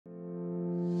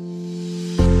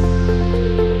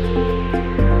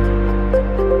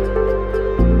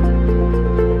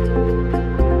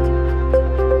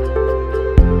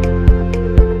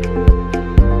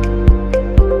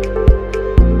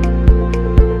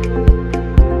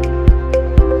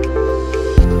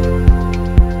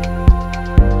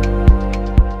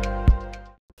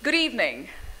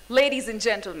ladies and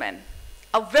gentlemen,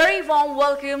 a very warm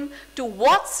welcome to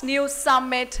What's New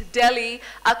Summit Delhi,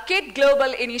 a Kid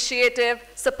Global initiative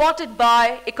supported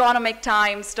by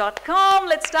economictimes.com.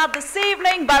 Let's start this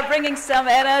evening by bringing some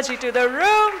energy to the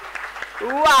room.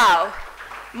 Wow,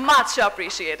 much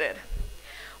appreciated.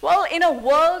 Well, in a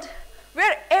world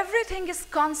where everything is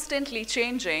constantly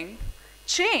changing,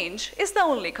 change is the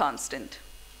only constant.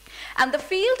 And the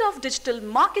field of digital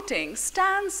marketing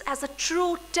stands as a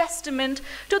true testament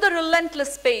to the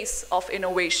relentless pace of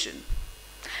innovation.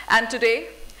 And today,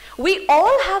 we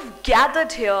all have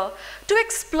gathered here to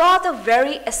explore the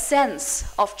very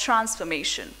essence of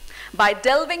transformation by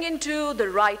delving into the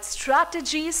right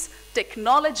strategies,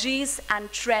 technologies,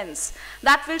 and trends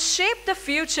that will shape the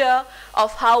future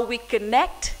of how we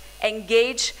connect,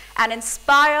 engage, and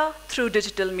inspire through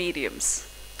digital mediums.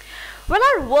 Well,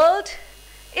 our world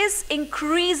is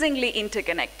increasingly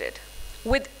interconnected.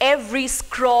 With every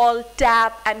scroll,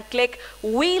 tap, and click,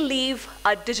 we leave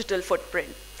a digital footprint,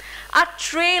 a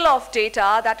trail of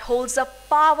data that holds a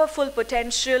powerful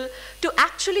potential to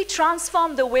actually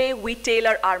transform the way we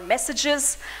tailor our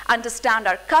messages, understand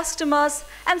our customers,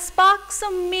 and spark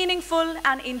some meaningful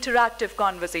and interactive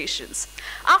conversations.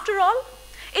 After all,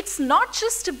 it's not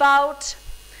just about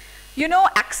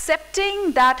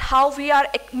accepting that how we are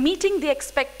meeting the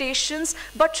expectations,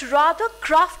 but rather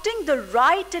crafting the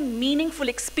right and meaningful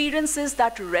experiences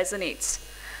that resonates,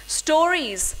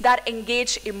 stories that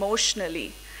engage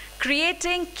emotionally,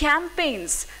 creating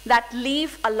campaigns that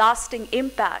leave a lasting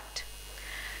impact.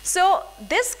 So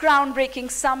this groundbreaking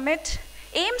summit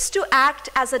aims to act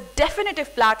as a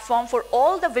definitive platform for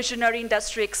all the visionary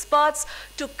industry experts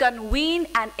to convene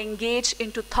and engage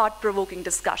into thought-provoking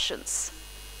discussions.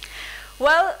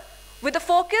 Well, with a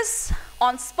focus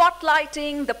on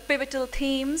spotlighting the pivotal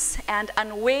themes and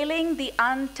unveiling the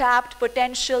untapped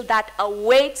potential that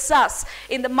awaits us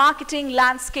in the marketing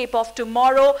landscape of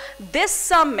tomorrow, this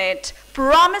summit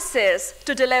promises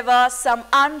to deliver some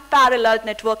unparalleled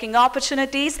networking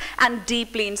opportunities and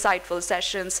deeply insightful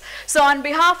sessions. So on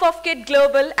behalf of Kid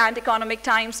Global and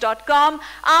economictimes.com,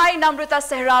 I, Namrata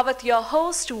Sehrawat, your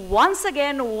host, once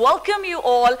again welcome you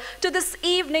all to this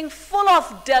evening full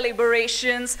of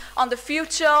deliberations on the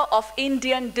future of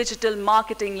Indian digital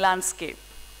marketing landscape.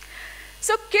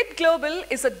 So Kid Global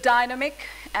is a dynamic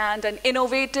and an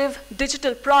innovative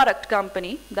digital product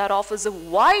company that offers a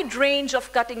wide range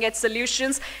of cutting-edge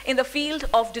solutions in the field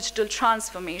of digital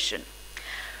transformation.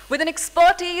 With an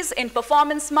expertise in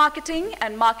performance marketing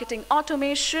and marketing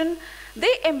automation,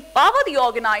 they empower the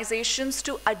organizations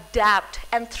to adapt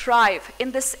and thrive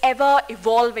in this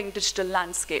ever-evolving digital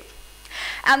landscape.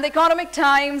 And the Economic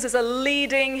Times is a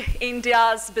leading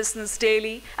India's business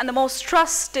daily and the most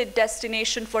trusted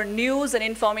destination for news and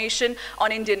information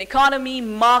on Indian economy,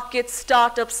 markets,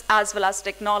 startups, as well as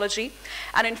technology.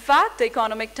 And in fact, the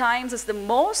Economic Times is the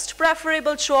most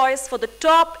preferable choice for the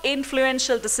top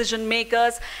influential decision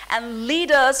makers and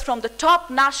leaders from the top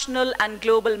national and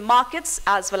global markets,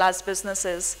 as well as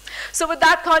businesses. So with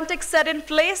that context set in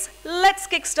place, let's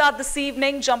kickstart this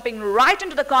evening, jumping right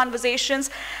into the conversations.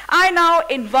 I now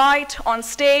invite on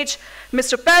stage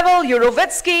Mr. Pavel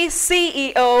Yurovitsky,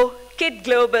 CEO, Kid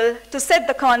Global, to set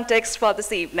the context for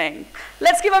this evening.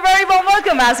 Let's give a very warm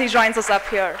welcome as he joins us up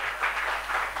here.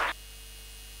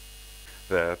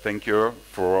 Thank you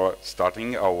for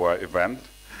starting our event.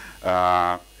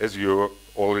 As you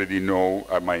already know,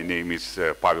 my name is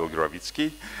Pavel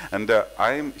Yurovitsky, and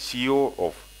I am CEO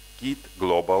of Kid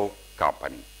Global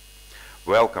Company.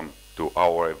 Welcome to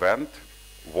our event,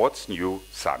 What's New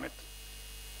Summit.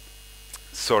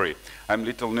 Sorry, I'm a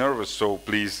little nervous, so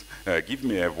please give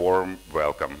me a warm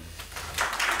welcome.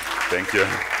 Thank you.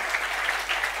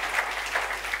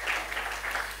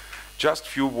 Just a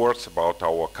few words about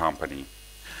our company.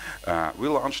 We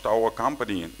launched our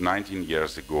company 19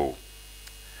 years ago.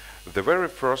 The very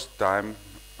first time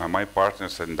my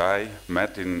partners and I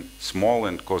met in small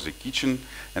and cozy kitchen,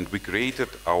 and we created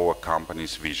our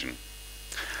company's vision.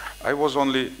 I was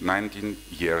only 19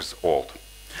 years old.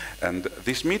 And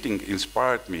this meeting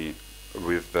inspired me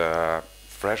with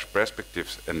fresh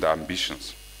perspectives and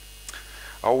ambitions.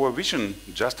 Our vision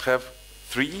just have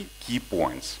 3 key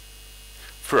points.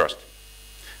 First,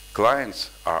 clients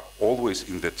are always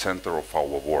in the center of our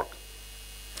work.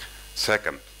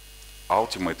 Second,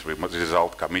 ultimate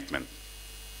result commitment.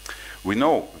 We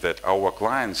know that our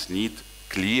clients need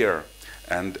clear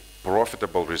and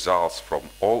profitable results from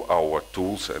all our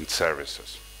tools and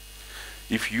services.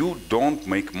 If you don't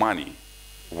make money,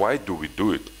 why do we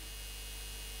do it?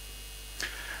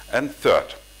 And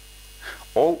third,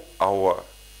 all our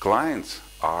clients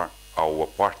are our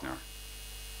partner.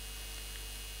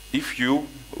 If you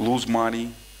lose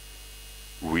money,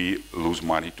 we lose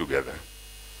money together.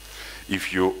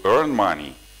 If you earn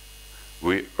money,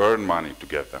 we earn money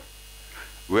together.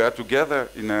 We are together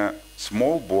in a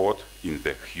small boat in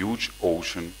the huge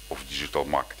ocean of digital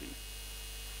marketing.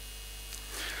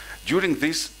 During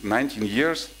these 19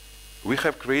 years, we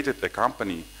have created a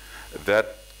company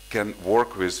that can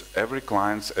work with every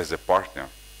client as a partner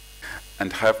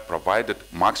and have provided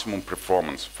maximum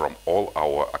performance from all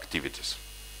our activities.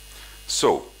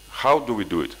 So, how do we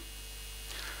do it?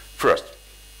 First,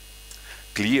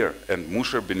 clear and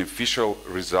mutually beneficial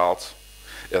results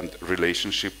and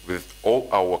relationship with all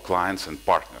our clients and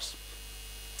partners.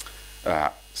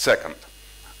 Second,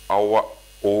 our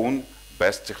own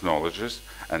best technologies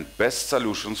and best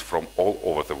solutions from all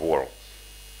over the world.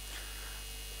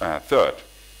 Third,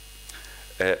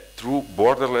 a true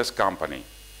borderless company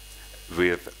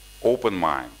with open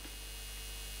mind.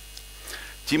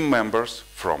 Team members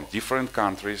from different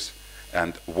countries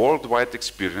and worldwide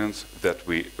experience that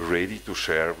we're ready to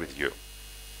share with you.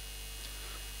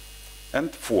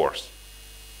 And fourth,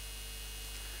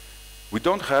 we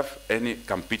don't have any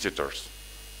competitors,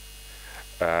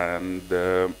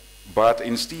 but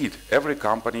instead every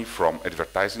company from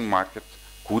advertising market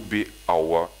could be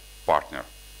our partner.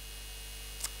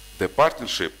 The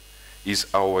partnership is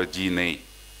our DNA.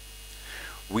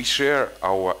 We share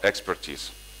our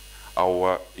expertise,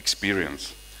 our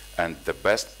experience, and the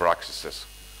best practices,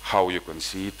 how you can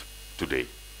see it today.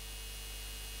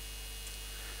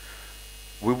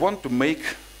 We want to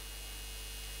make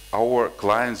our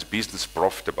clients' business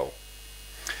profitable,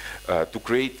 to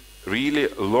create really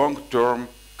long-term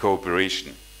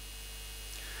cooperation.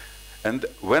 And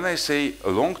when I say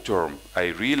long-term, I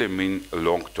really mean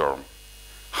long-term.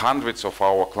 Hundreds of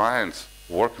our clients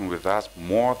working with us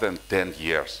more than 10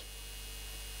 years.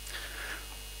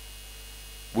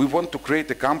 We want to create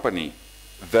a company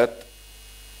that,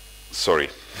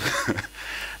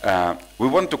 we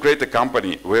want to create a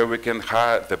company where we can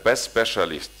hire the best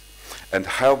specialists and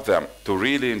help them to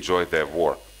really enjoy their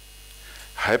work.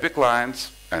 Happy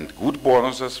clients and good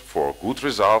bonuses for good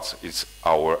results is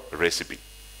our recipe.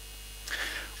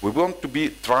 We want to be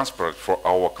transparent for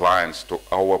our clients, to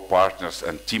our partners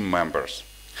and team members.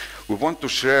 We want to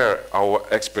share our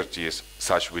expertise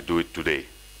such we do it today.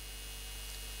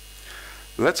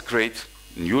 Let's create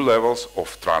new levels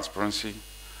of transparency,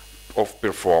 of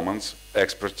performance,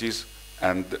 expertise,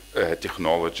 and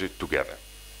technology together.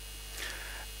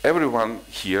 Everyone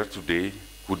here today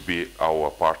could be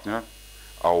our partner,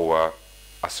 our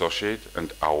associate,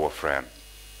 and our friend.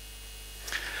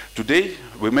 Today,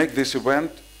 we make this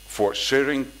event for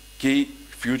sharing key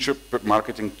future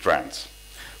marketing trends,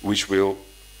 which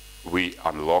we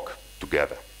unlock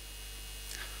together.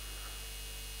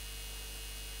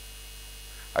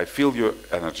 I feel your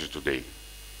energy today.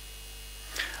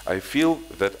 I feel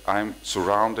that I'm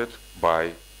surrounded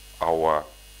by our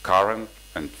current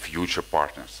and future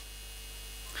partners.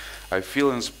 I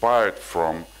feel inspired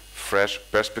from fresh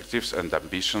perspectives and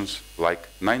ambitions like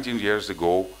 19 years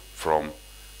ago from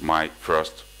my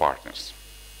first partners.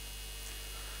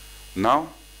 Now,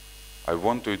 I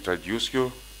want to introduce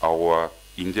you our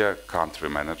India country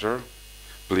manager.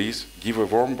 Please give a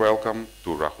warm welcome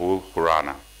to Rahul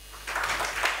Khurana.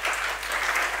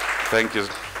 Thank you.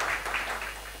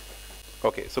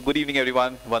 Okay, so good evening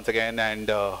everyone once again, and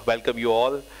welcome you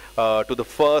all to the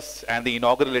first and the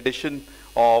inaugural edition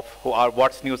of our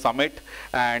What's New Summit.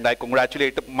 And I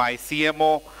congratulate my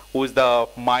CMO, who is the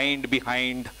mind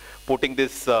behind putting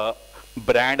this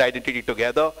brand identity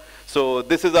together. So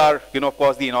this is our, of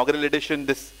course, the inaugural edition.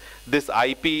 This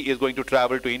IP is going to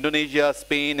travel to Indonesia,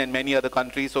 Spain, and many other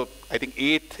countries. So I think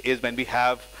 8th is when we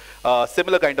have a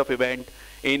similar kind of event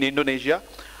in Indonesia.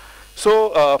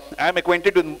 So I'm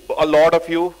acquainted with a lot of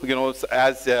you,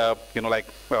 as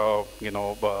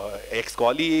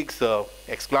ex-colleagues,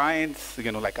 ex-clients,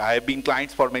 like I have been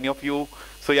clients for many of you.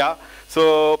 So yeah,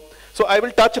 so I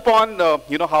will touch upon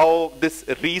how this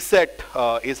reset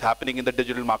is happening in the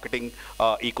digital marketing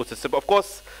ecosystem. Of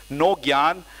course, no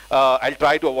gyan. I'll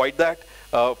try to avoid that.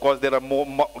 Of course, there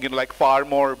are far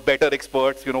more better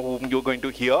experts, whom you're going to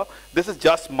hear. This is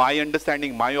just my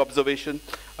understanding, my observation,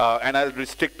 and I'll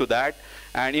restrict to that.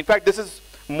 And in fact, this is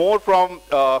more from,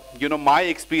 my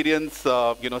experience,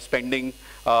 spending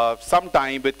some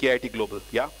time with KIT Global.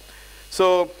 Yeah.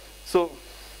 So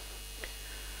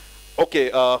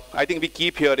okay, I think we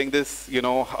keep hearing this,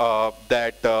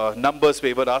 that numbers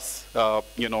favor us,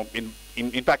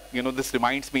 in fact, this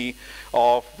reminds me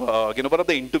of, one of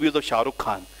the interviews of Shah Rukh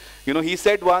Khan. He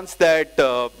said once that,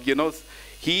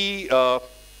 he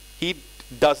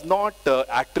does not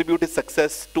attribute his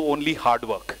success to only hard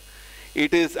work.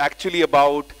 It is actually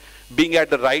about being at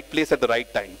the right place at the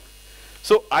right time.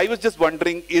 So I was just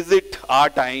wondering, is it our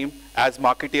time as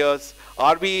marketeers?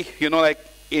 Are we, like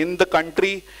in the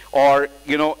country or,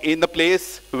 in the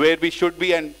place where we should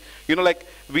be? And, like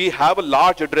we have a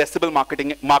large addressable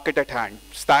market at hand.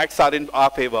 Stats are in our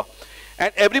favor.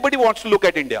 And everybody wants to look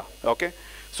at India, okay?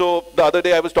 So the other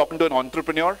day I was talking to an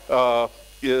entrepreneur,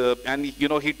 and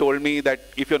he told me that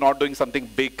if you're not doing something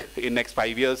big in next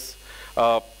 5 years,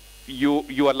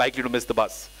 you are likely to miss the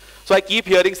bus. So I keep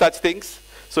hearing such things.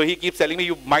 So he keeps telling me,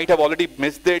 you might have already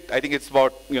missed it. I think it's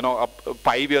about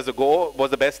 5 years ago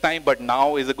was the best time, but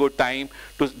now is a good time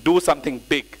to do something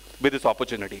big with this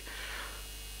opportunity.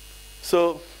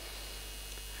 So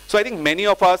I think many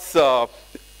of us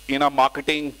in our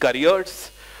marketing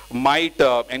careers might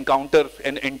encounter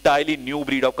an entirely new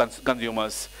breed of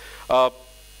consumers.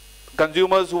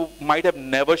 Consumers who might have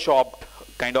never shopped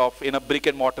kind of in a brick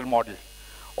and mortar model,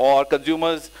 or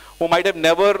consumers who might have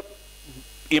never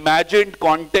imagined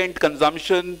content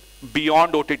consumption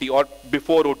beyond OTT or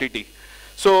before OTT.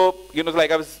 So,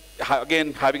 like I was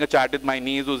again having a chat with my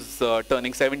niece who's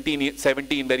turning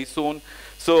 17 very soon.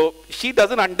 So she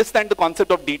doesn't understand the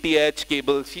concept of DTH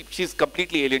cable. She's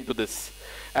completely alien to this.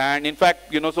 And in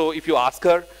fact, so if you ask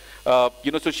her,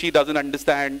 so she doesn't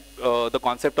understand the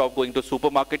concept of going to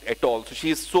supermarket at all. So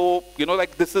she's so,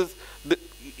 like this is,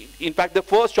 in fact, the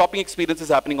first shopping experience is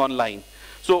happening online.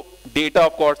 So data,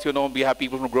 of course, we have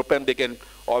people from Group M, they can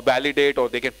validate or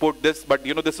they can put this, but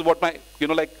this is what my,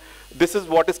 like this is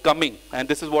what is coming and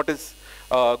this is what is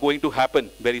going to happen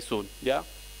very soon. Yeah.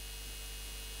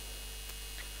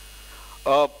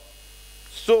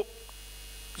 So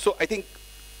I think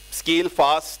scale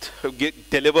fast,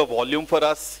 deliver volume for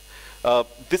us.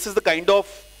 This is the kind of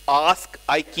ask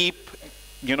I keep,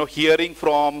 hearing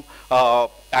from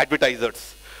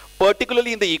advertisers,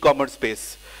 particularly in the e-commerce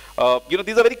space.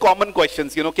 These are very common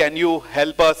questions. Can you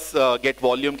help us get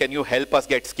volume? Can you help us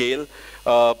get scale?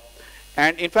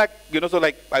 And in fact, so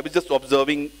like I was just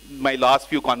observing my last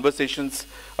few conversations.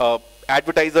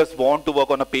 Advertisers want to work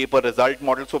on a pay-per result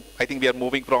model. So I think we are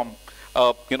moving from,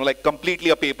 like completely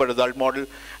a pay-per result model,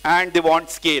 and they want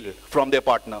scale from their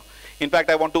partner. In fact,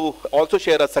 I want to also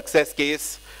share a success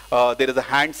case. There is a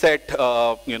handset,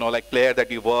 like player that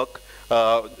we work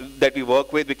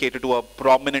with. We cater to a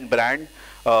prominent brand,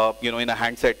 in a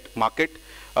handset market.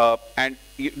 And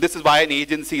this is via an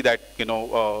agency that,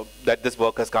 that this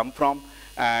work has come from.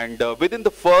 And within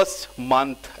the first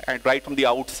month and right from the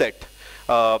outset,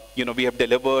 we have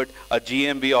delivered a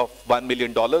GMV of $1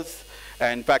 million.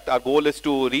 And in fact, our goal is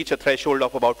to reach a threshold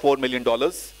of about $4 million,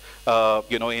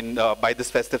 by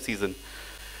this festive season.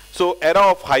 So era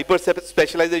of hyper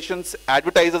specializations,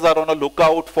 advertisers are on a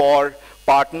lookout for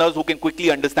partners who can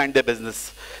quickly understand their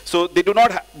business. So they do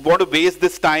not want to waste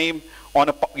this time on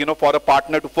a, for a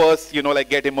partner to first, like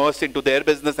get immersed into their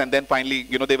business, and then finally,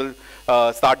 they will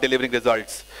start delivering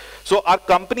results. So our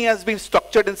company has been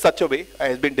structured in such a way,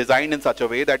 has been designed in such a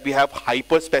way that we have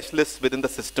hyper specialists within the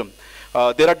system.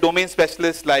 There are domain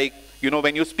specialists like,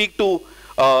 when you speak to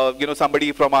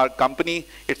somebody from our company,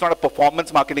 it's not a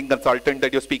performance marketing consultant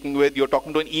that you're speaking with. You're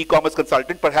talking to an e-commerce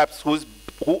consultant, perhaps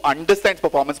who understands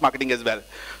performance marketing as well.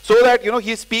 So that,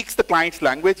 he speaks the client's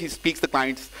language, he speaks the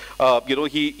client's,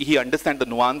 he understands the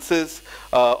nuances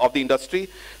of the industry.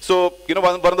 So,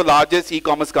 one of the largest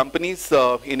e-commerce companies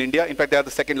in India, in fact, they are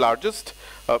the second largest,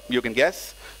 you can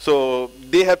guess. So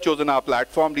they have chosen our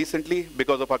platform recently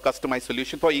because of our customized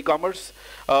solution for e-commerce.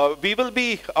 We will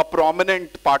be a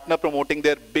prominent partner promoting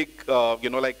their big,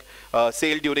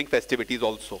 sale during festivities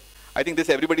also. I think this,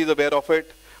 everybody is aware of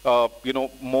it.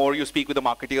 More you speak with the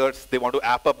marketeers, they want to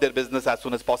app up their business as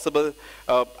soon as possible.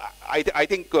 I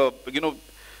think,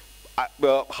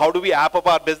 how do we app up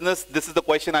our business? This is the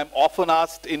question I'm often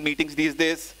asked in meetings these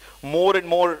days. More and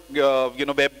more,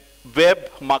 web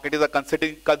marketers are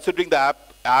considering the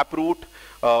app route.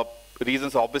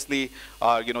 Reasons obviously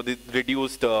are, the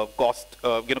reduced cost,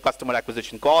 customer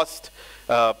acquisition cost,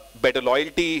 better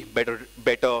loyalty,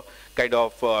 better kind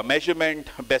of measurement,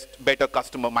 better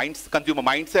consumer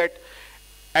mindset.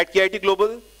 At KIT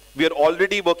Global, we are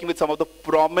already working with some of the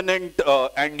prominent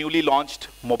and newly launched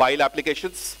mobile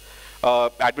applications,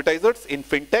 advertisers in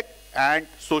fintech and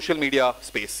social media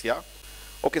space. Yeah.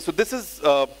 Okay, so this is,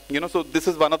 so this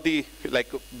is one of the,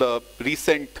 the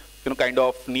recent, kind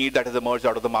of need that has emerged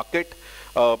out of the market.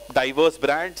 Diverse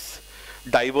brands,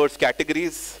 diverse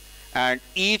categories, and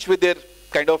each with their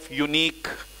kind of unique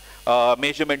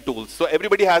measurement tools. So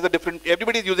everybody has a different,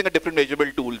 everybody is using a different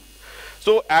measurable tool.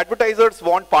 So advertisers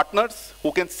want partners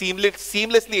who can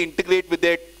seamlessly integrate with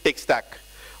their tech stack.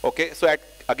 Okay, so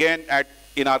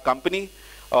in our company,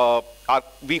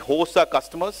 we host our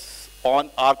customers on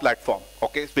our platform,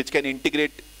 okay, which can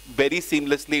integrate very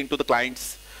seamlessly into the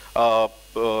client's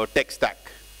tech stack.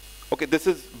 Okay, this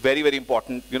is very, very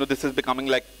important. You know, this is becoming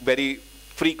like very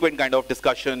frequent kind of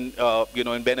discussion, you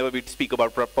know, and whenever we speak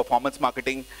about performance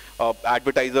marketing,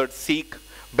 advertisers seek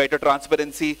better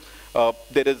transparency.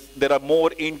 They're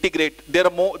integrating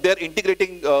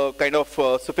kind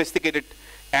of sophisticated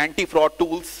anti-fraud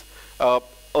tools.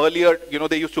 Earlier, you know,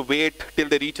 they used to wait till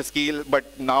they reach a scale,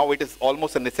 but now it is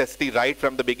almost a necessity right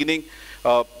from the beginning.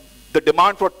 The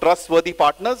demand for trustworthy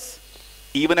partners,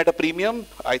 even at a premium,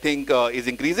 I think is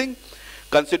increasing,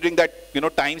 considering that, you know,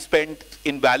 time spent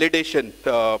in validation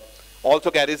also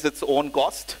carries its own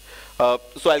cost.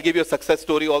 So I'll give you a success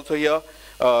story also here.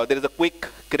 There is a quick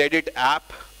credit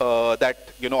app that,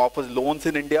 you know, offers loans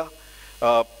in India.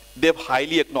 They've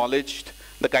highly acknowledged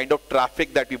the kind of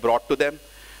traffic that we brought to them.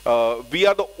 We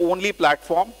are the only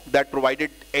platform that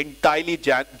provided entirely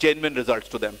genuine results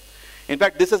to them. In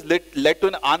fact, this has led to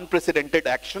an unprecedented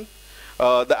action.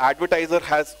 The advertiser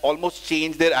has almost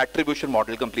changed their attribution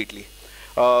model completely.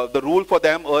 The rule for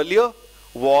them earlier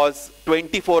was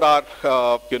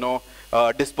 24-hour, you know,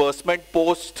 disbursement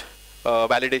post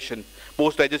validation,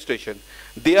 post registration.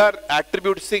 They are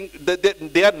attributing.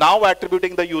 They are now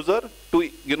attributing the user to,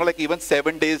 you know, like even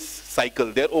 7 days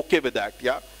cycle. They're okay with that.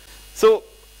 Yeah. So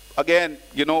again,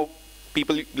 you know,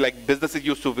 people like businesses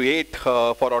used to wait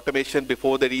for automation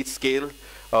before they reach scale.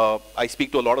 I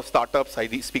speak to a lot of startups. I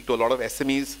speak to a lot of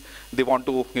SMEs. They want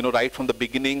to, you know, right from the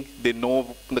beginning, they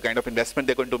know the kind of investment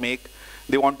they're going to make.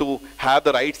 They want to have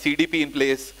the right CDP in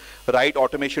place, right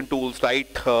automation tools, right,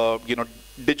 you know,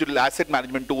 digital asset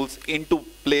management tools into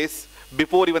place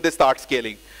before even they start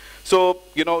scaling. So,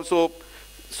 you know,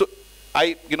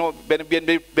 you know, when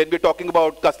we're talking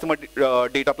about customer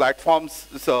data platforms,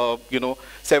 so, you know,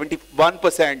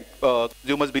 71%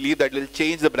 consumers believe that it will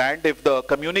change the brand if the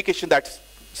communication that's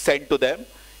sent to them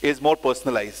is more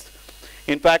personalized.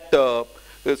 In fact,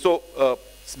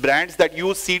 brands that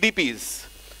use CDPs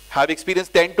have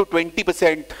experienced 10 to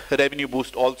 20% revenue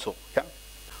boost also. Yeah?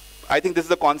 I think this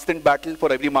is a constant battle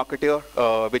for every marketer,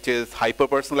 which is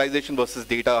hyper-personalization versus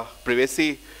data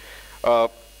privacy.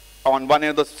 On one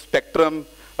end of the spectrum,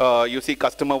 you see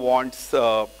customer wants,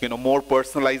 you know, more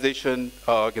personalization,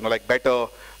 you know, like better,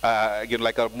 you know,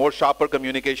 like a more sharper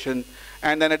communication.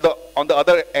 And then on the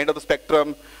other end of the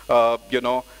spectrum, you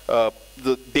know,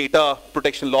 the data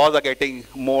protection laws are getting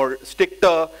more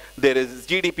stricter. There is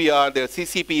GDPR, there is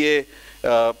CCPA,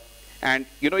 and,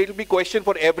 you know, it'll be a question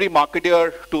for every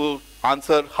marketer to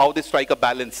answer how they strike a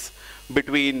balance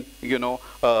between, you know,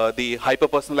 the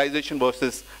hyper-personalization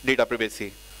versus data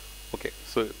privacy. Okay,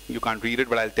 so you can't read it,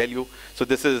 but I'll tell you. So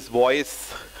this is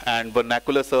voice and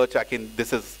vernacular search.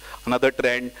 This is another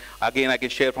trend. Again, I can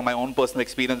share from my own personal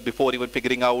experience before even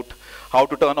figuring out how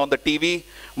to turn on the TV.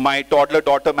 My toddler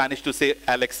daughter managed to say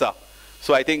Alexa.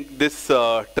 So I think this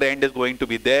trend is going to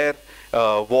be there.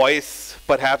 Voice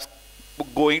perhaps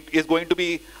is going to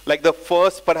be like the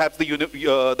first, perhaps the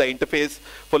interface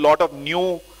for a lot of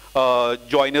new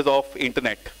joiners of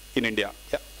internet in India.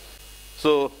 Yeah.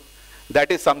 So that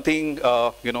is something,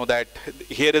 you know, that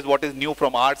here is what is new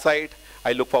from our side.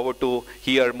 I look forward to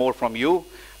hear more from you.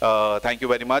 Thank you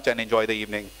very much and enjoy the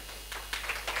evening.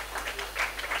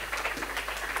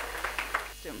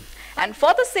 And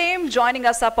for the same, joining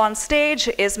us up on stage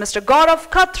is Mr. Gaurav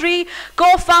Khatri,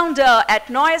 co-founder at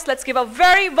Noise. Let's give a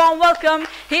very warm welcome.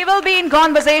 He will be in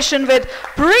conversation with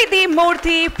Preeti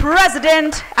Murthy,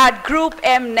 president at Group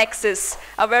M Nexus.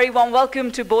 A very warm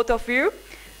welcome to both of you.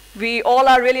 We all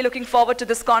are really looking forward to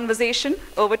this conversation.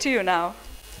 Over to you now.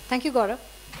 Thank you, Gaurav.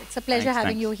 It's a pleasure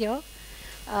having you here.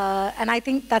 And I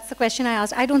think that's the question I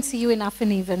asked. I don't see you enough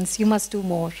in events. You must do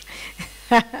more.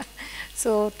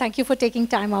 So thank you for taking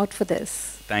time out for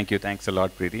this. Thank you. Thanks a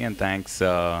lot, Preeti. And thanks,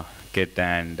 Kit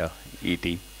and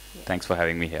E.T. Thanks for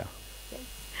having me here.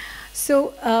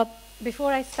 So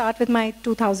before I start with my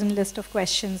 2,000 list of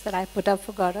questions that I put up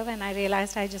for Gaurav, and I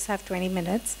realized I just have 20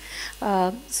 minutes.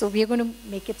 So we are going to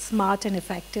make it smart and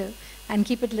effective and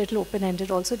keep it a little open-ended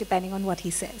also, depending on what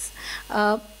he says.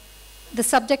 The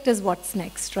subject is what's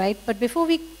next, right? But before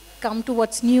we come to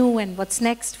what's new and what's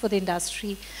next for the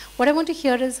industry, what I want to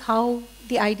hear is how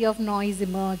the idea of Noise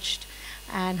emerged,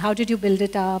 and how did you build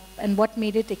it up, and what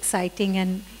made it exciting.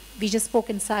 And we just spoke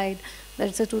inside that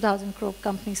it's a 2,000 crore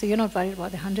company, so you're not worried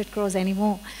about the 100 crores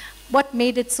anymore. What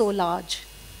made it so large?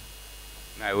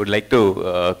 I would like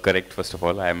to correct, first of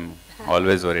all, I'm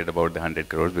always worried about the 100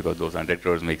 crores because those 100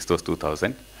 crores makes those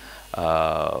 2,000.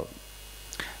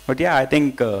 But yeah, I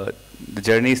think the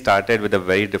journey started with a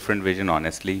very different vision,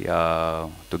 honestly. To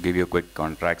give you a quick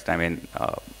context, I mean,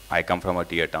 I come from a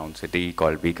tier town city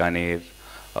called Bikaner,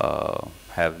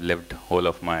 have lived whole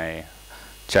of my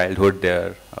childhood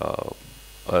there.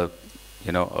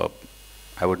 You know,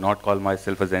 I would not call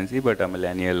myself a Gen Z, but a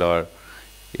millennial, or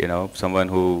someone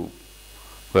who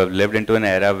have lived into an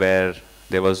era where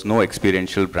there was no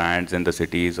experiential brands in the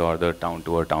cities or the town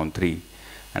 2 or town 3.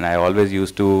 And I always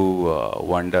used to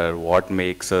wonder what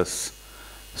makes us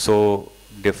so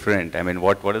different. I mean,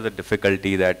 what is the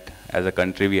difficulty that as a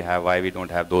country we have, why we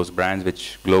don't have those brands,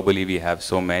 which globally we have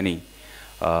so many.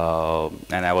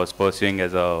 And I was pursuing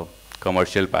as a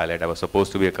commercial pilot. I was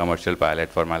supposed to be a commercial pilot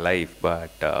for my life,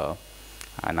 but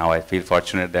and now I feel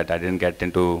fortunate that I didn't get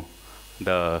into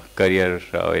the career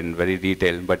in very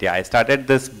detail. But yeah, I started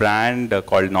this brand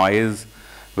called Noise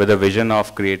with a vision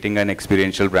of creating an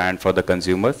experiential brand for the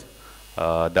consumers.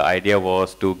 The idea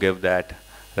was to give that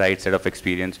right set of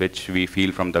experience which we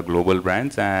feel from the global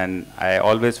brands, and I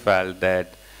always felt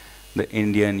that the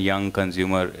Indian young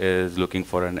consumer is looking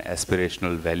for an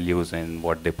aspirational values in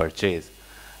what they purchase.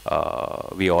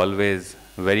 We always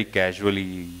very casually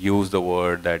use the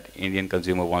word that Indian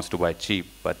consumer wants to buy cheap,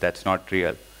 but that's not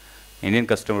real. Indian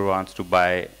customer wants to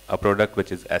buy a product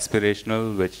which is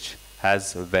aspirational, which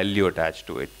has value attached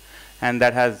to it. And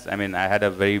that has, I mean, I had a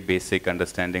very basic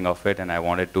understanding of it, and I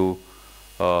wanted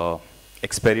to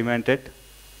experiment it.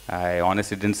 I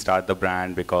honestly didn't start the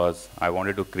brand because I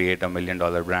wanted to create $1 million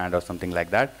brand or something like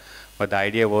that. But the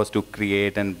idea was to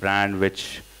create a brand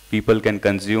which people can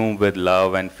consume with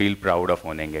love and feel proud of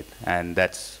owning it. And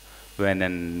that's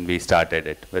when we started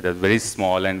it, with a very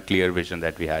small and clear vision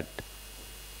that we had.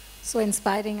 So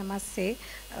inspiring, I must say.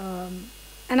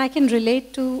 And I can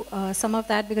relate to some of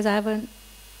that because I have a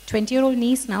 20-year-old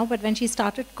niece now, but when she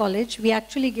started college, we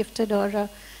actually gifted her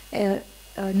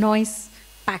a noise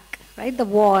pack, right? The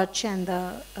watch and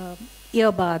the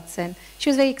earbuds, and she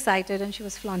was very excited and she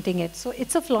was flaunting it. So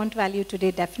it's a flaunt value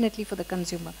today, definitely for the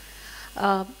consumer.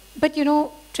 But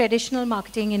traditional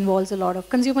marketing involves a lot of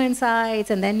consumer insights,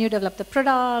 and then you develop the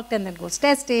product, and then goes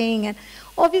testing, and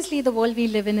obviously the world we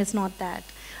live in is not that.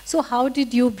 So how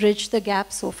did you bridge the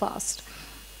gap so fast?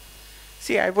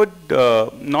 See, I would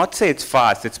not say it's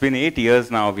fast. It's been 8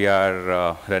 years now we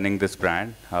are running this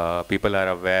brand. People are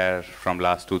aware from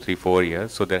last 2, 3, 4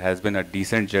 years. So there has been a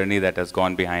decent journey that has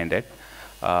gone behind it.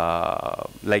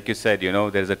 Like you said,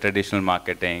 there's a traditional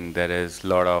marketing. There is a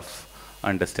lot of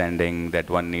understanding that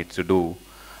one needs to do.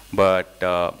 But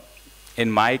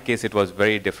in my case, it was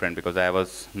very different because I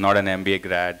was not an MBA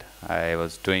grad. I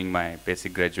was doing my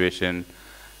basic graduation,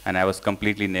 and I was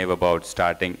completely naive about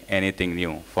starting anything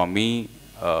new. For me,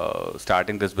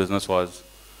 starting this business was,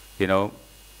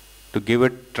 to give a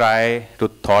try to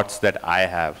thoughts that I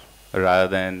have rather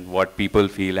than what people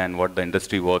feel and what the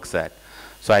industry works at.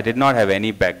 So I did not have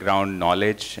any background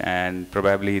knowledge, and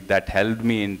probably that helped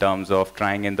me in terms of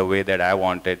trying in the way that I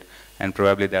wanted, and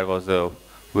probably that was a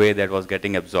way that was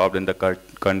getting absorbed in the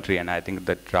country. And I think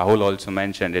that Rahul also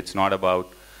mentioned, it's not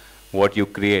about what you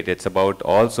create, it's about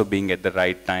also being at the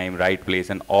right time, right place,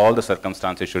 and all the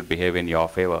circumstances should behave in your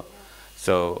favor.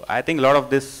 So I think a lot of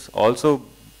this also,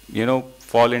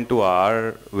 fall into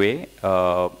our way.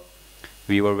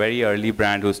 We were very early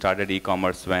brand who started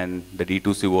e-commerce when the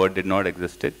D2C world did not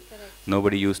exist.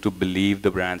 Nobody used to believe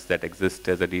the brands that exist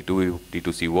as a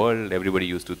D2C world. Everybody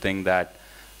used to think that,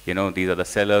 these are the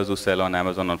sellers who sell on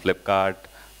Amazon, on Flipkart.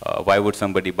 Why would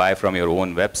somebody buy from your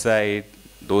own website?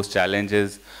 Those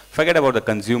challenges. Forget about the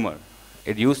consumer.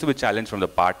 It used to be a challenge from the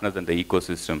partners and the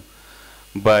ecosystem.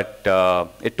 But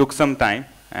it took some time,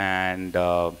 and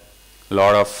a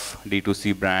lot of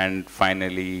D2C brand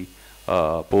finally,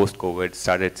 post-COVID,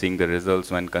 started seeing the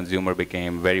results when consumer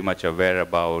became very much aware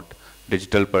about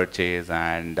digital purchase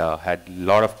and had a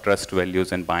lot of trust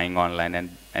values in buying online,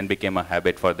 and became a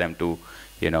habit for them to,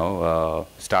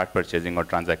 start purchasing or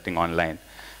transacting online.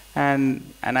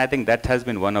 And I think that has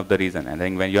been one of the reasons. I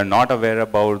think when you're not aware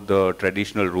about the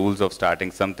traditional rules of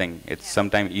starting something, it's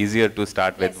sometimes easier to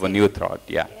start with when you thought,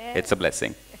 it's a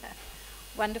blessing.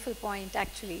 Wonderful point,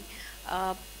 actually.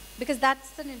 Because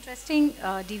that's an interesting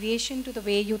deviation to the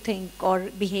way you think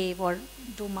or behave or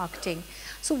do marketing.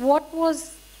 So what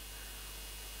was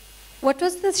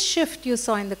this shift you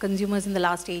saw in the consumers in the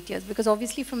last 8 years? Because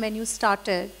obviously from when you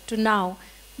started to now,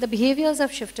 the behaviors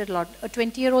have shifted a lot. A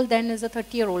 20-year-old then is a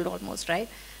 30-year-old almost, right?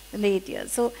 In the 8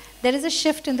 years. So there is a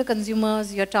shift in the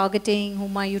consumers you're targeting,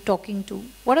 whom are you talking to?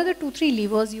 What are the 2, 3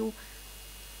 levers you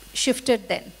shifted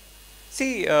then?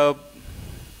 See, 10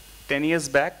 years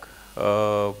back,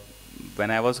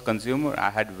 when I was a consumer, I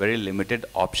had very limited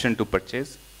option to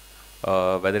purchase.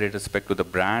 whether it is respect to the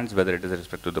brands, whether it is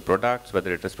respect to the products,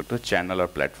 whether it is respect to channel or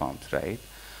platforms, right?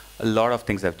 A lot of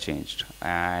things have changed,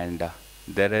 and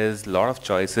there is a lot of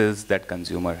choices that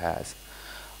consumer has.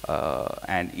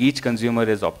 And each consumer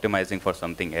is optimizing for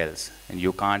something else, and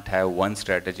you can't have one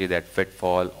strategy that fit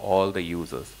for all the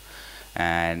users.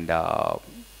 And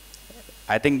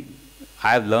I think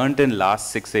I've learned in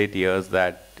last 6-8 years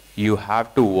that you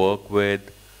have to work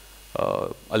with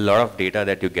a lot of data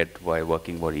that you get by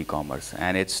working for e-commerce,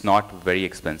 and it's not very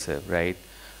expensive, right?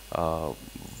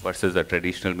 Versus a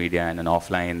traditional media and an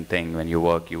offline thing. When you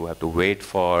work, you have to wait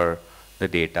for the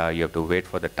data, you have to wait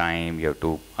for the time, you have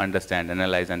to understand,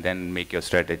 analyze, and then make your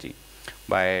strategy.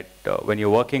 But when you're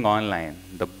working online,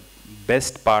 the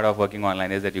best part of working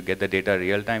online is that you get the data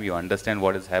real time, you understand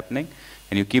what is happening,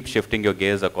 and you keep shifting your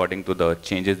gears according to the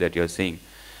changes that you're seeing.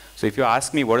 So if you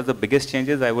ask me what are the biggest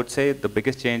changes, I would say the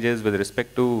biggest changes with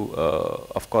respect to,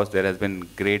 of course, there has been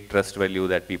great trust value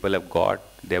that people have got.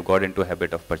 They have got into a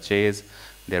habit of purchase.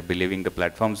 They're believing the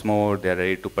platforms more. They're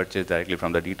ready to purchase directly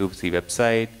from the D2C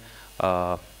website.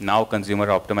 Now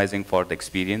consumer are optimizing for the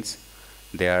experience.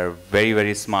 They are very,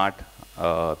 very smart.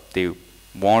 They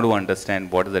want to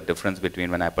understand what is the difference between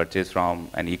when I purchase from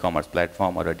an e-commerce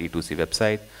platform or a D2C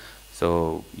website.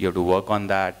 So you have to work on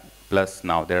that. Plus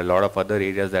now there are a lot of other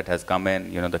areas that has come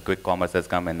in, the quick commerce has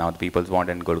come in. Now the people want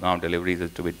in Gurgaon deliveries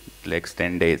is to be like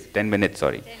 10 minutes,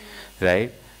 sorry, 10 minutes.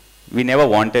 Right? We never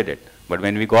wanted it, but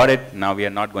when we got it, now we are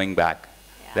not going back.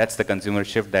 Yeah. That's the consumer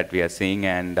shift that we are seeing,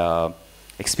 and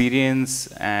experience,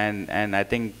 and I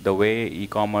think the way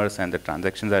e-commerce and the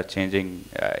transactions are changing,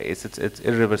 it's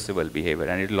irreversible behavior,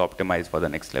 and it will optimize for the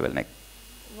next level.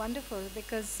 Wonderful,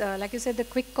 because like you said, the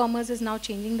quick commerce is now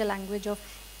changing the language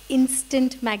of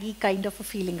instant Maggie kind of a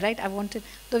feeling, right?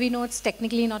 Though we know it's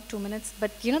technically not 2 minutes,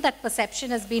 but that perception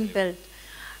has been built.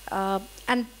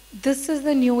 And this is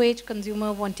the new age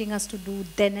consumer wanting us to do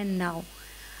then and now.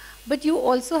 But you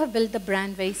also have built the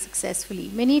brand very successfully.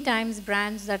 Many times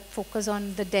brands that focus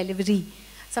on the delivery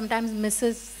sometimes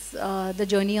misses the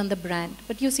journey on the brand,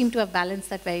 but you seem to have balanced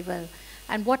that very well.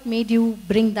 And what made you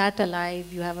bring that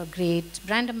alive? You have a great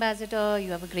brand ambassador,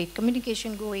 you have a great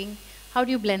communication going. How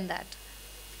do you blend that?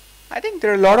 I think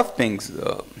there are a lot of things.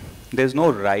 There's no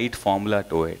right formula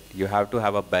to it. You have to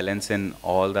have a balance in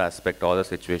all the aspect, all the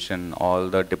situation, all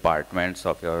the departments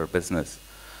of your business.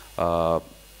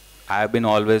 I've been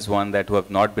always one who have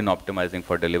not been optimizing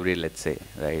for delivery, let's say,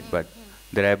 right? But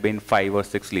there have been 5 or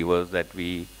 6 levers that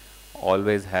we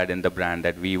always had in the brand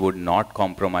that we would not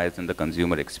compromise in the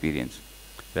consumer experience,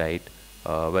 right?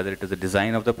 Whether it is the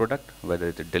design of the product, whether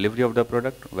it is delivery of the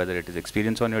product, whether it is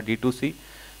experience on your D2C,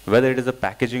 whether it is the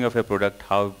packaging of your product,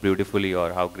 how beautifully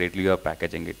or how greatly you are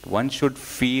packaging it. One should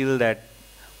feel that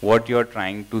what you're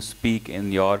trying to speak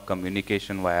in your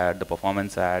communication via the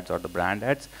performance ads or the brand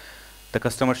ads, the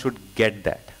customer should get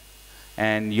that.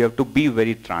 And you have to be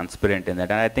very transparent in that.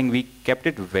 And I think we kept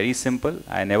it very simple.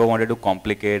 I never wanted to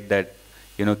complicate that,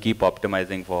 keep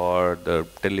optimizing for the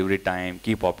delivery time,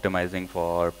 keep optimizing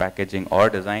for packaging or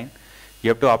design. You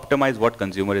have to optimize what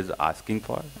consumer is asking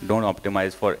for. Don't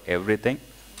optimize for everything.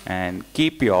 And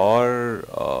keep your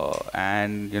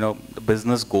the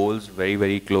business goals very,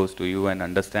 very close to you and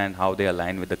understand how they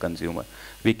align with the consumer.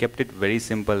 We kept it very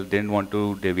simple, didn't want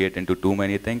to deviate into too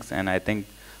many things, and I think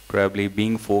probably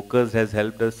being focused has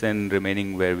helped us in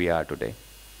remaining where we are today.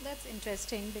 That's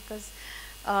interesting because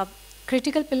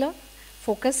critical pillar,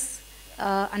 focus,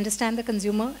 understand the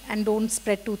consumer, and don't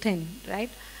spread too thin, right?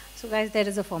 So guys, there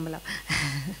is a formula.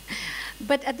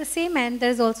 But at the same end,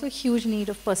 there's also a huge need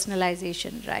of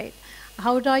personalization, right?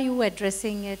 How are you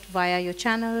addressing it via your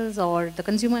channels or the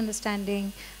consumer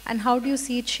understanding? And how do you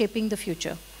see it shaping the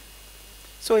future?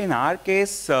 So in our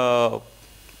case,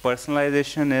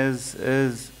 personalization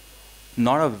is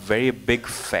not a very big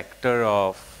factor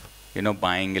of,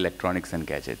 buying electronics and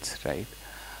gadgets, right?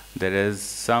 There is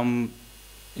some,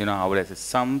 how would I say,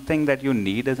 something that you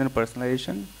need as in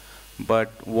personalization.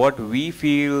 But what we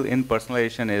feel in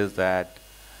personalization is that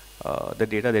the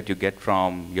data that you get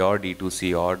from your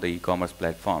D2C or the e-commerce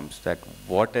platforms, that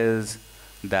what is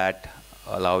that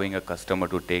allowing a customer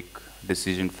to take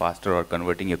decision faster or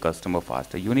converting your customer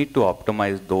faster. You need to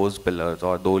optimize those pillars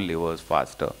or those levers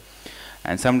faster.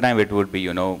 And sometimes it would be,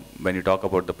 when you talk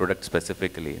about the product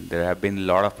specifically, there have been a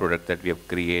lot of products that we have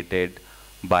created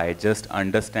by just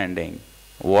understanding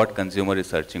what consumer is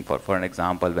searching for. For an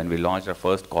example, when we launched our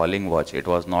first calling watch, it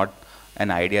was not an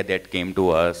idea that came to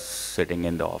us sitting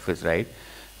in the office, right?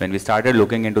 When we started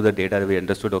looking into the data, we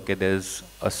understood, okay, there's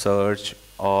a surge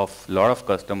of a lot of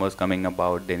customers coming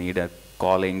about, they need a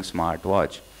calling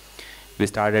smartwatch. we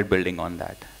started building on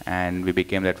that, and we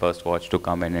became that first watch to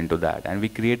come in into that. And we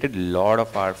created a lot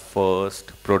of our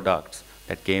first products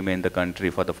that came in the country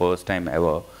for the first time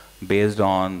ever, based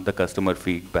on the customer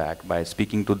feedback, by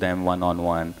speaking to them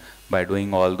one-on-one, by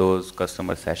doing all those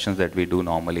customer sessions that we do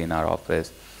normally in our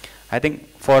office. I think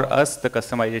for us, the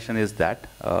customization is that.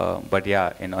 But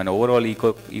yeah, in an overall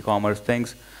e-commerce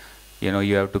things, you know,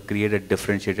 you have to create a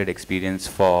differentiated experience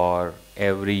for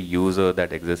every user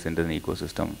that exists in the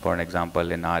ecosystem. For an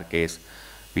example, in our case,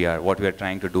 what we are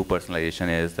trying to do personalization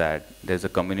is that there's a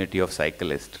community of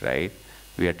cyclists, right?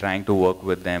 We are trying to work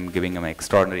with them, giving them an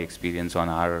extraordinary experience on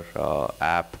our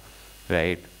app,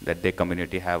 right? That their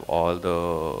community have all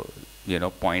the, you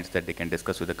know, points that they can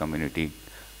discuss with the community.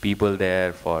 People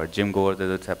there, for gym goers,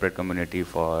 there's a separate community.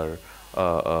 For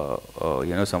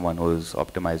you know, someone who's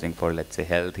optimizing for, let's say,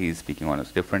 health, he's speaking on a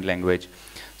different language.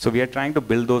 So we are trying to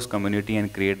build those community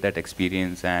and create that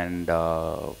experience and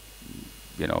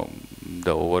you know,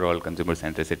 the overall consumer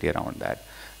centricity around that.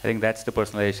 I think that's the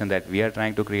personalization that we are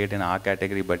trying to create in our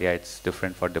category, but yeah, it's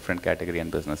different for different category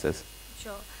and businesses.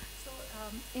 Sure. So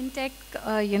in tech,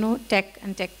 you know, tech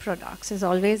and tech products is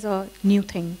always a new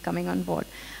thing coming on board.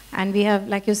 And we have,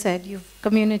 like you said, you've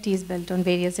communities built on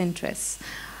various interests.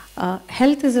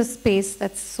 Health is a space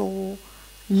that's so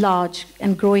large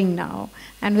and growing now,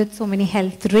 and with so many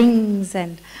health rings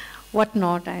and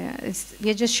whatnot,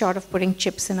 we're just short of putting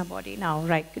chips in a body now,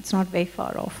 right? It's not very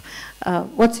far off.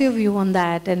 What's your view on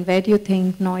that, and where do you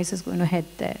think noise is going to head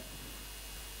there?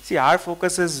 See, our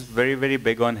focus is very, very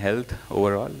big on health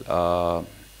overall.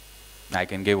 I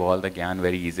can give all the gyan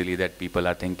very easily that people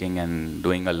are thinking and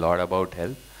doing a lot about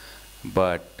health.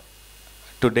 But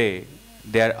today,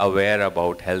 they are aware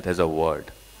about health as a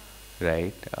word,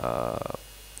 right?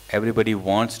 Everybody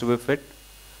wants to be fit.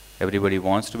 Everybody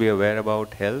wants to be aware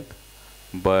about health.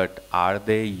 But are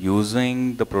they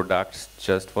using the products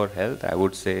just for health? I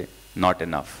would say not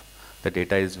enough. The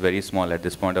data is very small at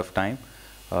this point of time.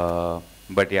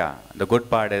 But yeah, the good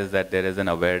part is that there is an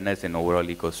awareness in overall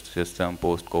ecosystem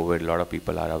post-COVID. A lot of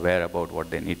people are aware about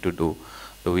what they need to do.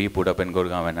 So we put up in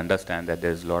Gurgaon and understand that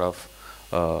there's a lot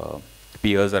of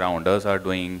peers around us are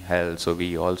doing health. So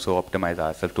we also optimize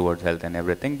ourselves towards health and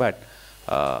everything. But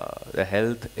the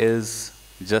health is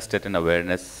just at an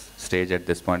awareness stage at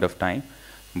this point of time.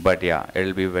 But yeah,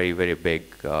 it'll be very, very big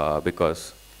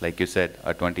because, like you said,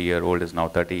 a 20-year-old is now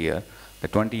 30-year. The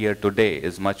 20-year today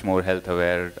is much more health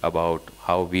aware about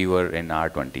how we were in our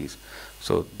 20s.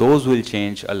 So those will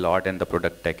change a lot in the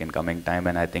product tech in coming time,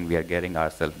 and I think we are getting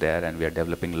ourselves there, and we are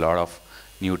developing a lot of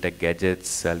new tech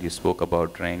gadgets. You spoke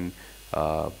about Ring.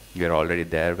 We are already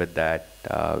there with that.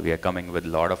 We are coming with a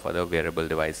lot of other wearable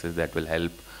devices that will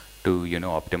help to, you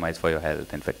know, optimize for your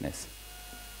health and fitness.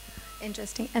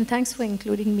 Interesting. And thanks for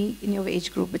including me in your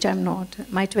age group, which I'm not.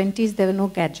 My 20s, there were no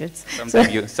gadgets.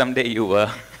 Someday you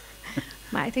were.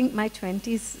 I think my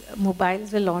 20s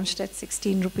mobiles were launched at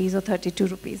 16 rupees or 32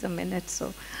 rupees a minute,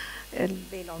 so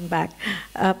way long back.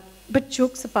 But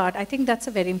jokes apart, I think that's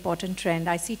a very important trend.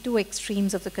 I see two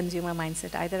extremes of the consumer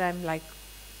mindset. Either I'm like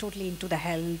totally into the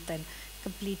health and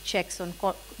complete checks on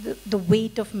the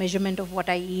weight of measurement of what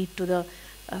I eat, to the,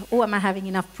 oh, am I having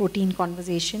enough protein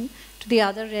conversation, to the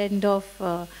other end of,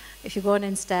 if you go on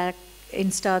Insta,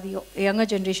 the younger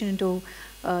generation into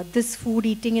this food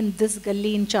eating in this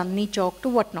gully in Chandni Chowk to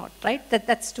whatnot, right?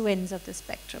 That's two ends of the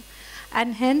spectrum.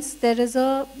 And hence there is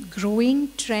a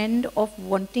growing trend of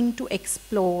wanting to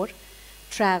explore,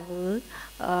 travel,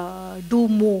 do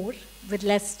more with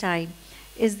less time.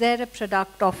 Is there a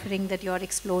product offering that you're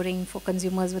exploring for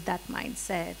consumers with that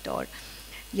mindset, or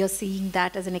you're seeing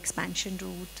that as an expansion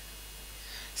route?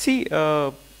 See,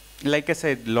 like I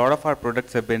said, a lot of our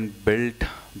products have been built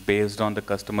based on the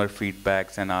customer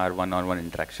feedbacks and our one-on-one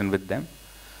interaction with them.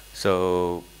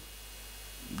 So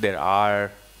there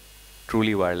are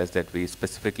truly wireless that we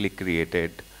specifically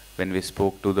created when we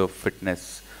spoke to the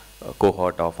fitness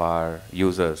cohort of our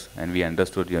users, and we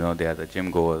understood, you know, they are the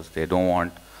gym goers. They don't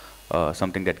want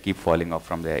something that keep falling off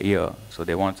from their ear. So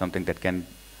they want something that can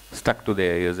stuck to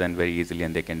their ears and very easily,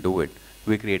 and they can do it.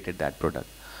 We created that product.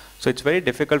 So it's very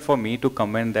difficult for me to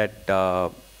comment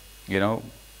that, you know,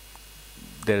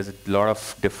 there is a lot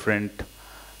of different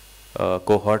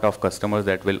cohort of customers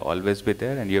that will always be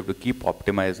there, and you have to keep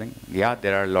optimizing. Yeah,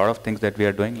 there are a lot of things that we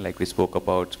are doing, like we spoke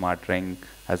about Smart Ring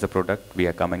as a product. We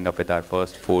are coming up with our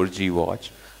first 4G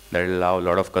watch that will allow a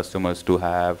lot of customers to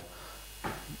have.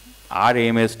 Our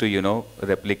aim is to, you know,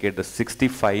 replicate the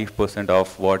 65%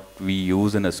 of what we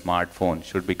use in a smartphone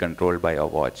should be controlled by a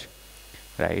watch,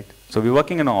 right? So we're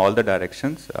working in all the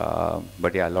directions,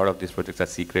 but yeah, a lot of these projects are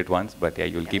secret ones, but yeah,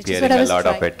 you'll keep hearing a lot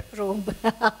of it.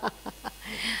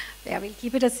 Yeah, we'll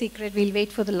keep it a secret. We'll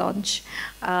wait for the launch.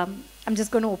 I'm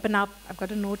just going to open up. I've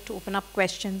got a note to open up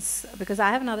questions because I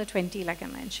have another 20, like I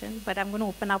mentioned, but I'm going to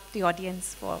open up the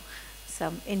audience for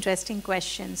some interesting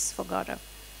questions for Gaurav.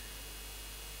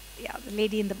 Yeah, the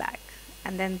lady in the back,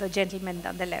 and then the gentleman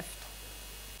on the left.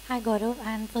 Hi Gaurav,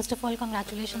 and first of all,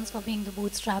 congratulations for being the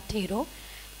bootstrapped hero.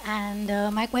 And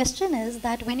my question is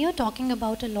that when you're talking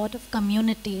about a lot of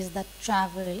communities that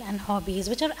travel and hobbies,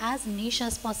 which are as niche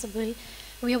as possible,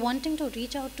 we are wanting to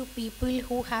reach out to people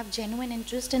who have genuine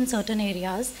interest in certain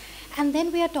areas. And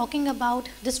then we are talking about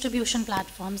distribution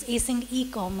platforms, acing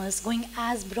e-commerce, going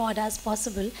as broad as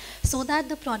possible so that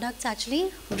the products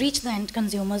actually reach the end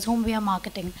consumers whom we are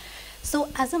marketing. So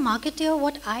as a marketer,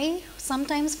 what I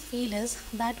sometimes feel is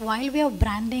that while we are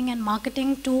branding and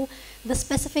marketing to the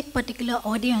specific particular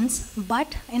audience,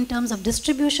 but in terms of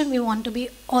distribution, we want to be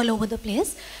all over the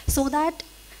place so that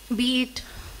be it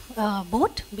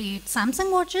be it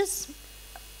Samsung watches,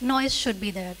 noise should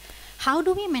be there. How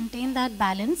do we maintain that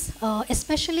balance,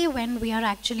 especially when we are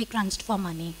actually crunched for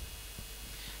money?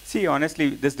 See,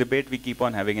 honestly, this debate we keep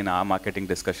on having in our marketing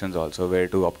discussions also, where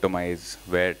to optimize,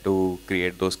 where to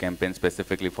create those campaigns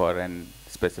specifically for a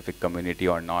specific community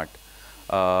or not.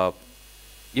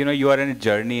 You know, you are in a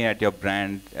journey at your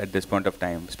brand at this point of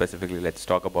time, specifically, let's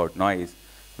talk about noise,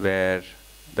 where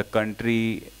the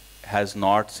country has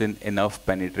not seen enough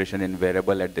penetration in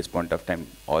wearable at this point of time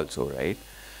also, right?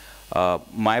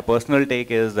 My personal take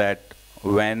is that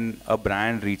when a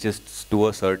brand reaches to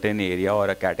a certain area or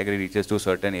a category reaches to a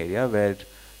certain area where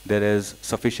there is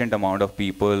sufficient amount of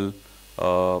people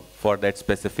for that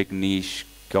specific niche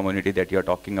community that you're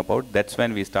talking about, that's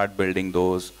when we start building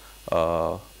those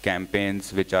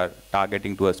campaigns which are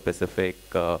targeting to a specific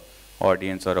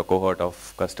audience or a cohort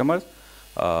of customers.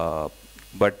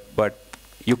 But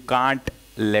you can't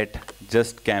let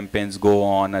just campaigns go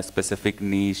on a specific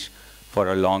niche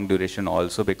for a long duration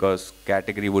also, because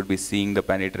category would be seeing the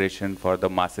penetration for the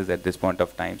masses at this point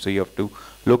of time. So you have to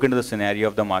look into the scenario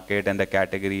of the market and the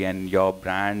category and your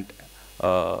brand,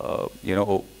 you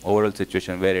know, overall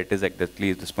situation where it is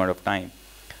exactly at this point of time.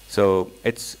 So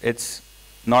it's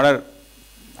not a,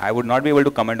 I would not be able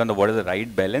to comment on the what is the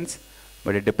right balance,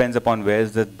 but it depends upon where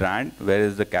is the brand, where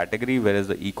is the category, where is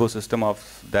the ecosystem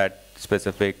of that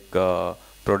specific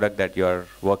product that you're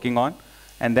working on.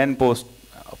 And then post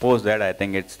that, I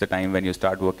think it's the time when you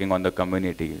start working on the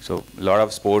community. So a lot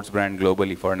of sports brand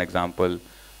globally, for an example,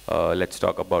 let's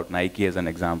talk about Nike as an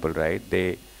example, right?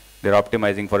 They're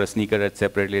optimizing for a sneaker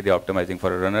separately, they're optimizing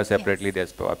for a runner separately.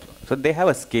 Yes. So they have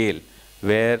a scale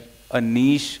where a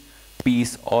niche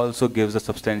piece also gives a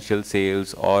substantial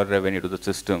sales or revenue to the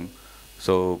system.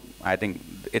 So I think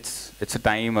it's a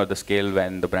time or the scale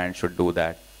when the brand should do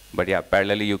that. But yeah,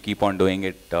 parallelly you keep on doing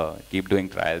it, keep doing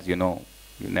trials, you know,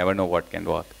 you never know what can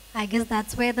work. I guess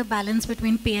that's where the balance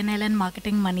between P&L and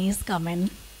marketing monies come in.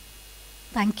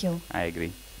 Thank you. I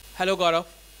agree. Hello Gaurav.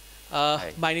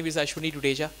 My name is Ashwini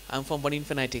Dudeja. I'm from One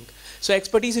Infiniting. So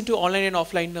expertise into online and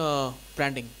offline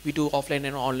branding. We do offline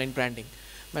and online branding.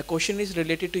 My question is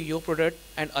related to your product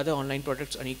and other online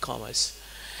products on e-commerce.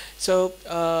 So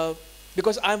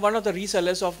because I'm one of the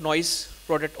resellers of noise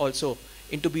product also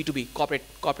into B2B,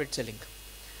 corporate selling.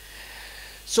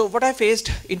 So what I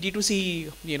faced in D2C,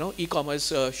 you know,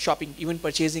 e-commerce, shopping, even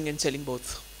purchasing and selling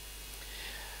both,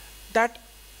 that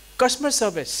customer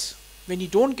service, when you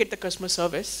don't get the customer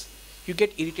service, you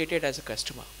get irritated as a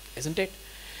customer, isn't it?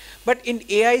 But in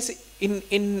in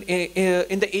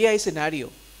the AI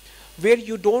scenario, where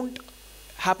you don't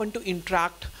happen to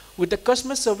interact with the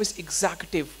customer service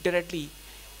executive directly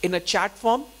in a chat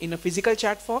form, in a physical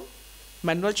chat form,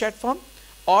 manual chat form,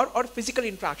 or physical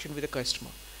interaction with the customer,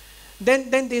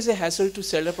 then there's a hassle to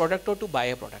sell a product or to buy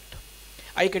a product.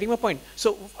 Are you getting my point?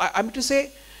 So I'm to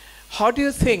say, how do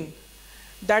you think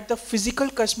that the physical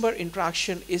customer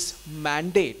interaction is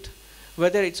mandate,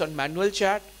 whether it's on manual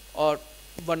chat or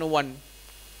one-on-one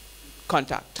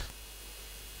contact?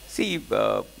 See,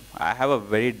 I have a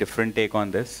very different take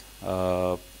on this.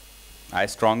 I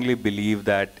strongly believe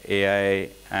that AI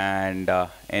and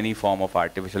any form of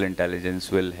artificial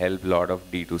intelligence will help a lot of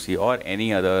D2C or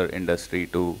any other industry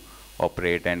to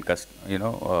operate and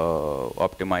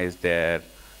optimize their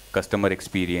customer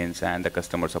experience and the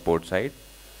customer support side.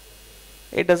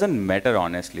 It doesn't matter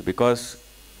honestly, because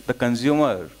the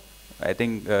consumer, I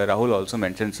think Rahul also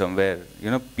mentioned somewhere, you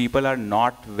know, people are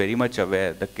not very much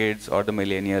aware, the kids or the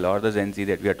millennial or the Gen Z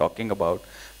that we are talking about,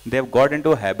 they've got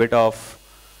into a habit of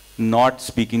not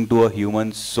speaking to a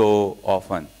human so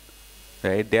often,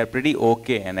 right? They are pretty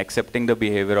okay and accepting the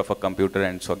behavior of a computer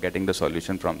and so getting the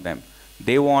solution from them.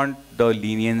 They want the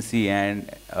leniency and,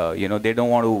 you know, they don't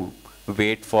want to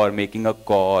wait for making a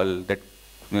call that,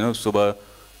 सुबह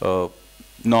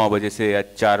 9 बजे से या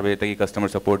 4 बजे तक ही customer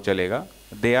support चलेगा.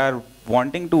 They are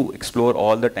wanting to explore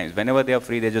all the times. Whenever they are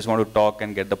free, they just want to talk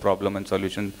and get the problem and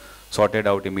solution sorted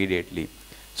out immediately.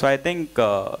 So I think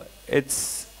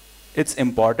it's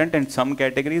important in some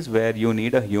categories where you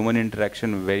need a human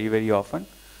interaction very, very often.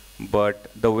 But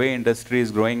the way industry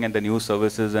is growing and the new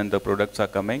services and the products are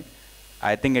coming,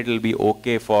 I think it will be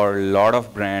okay for a lot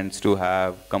of brands to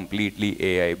have completely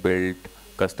AI built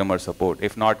customer support.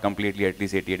 If not completely, at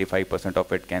least 80-85%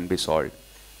 of it can be solved.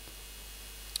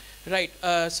 Right.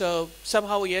 So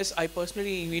somehow, yes, I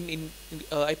personally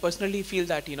I personally feel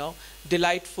that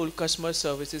delightful customer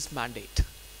service is mandate.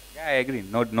 Yeah, I agree.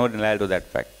 No denial to that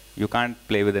fact. You can't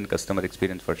play within customer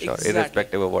experience for sure, Exactly.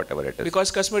 irrespective of whatever it is.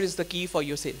 Because customer is the key for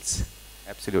your sales.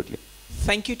 Absolutely.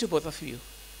 Thank you to both of you.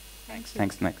 Thank you.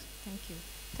 Thanks, Max. Thank you.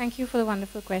 Thank you for the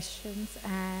wonderful questions,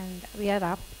 and we are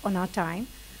up on our time.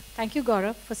 Thank you,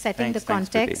 Gaurav, for setting the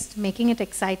context, making it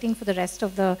exciting for the rest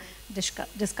of the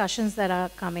discussions that are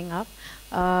coming up.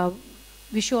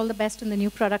 Wish you all the best in the new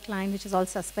product line, which is all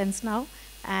suspense now,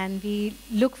 and we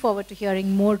look forward to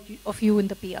hearing more of you in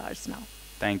the PRs now.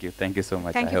 Thank you. Thank you so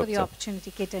much. Thank you for the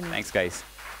opportunity, Kate and Thanks, guys.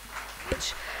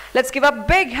 Let's give a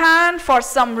big hand for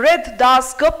Samrit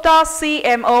Das Gupta,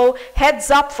 CMO, heads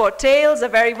up for Tails. A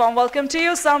very warm welcome to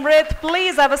you, Samrit.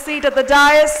 Please have a seat at the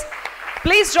dais.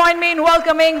 Please join me in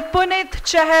welcoming Punit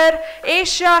Chahar,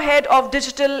 Asia Head of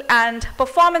Digital and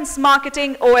Performance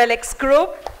Marketing, OLX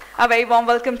Group. A very warm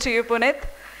welcome to you, Punit.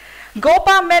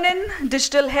 Gopa Menon,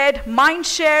 Digital Head,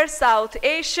 Mindshare, South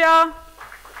Asia.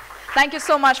 Thank you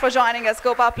so much for joining us,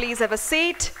 Gopa. Please have a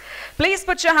seat. Please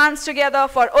put your hands together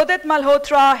for Udit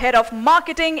Malhotra, Head of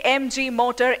Marketing, MG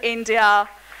Motor India.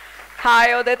 Hi,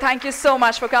 Udit. Thank you so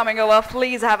much for coming over.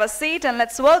 Please have a seat, and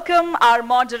let's welcome our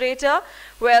moderator,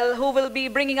 who will be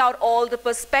bringing out all the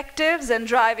perspectives and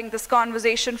driving this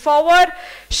conversation forward.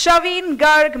 Shaveen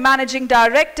Garg, Managing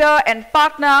Director and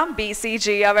Partner,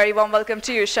 BCG. A very warm welcome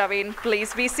to you, Shaveen.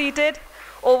 Please be seated.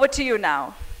 Over to you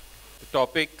now. The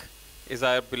topic is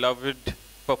our beloved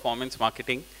performance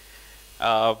marketing.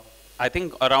 I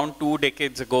think around 2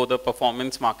 decades ago, the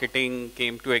performance marketing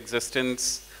came to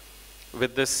existence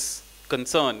with this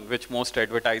concern, which most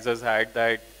advertisers had,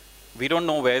 that we don't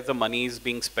know where the money is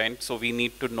being spent, so we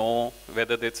need to know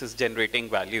whether this is generating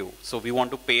value. So we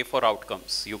want to pay for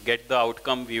outcomes. You get the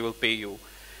outcome, we will pay you.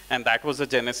 And that was the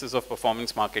genesis of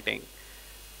performance marketing.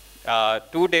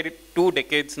 2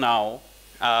 decades now,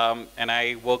 and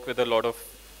I work with a lot of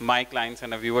my clients,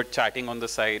 and we were chatting on the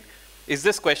side. Is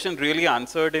this question really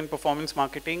answered in performance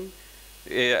marketing?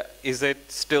 Is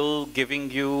it still giving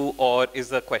you, or is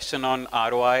the question on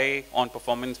ROI on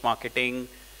performance marketing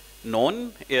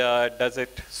known? Does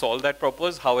it solve that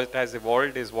purpose? How it has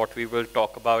evolved is what we will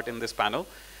talk about in this panel.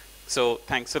 So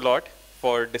thanks a lot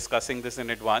for discussing this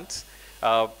in advance.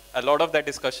 A lot of that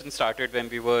discussion started when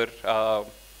we were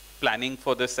planning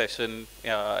for this session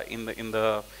in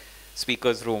the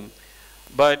speaker's room.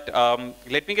 But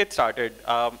let me get started.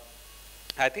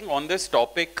 I think on this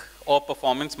topic of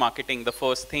performance marketing, the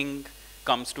first thing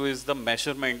comes to is the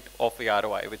measurement of the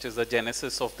ROI, which is the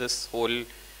genesis of this whole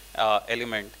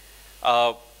element.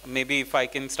 Maybe if I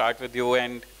can start with you,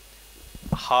 and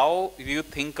how do you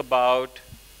think about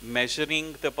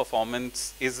measuring the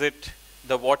performance? Is it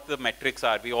what the metrics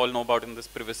are? We all know about in this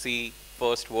privacy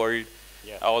first world,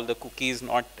 all the cookies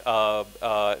not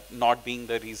being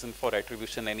the reason for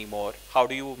attribution anymore. How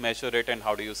do you measure it, and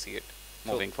how do you see it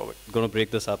moving forward? I'm going to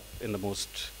break this up in the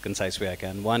most concise way I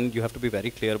can. One, you have to be very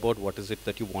clear about what is it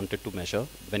that you wanted to measure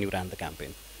when you ran the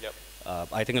campaign. Yep.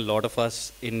 I think a lot of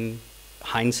us, in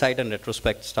hindsight and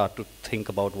retrospect, start to think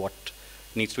about what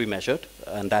needs to be measured,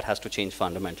 and that has to change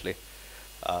fundamentally.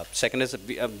 Second is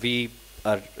we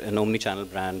are an omni-channel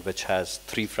brand which has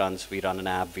 3 fronts. We run an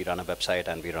app, we run a website,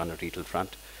 and we run a retail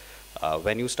front.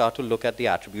 When you start to look at the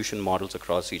attribution models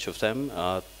across each of them,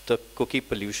 the cookie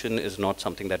pollution is not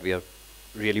something that we are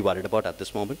really worried about at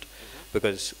this moment,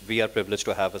 because we are privileged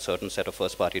to have a certain set of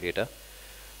first-party data.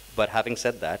 But having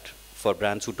said that, for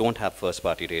brands who don't have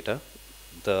first-party data,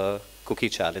 the cookie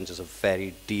challenge is a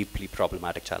very deeply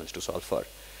problematic challenge to solve for.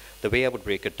 The way I would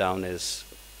break it down is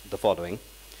the following.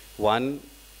 One,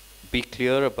 be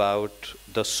clear about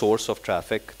the source of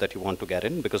traffic that you want to get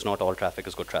in, because not all traffic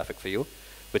is good traffic for you,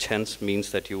 which hence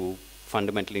means that you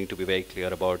fundamentally need to be very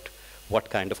clear about what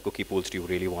kind of cookie pools do you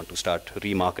really want to start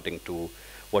remarketing to,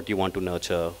 what do you want to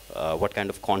nurture, what kind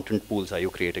of content pools are you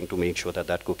creating to make sure that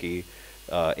that cookie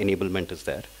enablement is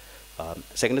there.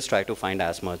 Second is try to find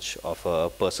as much of a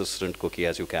persistent cookie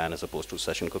as you can as opposed to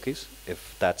session cookies,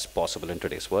 if that's possible in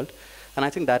today's world. And I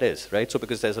think that is, right? So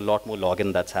because there's a lot more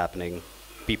login that's happening,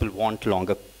 people want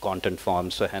longer content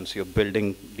forms, so hence you're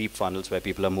building deep funnels where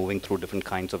people are moving through different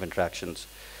kinds of interactions.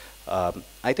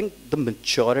 I think the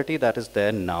maturity that is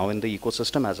there now in the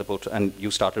ecosystem as opposed to, and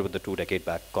you started with the 2 decade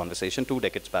back conversation, 2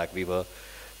 decades back we were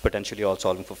potentially all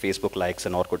solving for Facebook likes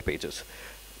and Orkut pages.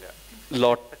 A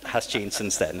lot has changed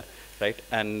since then, right?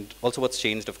 And also what's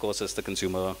changed, of course, is the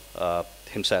consumer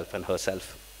himself and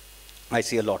herself. I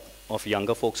see a lot of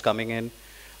younger folks coming in.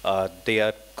 They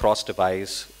are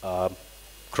cross-device,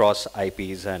 cross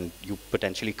IPs, and you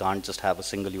potentially can't just have a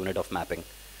single unit of mapping.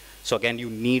 So again, you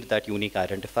need that unique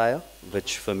identifier,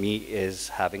 which for me is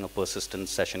having a persistent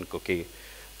session cookie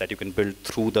that you can build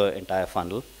through the entire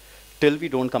funnel, till we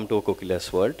don't come to a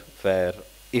cookieless world, where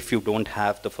if you don't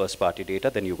have the first-party data,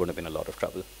 then you're going to be in a lot of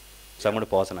trouble. So I'm going to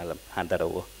pause and I'll hand that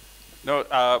over. No,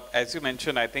 as you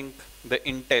mentioned, I think the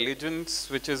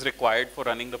intelligence which is required for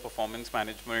running the performance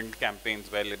management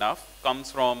campaigns well enough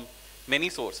comes from many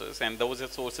sources, and those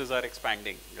sources are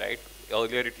expanding, right?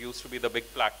 Earlier it used to be the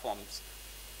big platforms,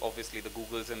 obviously the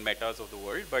Googles and Metas of the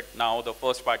world, but now the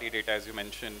first party data, as you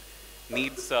mentioned,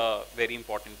 needs very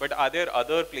important. But are there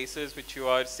other places which you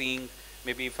are seeing,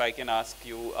 maybe if I can ask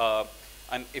you,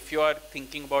 and if you are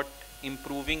thinking about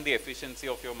improving the efficiency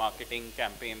of your marketing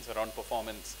campaigns around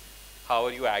performance, how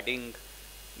are you adding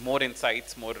more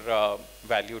insights, more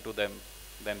value to them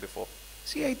than before?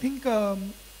 See, I think,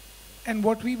 and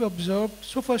what we've observed,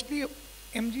 so firstly,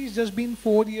 MG has just been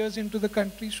 4 years into the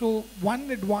country, so one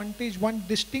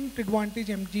distinct advantage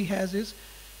MG has is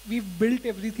we've built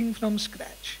everything from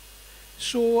scratch.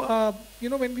 So, you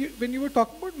know, when you were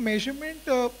talking about measurement,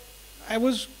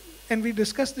 and we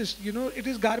discussed this, you know, it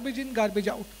is garbage in, garbage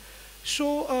out.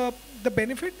 So the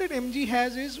benefit that MG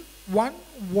has is, one,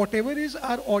 whatever is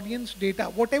our audience data,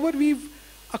 whatever we've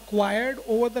acquired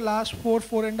over the last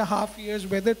 4.5 years,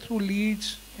 whether through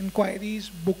leads, inquiries,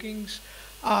 bookings,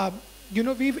 you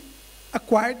know, we've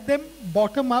acquired them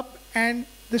bottom up and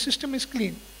the system is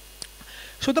clean.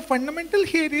 So the fundamental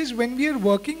here is when we are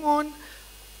working on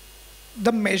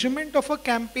the measurement of a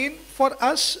campaign, for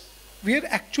us, we are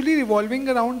actually revolving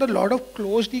around a lot of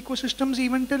closed ecosystems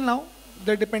even till now.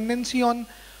 The dependency on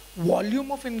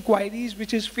volume of inquiries,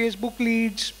 which is Facebook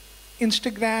leads,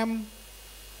 Instagram,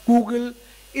 Google,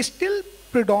 is still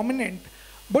predominant.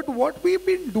 But what we've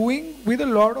been doing with a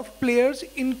lot of players,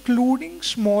 including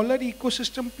smaller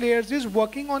ecosystem players, is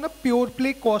working on a pure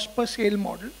play cost per sale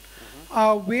model,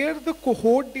 where the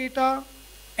cohort data,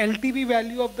 LTV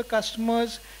value of the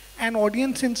customers, and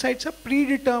audience insights are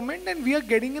predetermined, and we are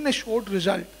getting an assured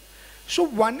result. So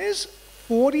one is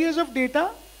 4 years of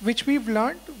data, which we've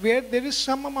learned, where there is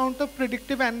some amount of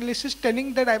predictive analysis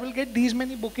telling that I will get these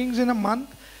many bookings in a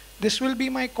month, this will be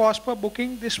my cost per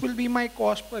booking, this will be my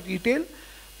cost per retail.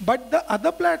 But the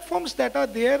other platforms that are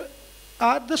there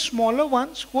are the smaller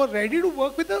ones who are ready to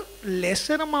work with a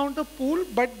lesser amount of pool,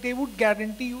 but they would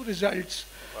guarantee you results.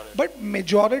 But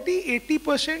majority,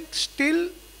 80%, still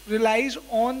relies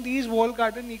on these walled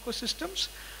garden ecosystems.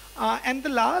 And the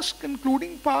last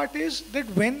concluding part is that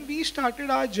when we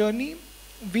started our journey,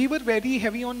 we were very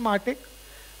heavy on MarTech,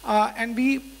 and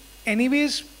we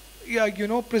anyways, you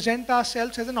know, present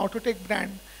ourselves as an autotech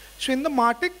brand. So in the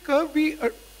MarTech curve, we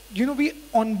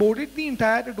onboarded the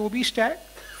entire Adobe stack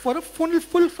for a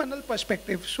full funnel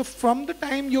perspective. So from the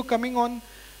time you're coming on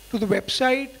to the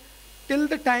website, till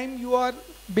the time you are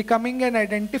becoming an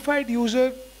identified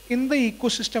user in the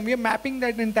ecosystem, we are mapping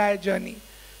that entire journey.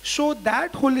 So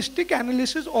that holistic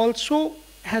analysis also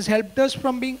has helped us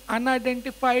from being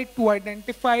unidentified to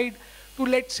identified to,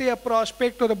 let's say, a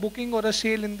prospect or a booking or a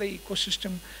sale in the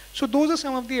ecosystem. So those are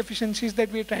some of the efficiencies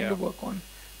that we're trying to work on.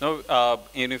 Now,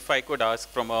 and if I could ask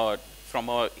from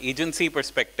a agency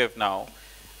perspective now,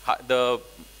 the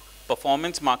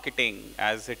performance marketing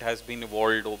as it has been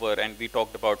evolved over, and we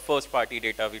talked about first party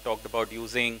data, we talked about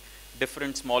using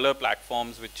different smaller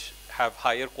platforms which have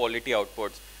higher quality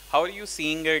outputs. How are you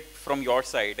seeing it from your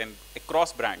side and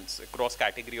across brands, across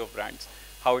category of brands,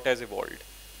 how it has evolved?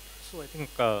 So I think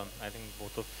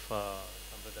both of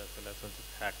Samrat as well as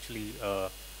Sanjit actually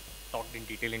talked in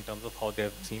detail in terms of how they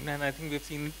have seen, and I think we've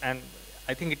seen, and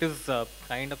I think it is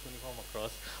kind of uniform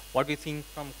across. What we're seeing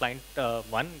from client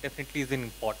one definitely is the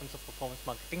importance of performance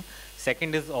marketing.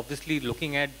 Second is obviously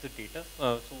looking at the data.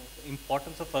 So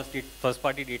importance of first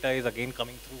party data is again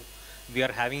coming through. We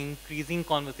are having increasing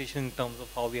conversation in terms of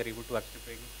how we are able to actually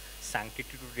bring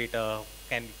sanctity to data,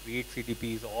 can we create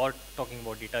CDPs, or talking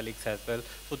about data lakes as well.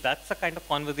 So that's the kind of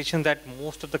conversation that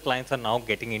most of the clients are now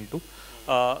getting into.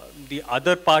 The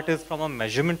other part is from a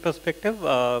measurement perspective,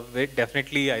 where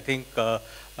definitely I think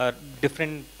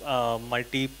different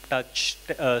multi-touch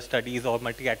studies or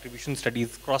multi-attribution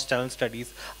studies, cross-channel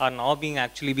studies are now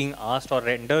actually being asked or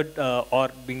rendered or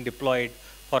being deployed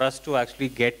for us to actually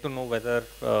get to know whether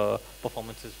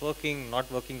performance is working, not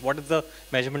working, what is the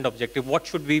measurement objective, what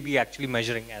should we be actually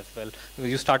measuring as well.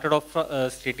 You started off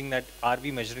stating that are we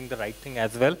measuring the right thing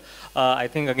as well. I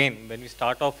think again, when we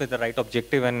start off with the right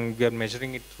objective and we are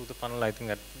measuring it through the funnel, I think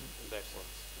that works.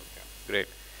 Okay, great.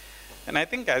 And I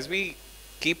think as we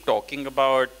keep talking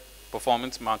about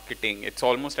performance marketing, it's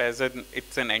almost as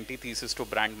it's an antithesis to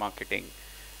brand marketing.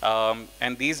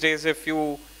 And these days, if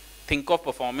you think of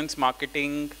performance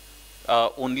marketing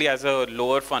only as a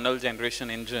lower funnel generation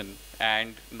engine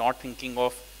and not thinking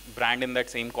of brand in that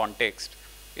same context,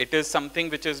 it is something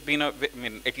which has been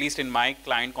at least in my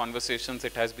client conversations,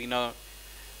 it has been a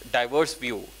diverse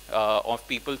view of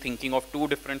people thinking of two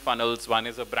different funnels. One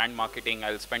is a brand marketing,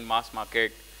 I'll spend mass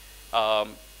market,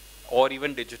 or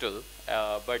even digital,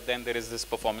 but then there is this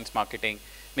performance marketing.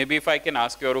 Maybe if I can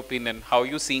ask your opinion, how are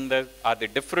you seeing that? Are they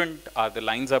different? Are the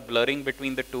lines are blurring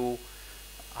between the two?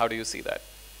 How do you see that?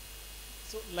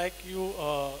 So like you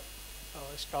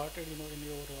started, in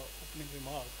your opening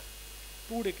remark,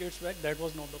 2 decades back, that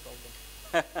was not the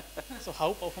problem. So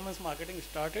how performance marketing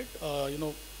started,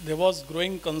 there was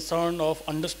growing concern of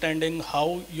understanding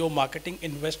how your marketing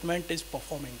investment is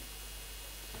performing.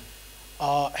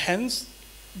 Hence,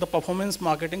 the performance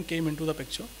marketing came into the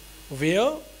picture,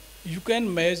 where you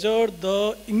can measure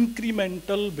the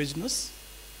incremental business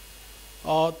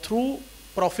through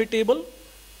profitable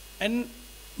and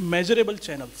measurable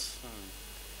channels.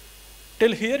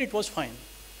 Till here it was fine,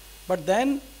 but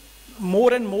then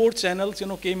more and more channels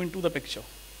came into the picture.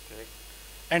 Correct.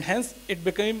 And hence it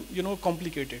became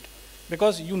complicated,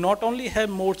 because you not only have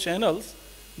more channels,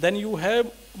 then you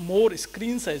have more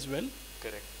screens as well.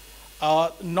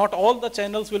 Correct. Not all the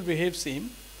channels will behave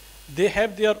same. They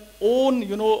have their own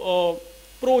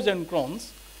pros and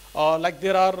cons. Like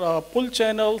there are pull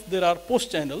channels, there are push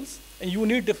channels, and you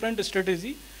need different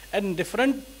strategy and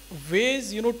different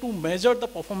ways to measure the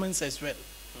performance as well.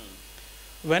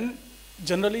 When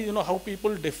generally how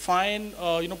people define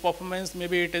performance,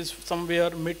 maybe it is somewhere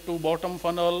mid to bottom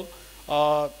funnel.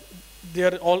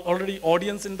 There are already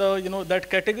audience in the that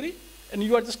category, and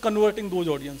you are just converting those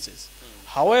audiences.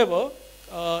 However,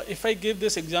 if I give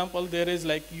this example, there is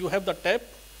like you have the tap,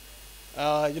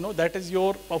 that is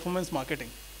your performance marketing,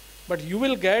 but you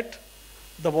will get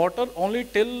the water only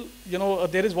till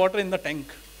there is water in the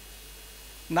tank.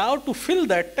 Now to fill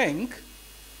that tank,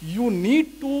 you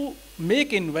need to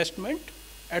make investment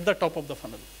at the top of the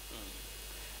funnel.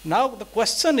 Now the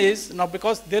question is, now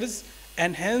because there is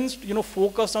enhanced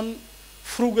focus on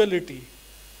frugality,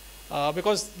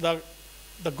 because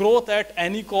the growth at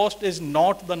any cost is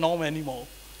not the norm anymore.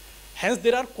 Hence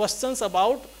there are questions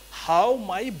about how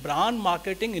my brand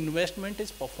marketing investment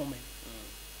is performing.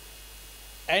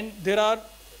 And there are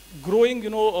growing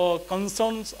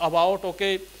concerns about,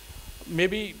 okay,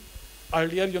 maybe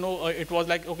earlier it was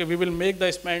like, okay, we will make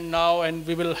the spend now and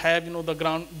we will have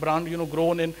the brand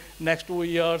grown in next 2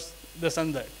 years, this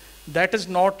and that. That is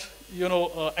not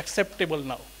acceptable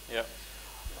now. Yeah.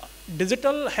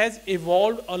 Digital has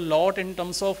evolved a lot in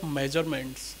terms of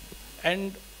measurements,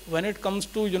 and when it comes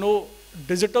to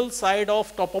digital side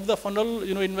of top of the funnel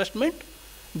investment,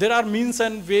 there are means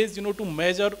and ways to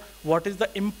measure what is the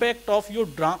impact of your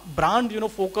brand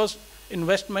focused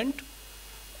investment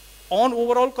on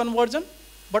overall conversion,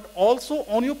 but also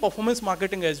on your performance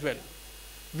marketing as well.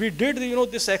 We did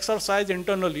this exercise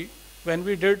internally when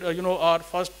we did our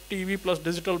first TV plus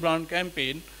digital brand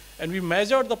campaign, and we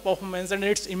measured the performance and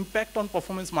its impact on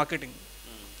performance marketing.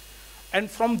 And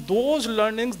from those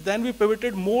learnings, then we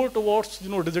pivoted more towards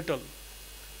digital,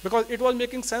 because it was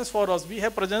making sense for us. We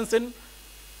have presence in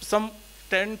some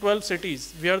 10, 12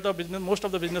 cities where the business, most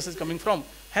of the business is coming from.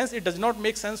 Hence, it does not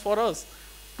make sense for us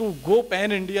to go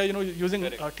pan-India, using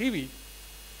TV.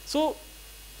 So,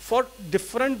 for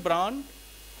different brand,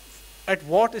 at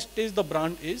what stage the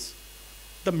brand is,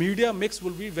 the media mix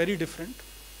will be very different.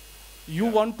 You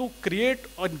want to create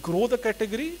and grow the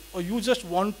category, or you just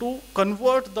want to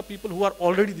convert the people who are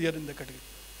already there in the category.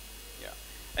 Yeah,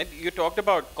 and you talked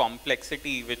about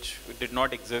complexity, which did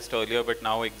not exist earlier, but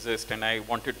now exists. And I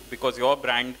wanted, because your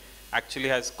brand actually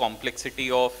has complexity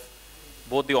of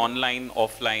both the online,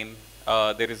 offline.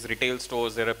 There is retail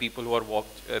stores, there are people who are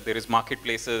there is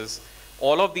marketplaces,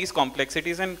 all of these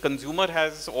complexities, and consumer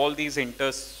has all these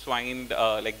intertwined,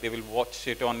 like they will watch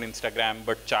it on Instagram,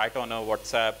 but chat on a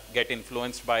WhatsApp, get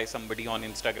influenced by somebody on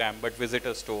Instagram, but visit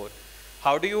a store.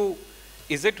 How do you,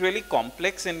 is it really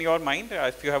complex in your mind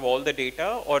if you have all the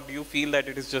data, or do you feel that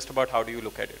it is just about how do you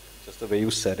look at it? Just the way you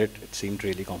said it, it seemed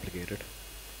really complicated.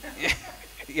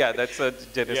 Yeah, that's a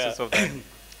genesis of that.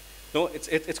 No,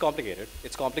 it's complicated.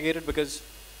 It's complicated because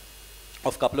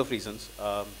of a couple of reasons.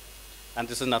 And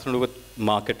this has nothing to do with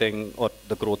marketing or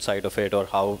the growth side of it or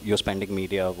how you're spending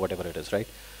media, whatever it is, right?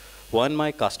 One,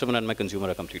 my customer and my consumer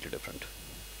are completely different.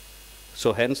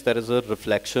 So hence there is a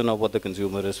reflection of what the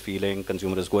consumer is feeling,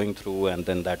 consumer is going through, and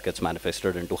then that gets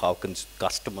manifested into how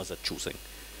customers are choosing,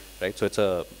 right? So it's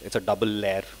a double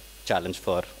layer challenge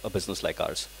for a business like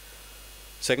ours.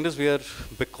 Second is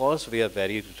because we are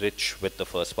very rich with the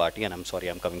first party, and I'm sorry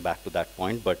I'm coming back to that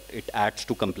point, but it adds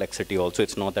to complexity also.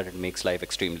 It's not that it makes life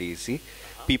extremely easy.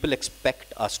 People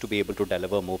expect us to be able to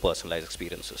deliver more personalized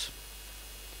experiences.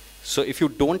 So if you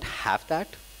don't have that,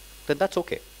 then that's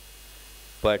okay.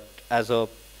 But as a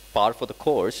par for the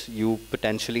course, you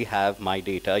potentially have my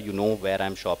data, you know where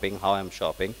I'm shopping, how I'm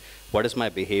shopping, what is my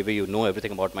behavior, you know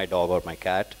everything about my dog or my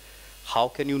cat. How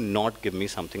can you not give me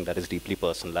something that is deeply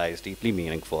personalized, deeply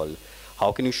meaningful?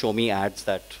 How can you show me ads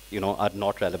that are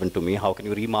not relevant to me? How can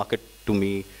you remarket to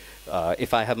me?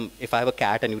 If I have a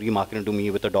cat and you remarket it to me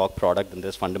with a dog product, then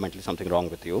there's fundamentally something wrong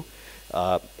with you.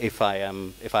 If I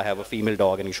have a female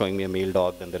dog and you're showing me a male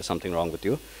dog, then there's something wrong with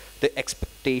you. The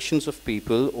expectations of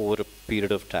people over a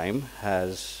period of time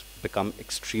has become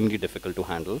extremely difficult to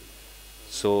handle.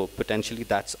 So potentially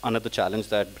that's another challenge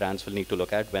that brands will need to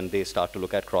look at when they start to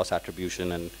look at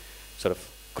cross-attribution and sort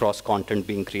of cross-content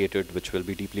being created, which will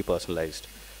be deeply personalized.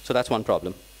 So that's one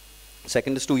problem.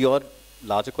 Second is to your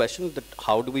larger question, that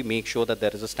how do we make sure that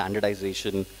there is a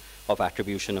standardization of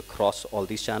attribution across all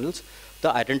these channels?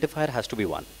 The identifier has to be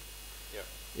one.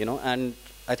 Yeah. And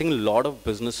I think a lot of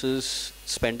businesses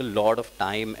spend a lot of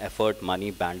time, effort,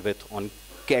 money, bandwidth on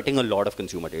getting a lot of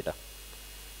consumer data.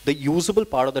 The usable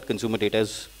part of that consumer data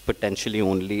is potentially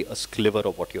only a sliver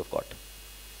of what you've got.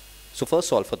 So first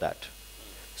solve for that.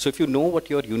 So if you know what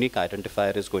your unique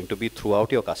identifier is going to be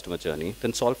throughout your customer journey,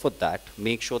 then solve for that.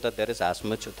 Make sure that there is as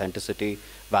much authenticity,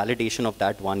 validation of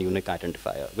that one unique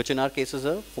identifier, which in our case is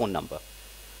a phone number.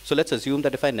 So let's assume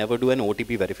that if I never do an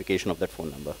OTP verification of that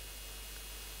phone number,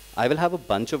 I will have a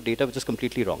bunch of data which is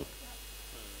completely wrong,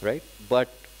 right? But,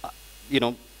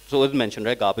 so as mentioned,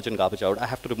 right, garbage in, garbage out, I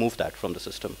have to remove that from the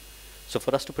system. So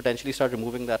for us to potentially start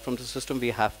removing that from the system,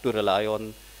 we have to rely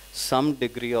on some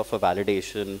degree of a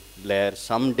validation layer,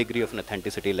 some degree of an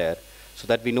authenticity layer, so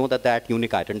that we know that that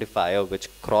unique identifier which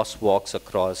crosswalks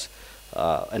across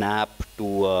an app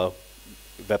to a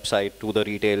website to the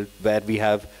retail where we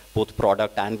have both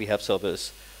product and we have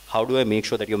service, how do I make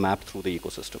sure that you're mapped through the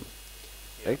ecosystem,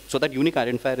 right? So that unique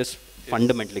identifier is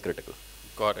fundamentally critical.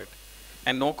 Got it.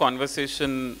 And no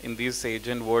conversation in this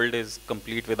agent world is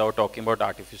complete without talking about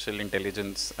artificial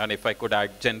intelligence. And if I could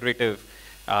add generative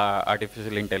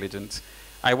artificial intelligence.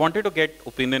 I wanted to get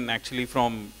opinion actually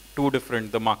from two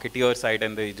different, the marketeer side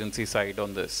and the agency side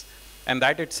on this. And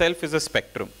that itself is a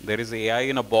spectrum. There is AI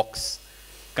in a box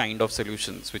kind of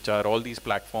solutions, which are all these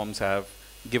platforms have.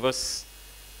 Give us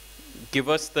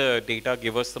the data,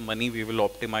 give us the money, we will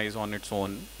optimize on its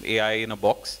own, AI in a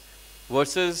box,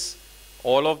 versus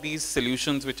all of these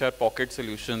solutions which are pocket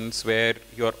solutions where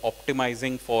you're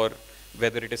optimizing for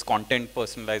whether it is content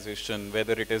personalization,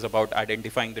 whether it is about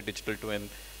identifying the digital twin,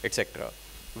 etc.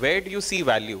 Where do you see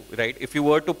value, right? If you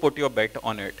were to put your bet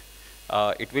on it,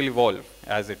 it will evolve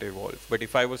as it evolves. But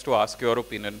if I was to ask your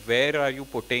opinion, where are you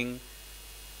putting,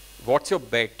 what's your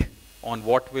bet on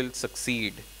what will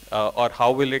succeed, or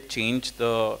how will it change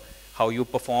how you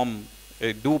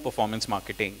do performance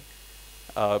marketing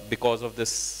because of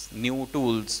this new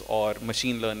tools or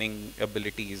machine learning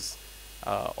abilities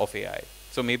of AI?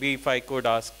 So maybe if I could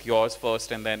ask yours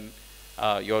first and then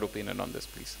your opinion on this,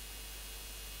 please.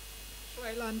 So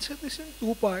I'll answer this in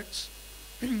two parts.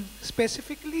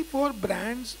 Specifically for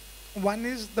brands, one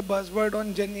is the buzzword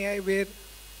on Gen AI where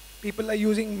people are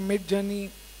using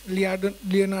Mid-Journey,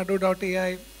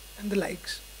 Leonardo.ai and the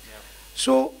likes. Yeah.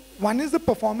 So one is the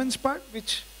performance part,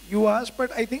 which you asked,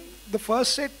 but I think the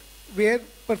first set where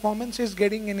performance is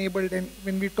getting enabled, and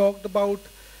when we talked about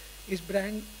is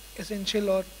brand essential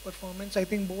or performance, I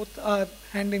think both are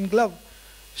hand in glove.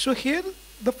 So here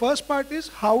the first part is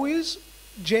how is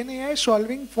Gen AI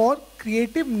solving for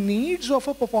creative needs of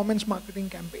a performance marketing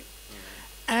campaign.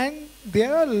 And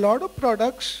there are a lot of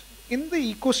products in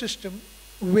the ecosystem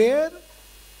where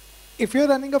if you're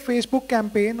running a Facebook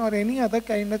campaign or any other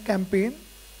kind of campaign,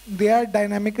 they are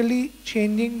dynamically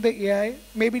changing the AI.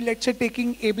 Maybe let's say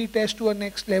taking A/B test to a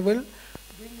next level,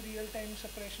 doing real-time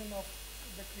suppression of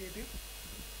the creative,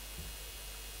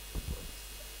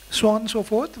 so on and so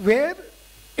forth, where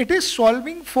it is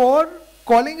solving for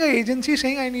calling an agency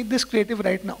saying, I need this creative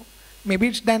right now. Maybe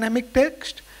it's dynamic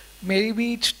text,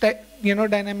 maybe it's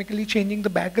dynamically changing the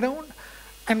background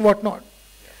and whatnot.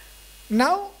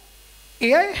 Now,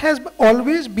 AI has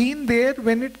always been there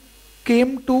when it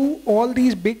came to all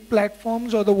these big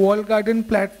platforms or the walled garden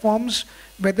platforms,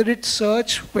 whether it's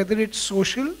search, whether it's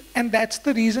social, and that's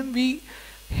the reason we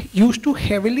used to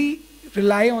heavily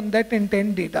rely on that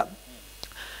intent data.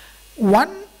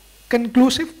 One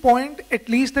conclusive point, at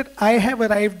least that I have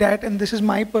arrived at, and this is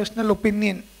my personal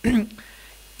opinion,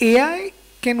 AI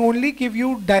can only give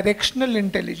you directional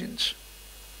intelligence.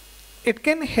 It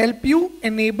can help you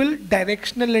enable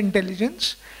directional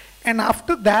intelligence, and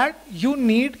after that you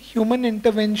need human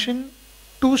intervention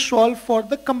to solve for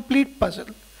the complete puzzle.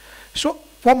 So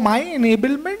for my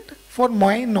enablement, for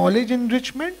my knowledge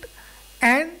enrichment,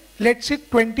 and let's say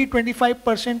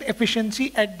 20-25%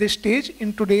 efficiency at this stage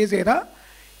in today's era,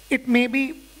 it may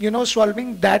be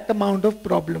solving that amount of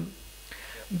problem.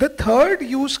 The third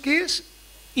use case,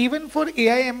 even for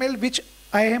AI ML, which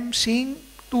I am seeing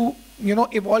to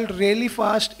evolve really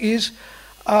fast, is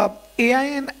AI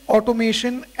and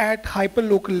automation at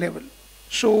hyperlocal level.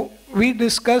 So we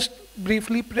discussed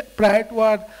briefly prior to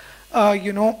our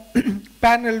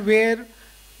panel, where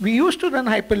we used to run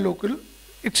hyperlocal.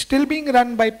 It's still being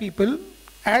run by people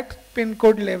at pin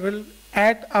code level,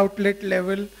 at outlet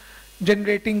level,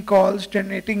 generating calls,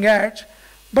 generating ads.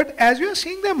 But as you are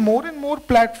seeing, there are more and more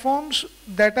platforms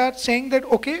that are saying that,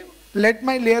 okay, let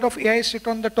my layer of AI sit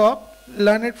on the top,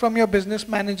 learn it from your business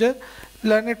manager,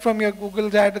 learn it from your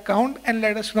Google ad account, and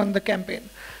let us run the campaign.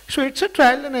 So it's a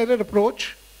trial and error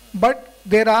approach, but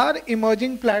there are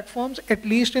emerging platforms, at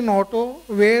least in auto,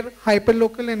 where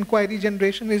hyperlocal inquiry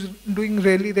generation is doing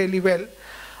really, really well.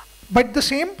 But the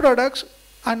same products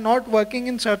are not working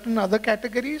in certain other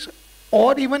categories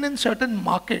or even in certain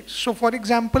markets. So for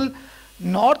example,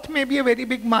 North may be a very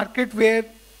big market where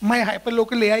my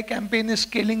hyperlocal AI campaign is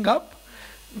scaling up.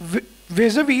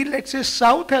 Vis-a-vis, let's say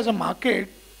South has a market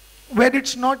where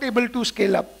it's not able to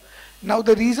scale up. Now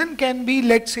the reason can be,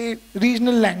 let's say,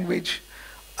 regional language,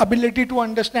 ability to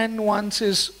understand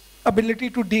nuances, ability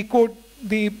to decode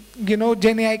the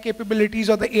Gen AI capabilities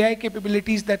or the AI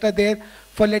capabilities that are there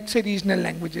for, let's say, regional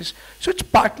languages. So it's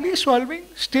partly solving,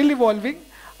 still evolving,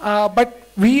 but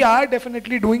we are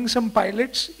definitely doing some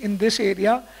pilots in this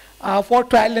area for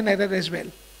trial and error as well.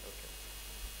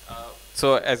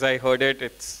 So as I heard it,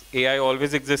 it's AI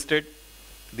always existed.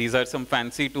 These are some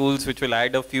fancy tools which will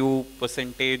add a few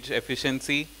percentage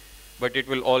efficiency, but it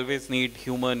will always need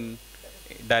human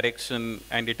direction,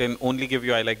 and it can only give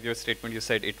you, I like your statement, you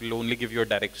said it will only give you a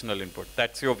directional input.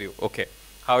 That's your view. Okay.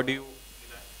 How do you see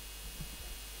that?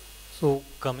 So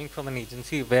coming from an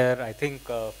agency where I think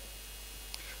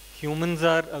humans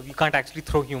are, we can't actually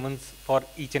throw humans for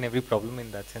each and every problem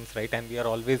in that sense, right? And we are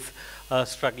always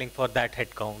struggling for that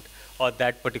headcount or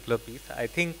that particular piece. I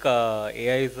think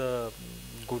AI is a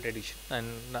good addition, and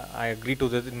I agree to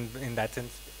that in that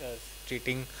sense,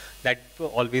 stating that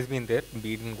always been there,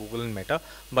 be it in Google and Meta.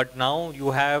 But now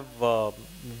you have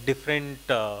different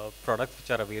products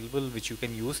which are available, which you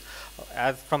can use.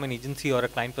 As from an agency or a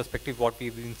client perspective, what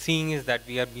we've been seeing is that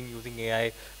we have been using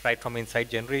AI right from insight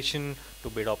generation to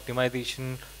bid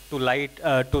optimization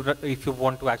to if you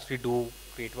want to actually do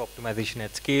creative optimization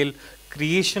at scale,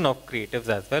 creation of creatives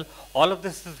as well. All of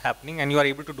this is happening, and you are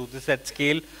able to do this at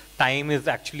scale. Time is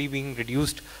actually being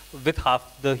reduced with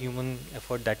half the human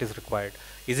effort that is required.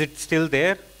 Is it still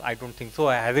there? I don't think so.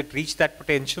 Has it reached that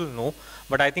potential? No.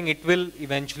 But I think it will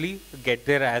eventually get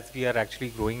there as we are actually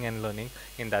growing and learning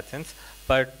in that sense.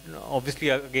 But obviously,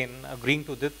 again, agreeing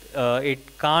to this,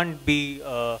 it can't be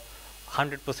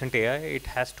 100% AI. It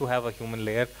has to have a human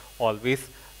layer always.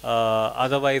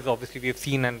 Otherwise, obviously, we have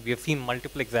seen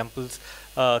multiple examples,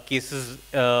 cases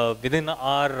within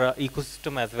our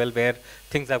ecosystem as well, where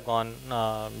things have gone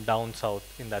down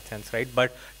south in that sense, right?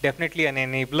 But definitely an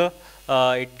enabler.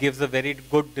 It gives a very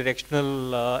good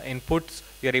directional inputs.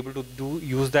 We are able to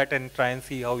use that and try and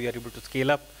see how we are able to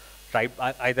scale up. Right,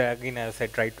 either again, as I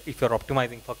said, right, if you're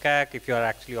optimizing for CAC, if you're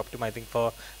actually optimizing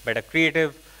for better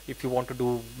creative, if you want to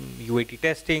do UAT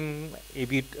testing,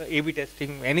 AB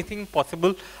testing, anything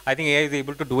possible, I think AI is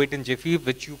able to do it in Jiffy,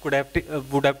 which you could have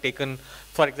would have taken.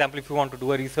 For example, if you want to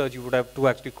do a research, you would have to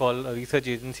actually call a research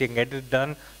agency and get it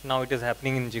done. Now it is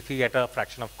happening in Jiffy at a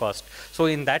fraction of cost. So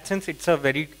in that sense, it's a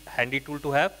very handy tool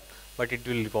to have, but it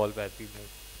will evolve as we move.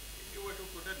 If you were to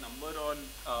put a number on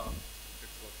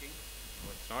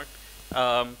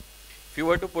not. If you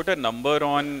were to put a number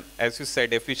on, as you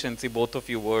said, efficiency, both of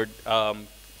you would,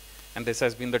 and this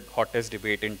has been the hottest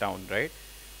debate in town, right?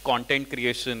 Content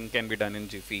creation can be done in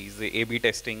jiffys. The A/B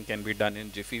testing can be done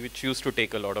in jiffy, which used to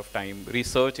take a lot of time.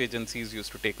 Research agencies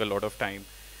used to take a lot of time.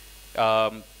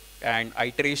 And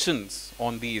iterations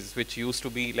on these, which used to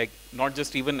be like not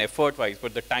just even effort-wise,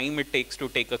 but the time it takes to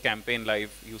take a campaign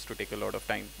live used to take a lot of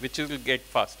time, which will get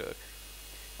faster.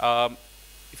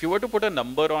 If you were to put a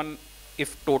number on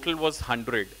if total was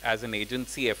 100 as an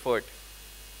agency effort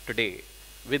today,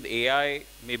 with AI,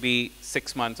 maybe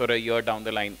 6 months or a year down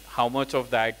the line, how much of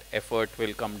that effort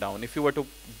will come down? If you were to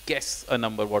guess a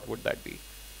number, what would that be?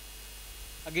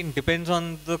 Again, depends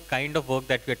on the kind of work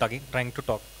that we are trying to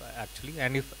talk actually,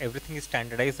 and if everything is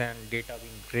standardized and data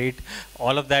being great,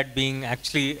 all of that being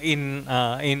actually in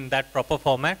that proper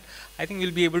format, I think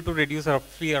we'll be able to reduce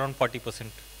roughly around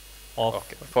 40% of.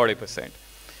 Okay, 40%.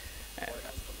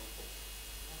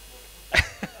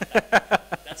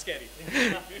 That's scary.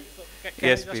 Can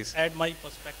Yes, I just please. add my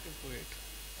perspective to it?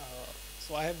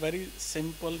 So I have very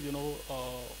simple,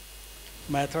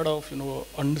 method of,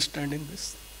 understanding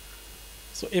this.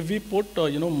 So if we put,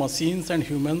 machines and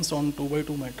humans on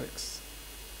 2x2 matrix,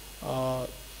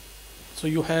 so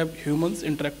you have humans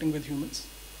interacting with humans,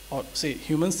 or say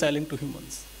humans selling to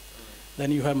humans.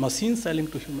 Then you have machines selling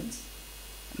to humans,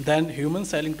 then humans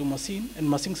selling to machine, and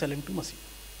machine selling to machine.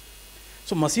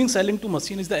 So machine selling to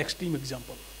machine is the extreme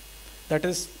example. That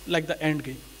is like the end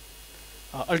game.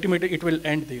 Ultimately, it will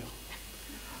end there.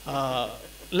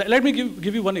 Let me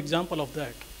give you one example of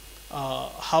that.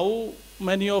 How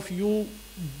many of you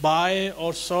buy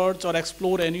or search or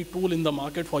explore any tool in the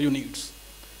market for your needs?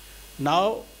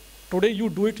 Now, today you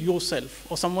do it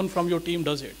yourself, or someone from your team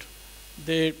does it.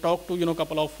 They talk to a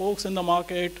couple of folks in the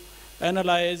market,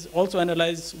 analyze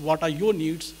what are your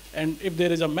needs, and if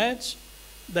there is a match,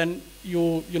 then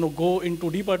you go into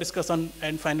deeper discussion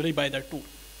and finally buy that tool.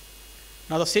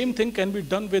 Now the same thing can be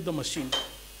done with the machine,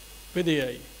 with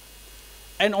AI.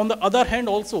 And on the other hand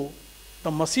also,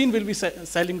 the machine will be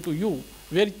selling to you,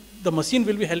 where the machine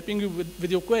will be helping you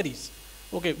with your queries.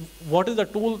 Okay, what is the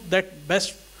tool that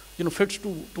best fits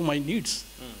to my needs?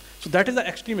 So that is the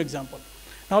extreme example.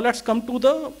 Now let's come to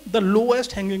the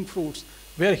lowest hanging fruits,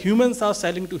 where humans are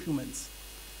selling to humans.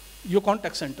 Your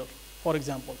contact center, for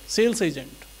example, sales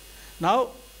agent. Now,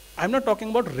 I'm not talking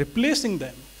about replacing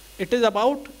them. It is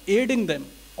about aiding them,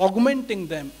 augmenting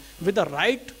them with the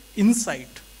right insight.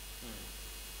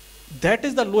 That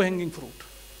is the low-hanging fruit.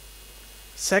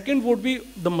 Second would be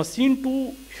the machine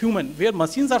to human, where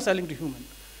machines are selling to human.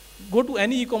 Go to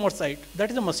any e-commerce site, that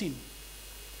is a machine.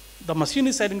 The machine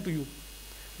is selling to you.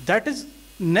 That is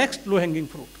next low-hanging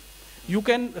fruit. You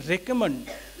can recommend,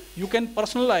 you can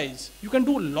personalize, you can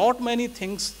do many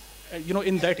things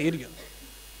in that area.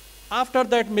 After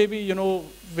that, maybe,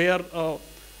 where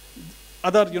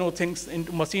other, things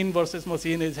into machine versus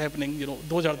machine is happening,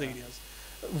 those are the areas.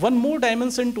 One more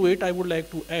dimension to it I would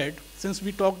like to add, since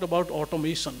we talked about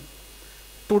automation.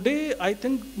 Today, I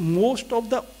think most of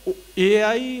the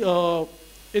AI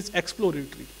is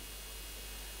exploratory,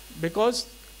 because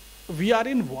we are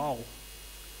in wow.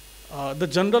 The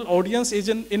general audience is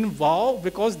in wow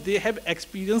because they have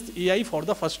experienced AI for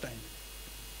the first time.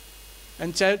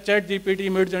 And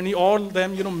ChatGPT, Midjourney, all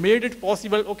them, made it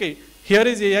possible. Okay, here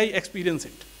is AI, experience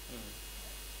it.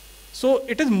 So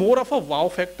it is more of a wow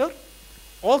factor.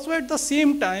 Also at the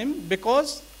same time,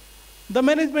 because the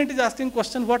management is asking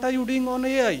question, what are you doing on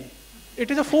AI?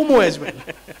 It is a FOMO as well.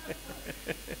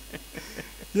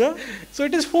 Yeah, so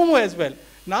it is FOMO as well.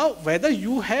 Now, whether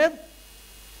you have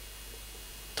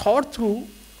thought through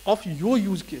of your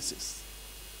use cases,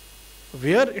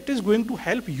 where it is going to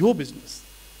help your business.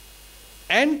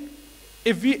 And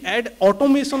if we add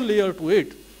automation layer to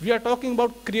it, we are talking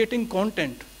about creating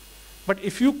content. But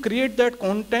if you create that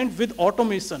content with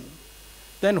automation,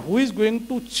 then who is going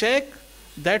to check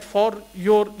that for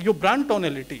your brand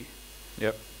tonality,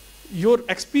 your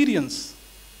experience?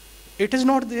 It is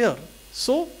not there.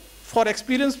 So for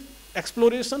experience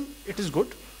exploration, it is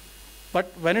good.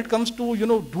 But when it comes to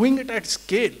doing it at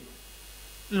scale,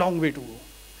 long way to go.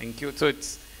 Thank you. So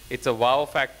it's a wow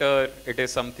factor. It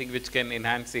is something which can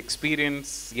enhance the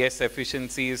experience. Yes,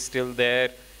 efficiency is still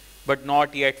there, but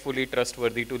not yet fully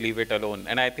trustworthy to leave it alone.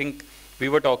 And I think we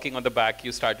were talking on the back.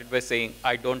 You started by saying,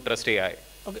 I don't trust AI,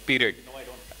 period. No, I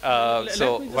don't.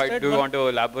 So do you want to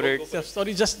elaborate? Yes,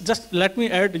 sorry, just let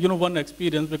me add one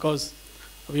experience, because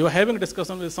we were having a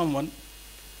discussion with someone.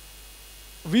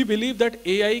 We believe that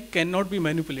AI cannot be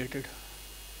manipulated.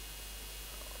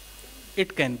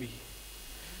 It can be.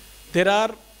 There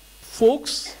are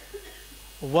folks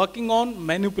working on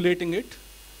manipulating it,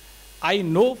 I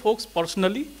know folks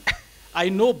personally, I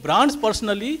know brands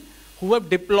personally who have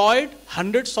deployed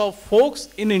hundreds of folks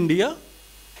in India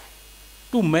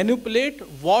to manipulate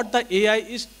what the AI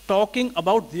is talking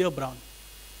about their brand.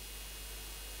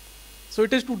 So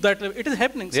it is to that level. It is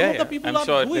happening. Some of the people I'm are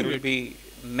sure doing there will it. be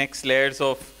next layers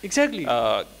of Exactly.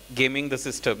 gaming the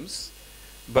systems.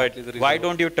 But why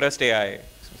don't you trust AI,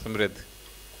 Samrid?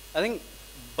 I think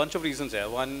bunch of reasons here.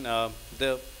 One,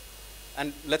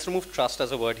 and let's remove trust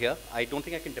as a word here. I don't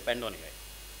think I can depend on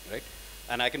AI, right?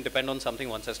 And I can depend on something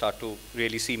once I start to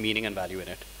really see meaning and value in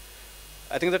it.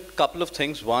 I think that a couple of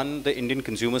things. One, the Indian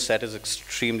consumer set is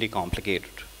extremely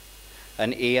complicated.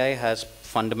 And AI has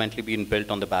fundamentally been built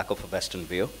on the back of a Western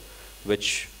view,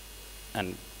 which,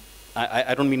 and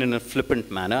I don't mean in a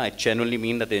flippant manner, I genuinely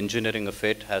mean that the engineering of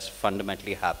it has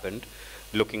fundamentally happened,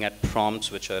 looking at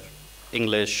prompts which are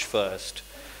English first,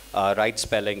 right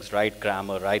spellings, right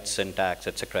grammar, right syntax,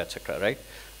 etc., right?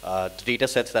 The data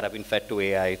sets that have been fed to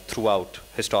AI throughout,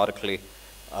 historically,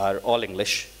 are all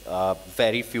English.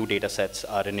 Very few data sets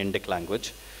are in Indic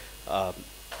language.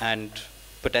 And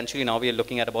potentially now we are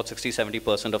looking at about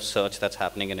 60–70% of search that's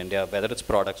happening in India, whether it's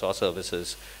products or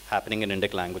services, happening in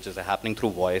Indic languages, they're happening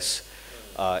through voice.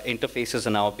 Interfaces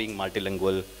are now being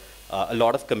multilingual. A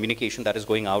lot of communication that is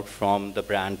going out from the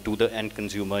brand to the end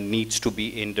consumer needs to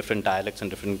be in different dialects and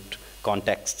different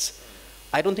contexts.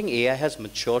 I don't think AI has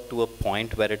matured to a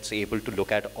point where it's able to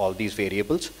look at all these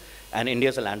variables. And India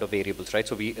is a land of variables, right?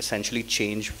 So we essentially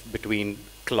change between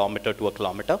kilometer to a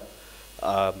kilometer.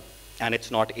 And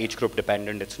it's not age group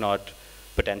dependent. It's not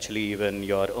potentially even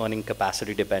your earning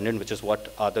capacity dependent, which is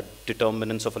what are the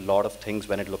determinants of a lot of things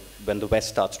when the West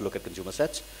starts to look at consumer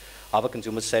sets. Our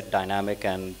consumer set dynamic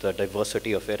and the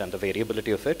diversity of it and the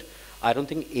variability of it, I don't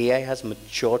think AI has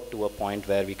matured to a point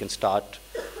where we can start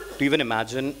to even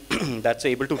imagine that's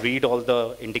able to read all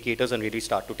the indicators and really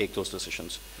start to take those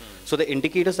decisions. So the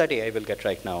indicators that AI will get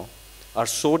right now are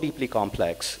so deeply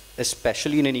complex,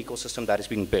 especially in an ecosystem that is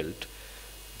being built,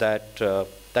 that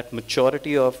that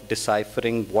maturity of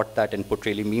deciphering what that input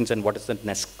really means and what is the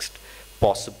next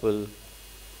possible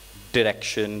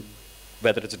direction,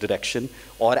 whether it's a direction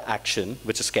or action,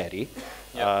 which is scary,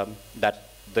 that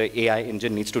the AI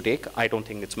engine needs to take, I don't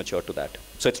think it's mature to that.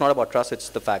 So it's not about trust, it's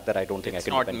the fact that I don't think I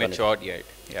can depend on it. It's not matured yet.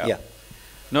 Yeah.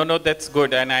 No, that's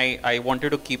good. And I wanted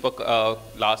to keep a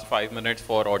last 5 minutes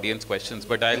for audience questions,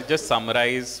 but I'll just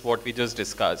summarize what we just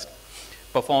discussed.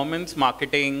 Performance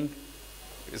marketing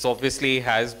is obviously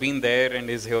has been there and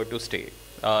is here to stay.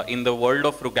 In the world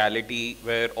of frugality,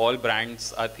 where all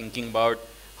brands are thinking about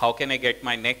how can I get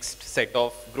my next set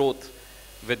of growth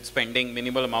with spending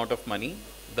minimal amount of money,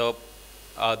 the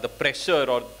pressure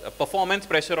or performance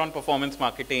pressure on performance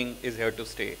marketing is here to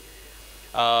stay.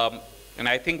 And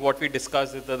I think what we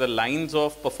discussed is that the lines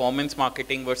of performance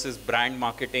marketing versus brand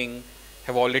marketing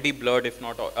have already blurred, if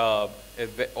not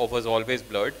was always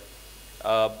blurred.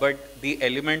 But the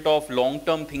element of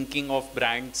long-term thinking of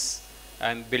brands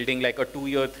and building like a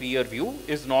 2-year, 3-year view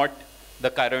is not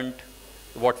the current,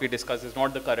 what we discussed is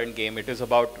not the current game. It is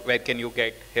about where can you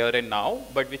get here and now,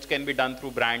 but which can be done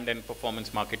through brand and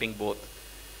performance marketing both.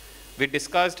 We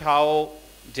discussed how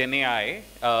Gen AI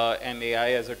and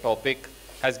AI as a topic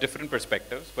has different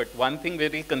perspectives, but one thing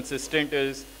very consistent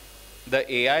is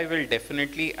the AI will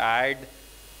definitely add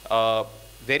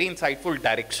very insightful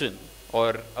direction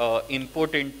or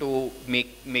input into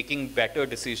making better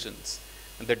decisions.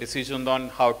 And the decisions on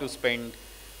how to spend,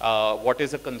 what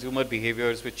is the consumer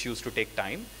behaviors which used to take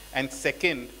time. And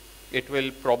second, it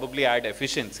will probably add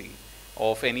efficiency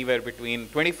of anywhere between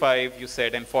 25, you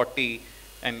said, and 40,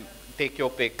 and take your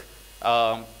pick,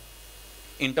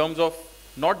 in terms of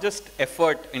not just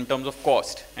effort in terms of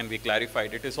cost, and we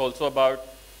clarified, it is also about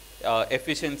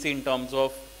efficiency in terms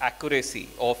of accuracy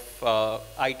of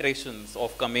iterations,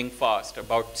 of coming fast,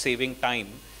 about saving time.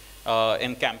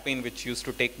 In campaign which used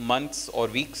to take months or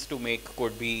weeks to make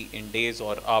could be in days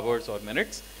or hours or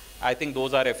minutes. I think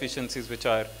those are efficiencies which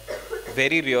are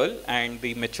very real, and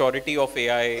the maturity of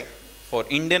AI for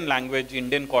Indian language,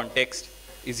 Indian context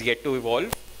is yet to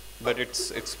evolve, but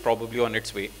it's probably on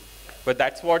its way. But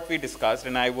that's what we discussed,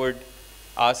 and I would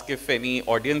ask if any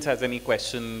audience has any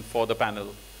question for the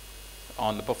panel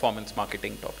on the performance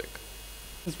marketing topic.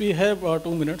 Since we have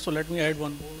 2 minutes, so let me add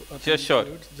one more. Yes, sure.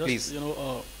 Just, please.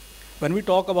 When we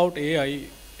talk about AI,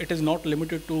 it is not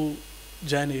limited to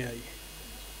Gen AI.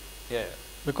 Yeah.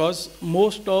 Because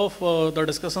most of the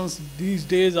discussions these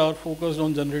days are focused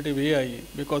on generative AI,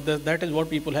 because that is what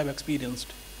people have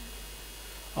experienced.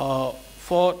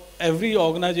 For every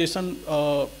organization,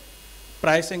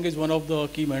 pricing is one of the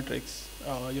key metrics,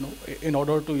 in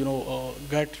order to,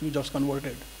 get users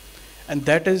converted. And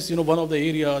that is, one of the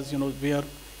areas, where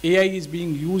AI is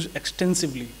being used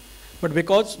extensively. But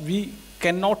because we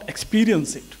cannot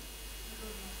experience it,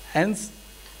 hence,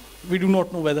 we do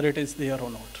not know whether it is there or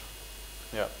not.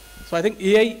 Yeah. So I think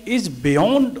AI is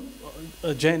beyond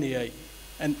Gen AI.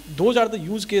 And those are the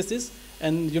use cases,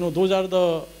 and those are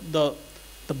the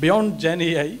beyond Gen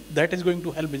AI that is going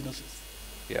to help businesses.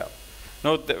 Yeah.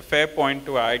 No, fair point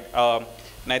to add.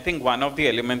 And I think one of the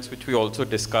elements which we also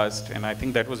discussed, and I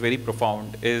think that was very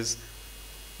profound, is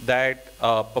that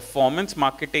performance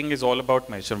marketing is all about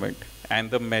measurement. And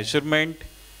the measurement,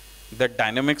 the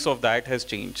dynamics of that has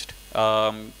changed.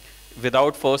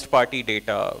 Without first party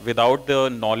data, without the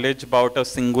knowledge about a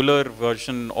singular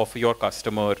version of your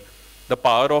customer, the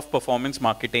power of performance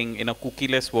marketing in a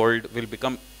cookieless world will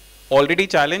become already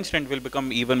challenged and will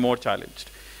become even more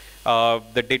challenged.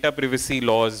 The data privacy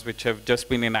laws which have just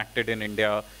been enacted in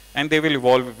India, and they will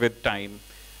evolve with time.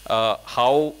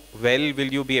 How well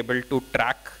will you be able to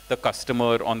track the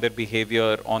customer on their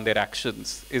behavior, on their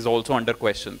actions, is also under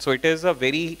question. So it is a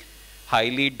very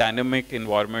highly dynamic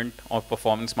environment of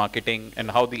performance marketing,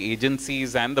 and how the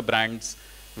agencies and the brands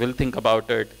will think about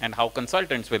it and how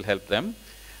consultants will help them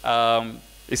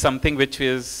is something which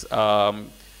is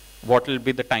what will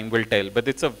be the time will tell. But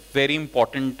it's a very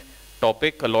important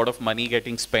topic, a lot of money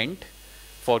getting spent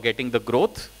for getting the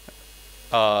growth,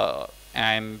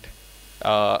 and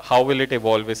how will it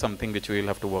evolve is something which we will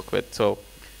have to work with. So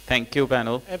thank you,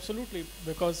 panel. Absolutely,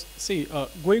 because see,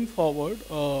 going forward,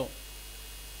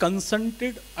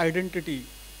 consented identity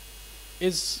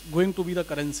is going to be the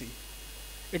currency.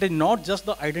 It is not just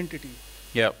the identity.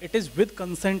 Yeah. It is with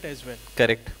consent as well.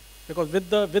 Correct. Because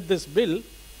with this bill,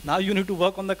 now you need to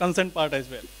work on the consent part as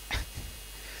well.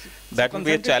 That will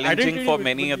be challenging for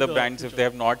many other brands if they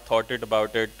have not thought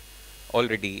about it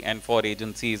already, and for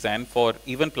agencies and for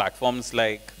even platforms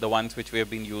like the ones which we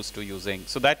have been used to using.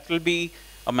 So that will be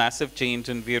a massive change,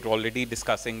 and we are already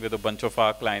discussing with a bunch of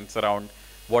our clients around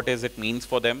what does it means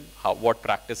for them, what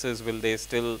practices will they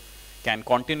still can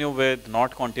continue with,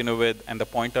 not continue with, and the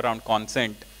point around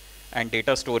consent and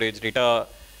data storage, data,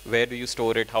 where do you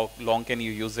store it, how long can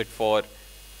you use it for,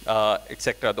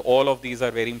 etc. All of these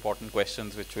are very important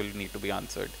questions which will need to be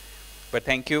answered. But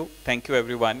thank you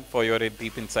everyone for your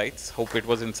deep insights. Hope it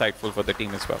was insightful for the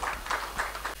team as well.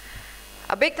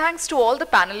 A big thanks to all the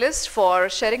panelists for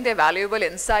sharing their valuable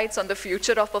insights on the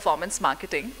future of performance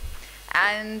marketing,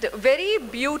 and very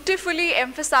beautifully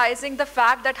emphasizing the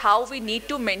fact that how we need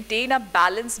to maintain a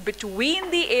balance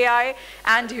between the AI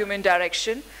and human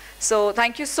direction. So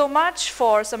thank you so much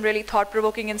for some really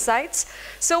thought-provoking insights.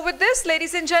 So with this,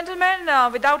 ladies and gentlemen,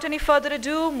 without any further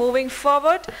ado, moving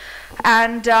forward.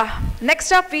 And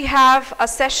next up, we have a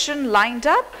session lined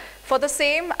up. For the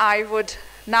same, I would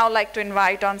now like to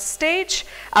invite on stage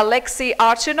Alexei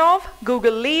Archinov,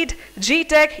 Google Lead,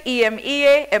 GTech,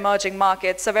 EMEA, Emerging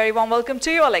Markets. A very warm welcome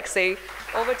to you, Alexei.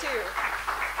 Over to you.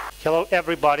 Hello,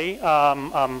 everybody.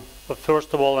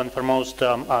 First of all and foremost,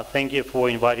 thank you for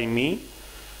inviting me.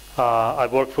 I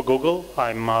work for Google.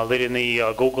 I'm leading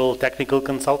the Google Technical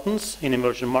Consultants in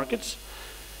emerging markets.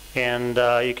 And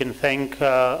you can thank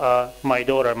my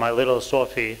daughter, my little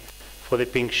Sophie, for the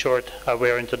pink shirt I'm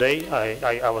wearing today.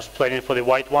 I was planning for the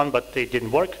white one, but it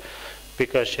didn't work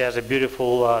because she has a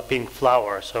beautiful pink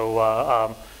flower. So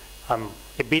I'm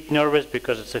a bit nervous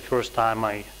because it's the first time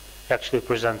I actually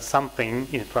present something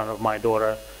in front of my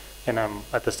daughter, and I'm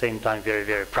at the same time very,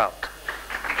 very proud.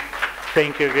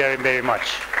 Thank you very, very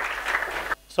much.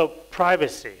 So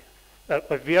privacy,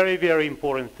 a very, very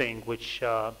important thing which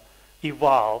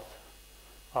evolved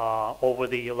over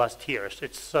the last years.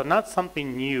 It's not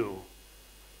something new.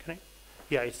 Okay?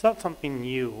 Yeah, it's not something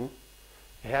new.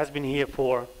 It has been here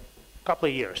for a couple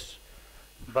of years.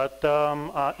 But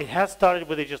it has started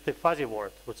with just a fuzzy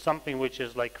word, with something which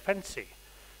is like fancy.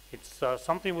 It's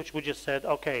something which we just said,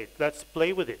 okay, let's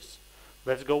play with this.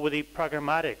 Let's go with the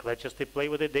programmatic. Let's just play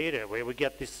with the data, where we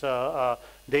get this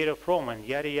data from, and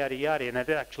yada, yada, yada. And it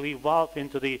actually evolved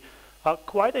into the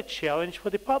quite a challenge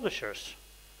for the publishers.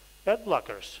 Ad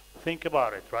blockers. Think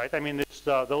about it, right? I mean, it's,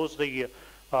 those the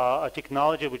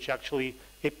technology which actually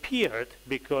appeared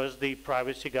because the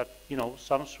privacy got,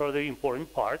 some sort of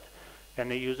important part,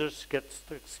 and the users get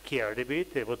scared a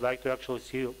bit. They would like to actually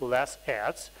see less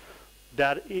ads.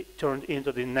 That it turned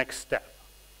into the next step.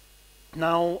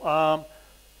 Now,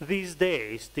 these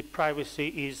days, the privacy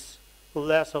is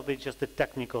less of just a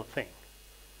technical thing.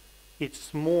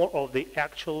 It's more of the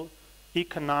actual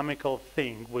economical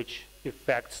thing which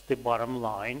affects the bottom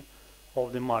line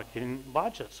of the marketing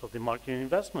budgets, of the marketing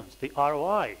investments, the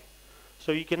ROI.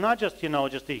 So you cannot just,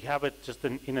 just have it just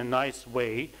in a nice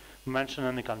way, mentioned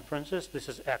in the conferences. This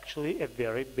is actually a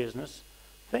very business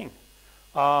thing.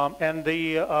 And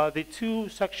the two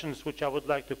sections which I would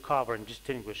like to cover and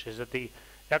distinguish is that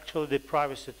actually the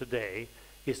privacy today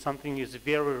is something is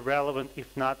very relevant,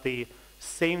 if not the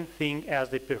same thing as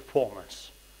the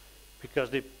performance.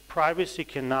 Because the privacy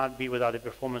cannot be without the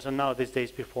performance, and now these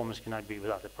days performance cannot be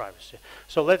without the privacy.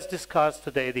 So let's discuss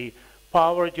today the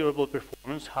power durable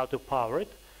performance, how to power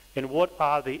it, and what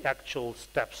are the actual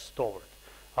steps toward.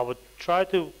 I would try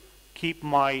to keep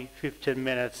my 15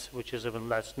 minutes, which is even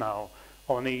less now,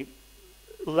 on the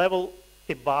level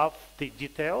above the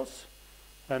details,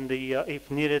 and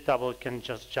if needed, I can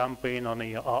just jump in on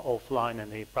the offline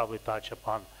and probably touch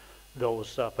upon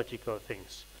those particular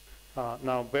things.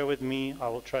 Now, bear with me. I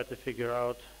will try to figure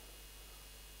out.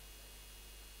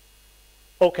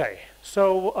 Okay,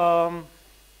 so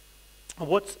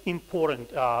what's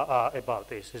important about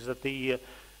this is that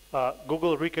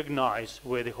Google recognized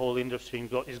where the whole industry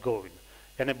is going.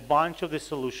 And a bunch of the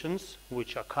solutions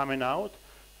which are coming out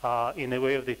in the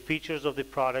way of the features of the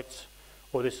products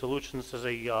or the solutions as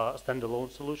a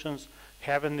standalone solutions,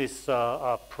 having this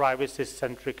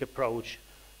privacy-centric approach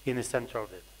in the center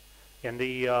of it. And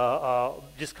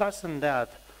discussing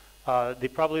that,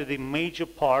 probably the major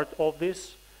part of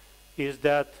this is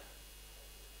that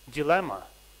dilemma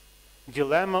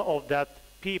of that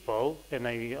people, and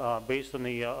based on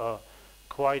the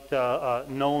quite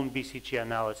known BCG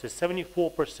analysis,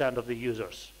 74% of the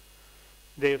users,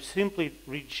 they simply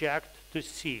reject to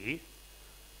see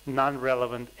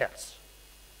non-relevant ads.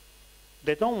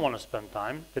 They don't want to spend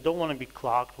time. They don't want to be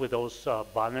clogged with those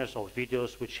banners or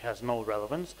videos which has no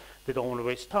relevance. They don't want to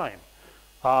waste time.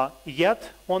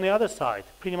 Yet, on the other side,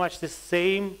 pretty much the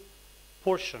same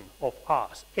portion of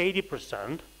us,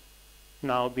 80%,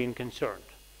 now being concerned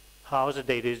how the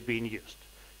data is being used.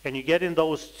 And you get in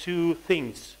those two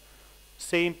things,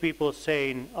 same people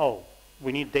saying, oh,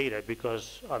 we need data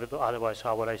because otherwise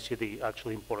how would I see the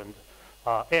actually important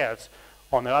ads?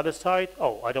 On the other side,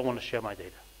 oh, I don't want to share my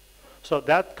data. So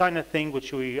that kind of thing,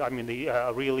 which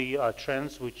the really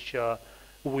trends which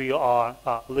we are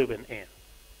living in.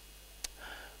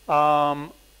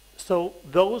 So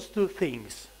those two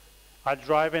things are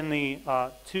driving the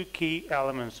two key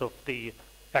elements of the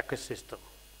ecosystem,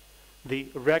 the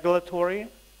regulatory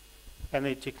and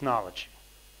the technology.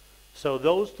 So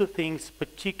those two things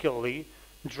particularly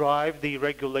drive the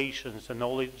regulations and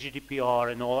all the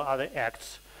GDPR and all other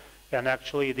acts, and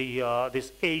actually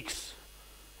these aches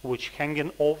which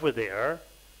hanging over there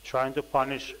trying to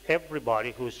punish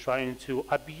everybody who is trying to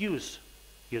abuse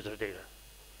user data.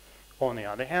 On the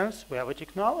other hand, we have a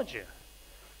technology.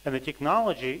 And the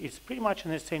technology is pretty much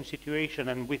in the same situation,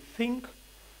 and we think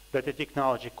that the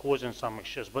technology causing some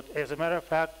issues, but as a matter of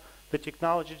fact, the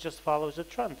technology just follows a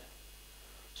trend.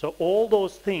 So all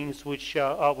those things which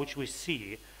we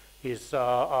see is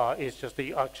just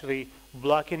the actually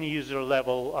blocking user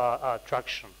level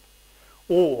traction,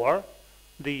 or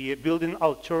the building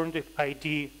alternative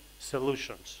ID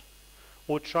solutions.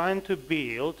 We're trying to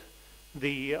build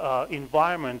the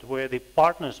environment where the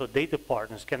partners or data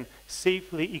partners can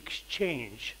safely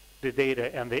exchange the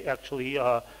data, and they actually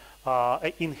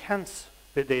enhance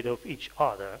the data of each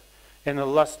other. And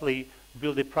lastly,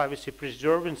 build the privacy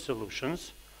preserving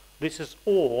solutions. This is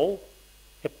all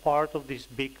a part of this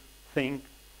big thing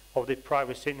of the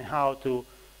privacy and how to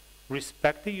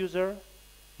respect the user,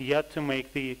 yet to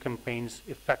make the campaigns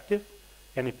effective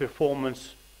and the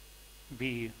performance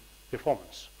be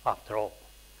performance after all.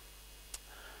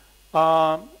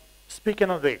 Speaking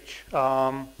of which,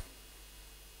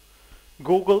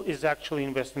 Google is actually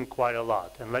investing quite a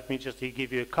lot, and let me just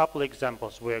give you a couple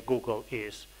examples where Google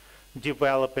is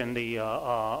developing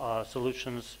the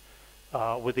solutions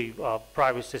with the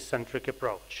privacy-centric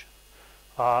approach.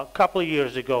 A couple of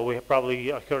years ago, we have probably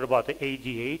heard about the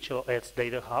ADH, or Ads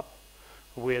Data Hub,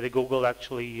 where the Google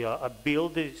actually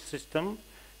built the system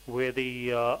where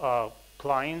the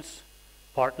clients,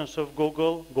 partners of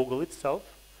Google, Google itself,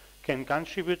 can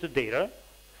contribute to data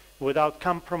without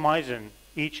compromising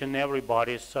each and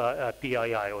everybody's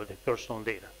PII, or the personal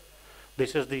data.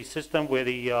 This is the system where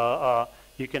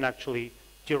you can actually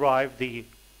derive the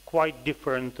quite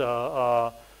different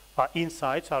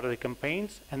insights out of the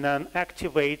campaigns and then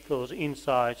activate those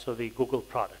insights of the Google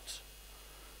products.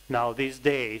 Now these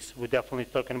days, we're definitely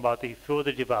talking about the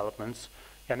further developments,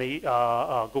 and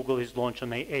Google is launching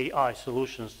the AI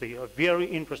solutions. The very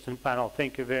interesting panel.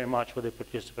 Thank you very much for the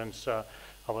participants. I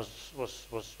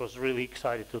was really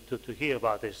excited to hear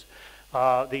about this.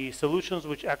 The solutions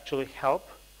which actually help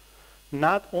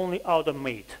not only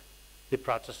automate the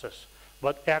processes,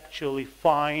 but actually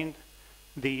find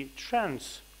the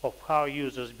trends of how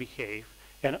users behave,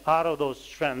 and out of those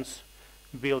trends,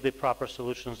 build the proper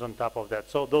solutions on top of that.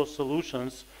 So those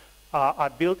solutions are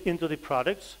built into the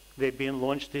products. They've been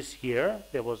launched this year.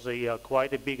 There was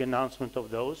quite a big announcement of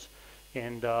those,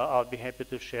 and I'll be happy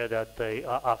to share that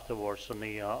afterwards on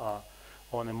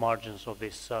the margins of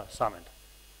this summit.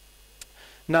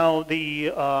 Now,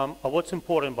 what's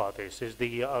important about this is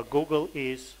Google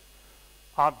is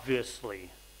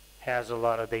obviously has a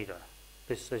lot of data.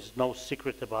 There's no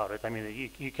secret about it. I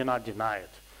mean, you cannot deny it.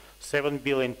 7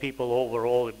 billion people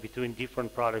overall between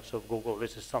different products of Google.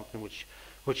 This is something which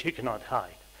you cannot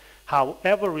hide.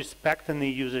 However, respecting the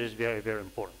user is very, very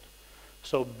important.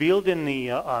 So building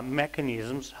the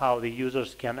mechanisms how the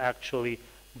users can actually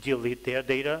delete their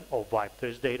data or wipe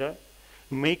their data,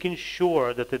 making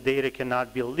sure that the data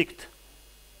cannot be leaked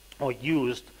or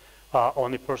used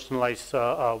on a personalized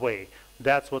way.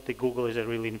 That's what the Google is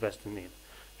really investing in.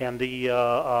 And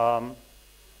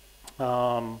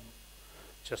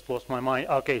just lost my mind.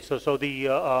 Okay, so the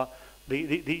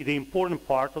important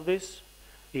part of this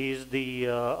is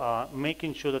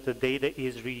making sure that the data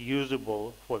is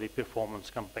reusable for the performance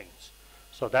campaigns.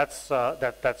 So that's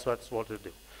what to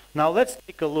do. Now let's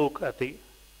take a look at the.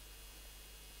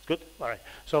 Good. All right.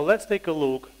 So let's take a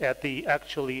look at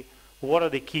what are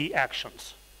the key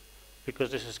actions, because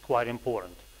this is quite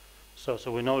important. So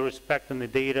we know respecting the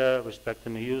data,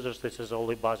 respecting the users. This is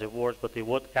only buzzwords, but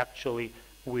what actually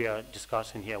we are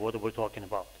discussing here, what are we talking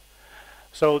about?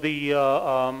 So there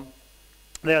are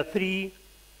three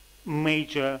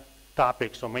major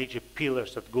topics or major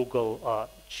pillars that Google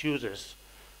chooses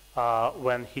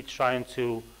when he's trying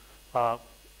to, I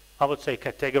would say,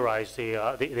 categorize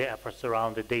the efforts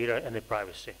around the data and the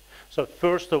privacy. So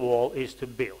first of all is to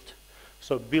build.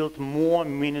 So build more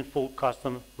meaningful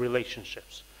custom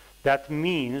relationships. That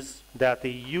means that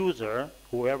the user,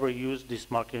 whoever used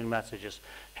these marketing messages,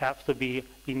 have to be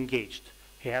engaged.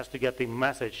 He has to get the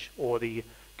message or the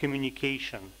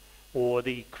communication or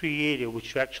the creative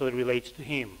which actually relates to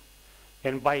him.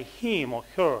 And by him or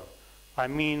her, I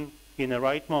mean in the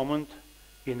right moment,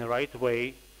 in the right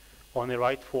way, on the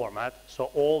right format. So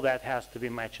all that has to be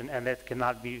mentioned, and that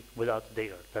cannot be without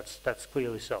data. That's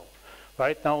clearly so.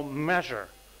 Right now, measure,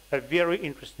 a very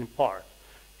interesting part.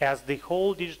 As the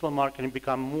whole digital marketing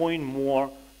become more and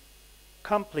more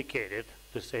complicated,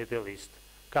 to say the least,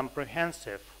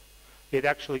 comprehensive, it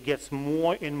actually gets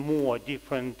more and more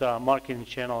different marketing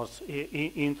channels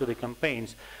into the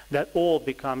campaigns. That all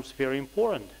becomes very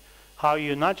important. How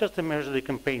you not just measure the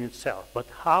campaign itself, but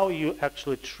how you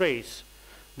actually trace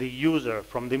the user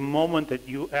from the moment that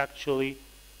you actually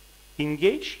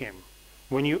engage him,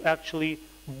 when you actually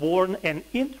born an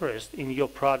interest in your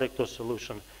product or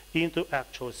solution into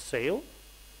actual sale,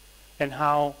 and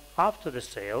how after the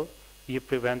sale you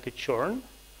prevent the churn,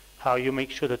 how you make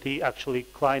sure that the actually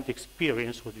client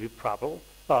experience would be proper,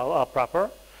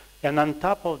 and on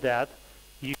top of that,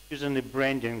 you're using the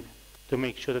branding to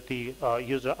make sure that the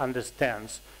user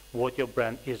understands what your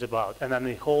brand is about, and then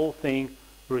the whole thing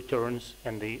returns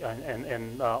and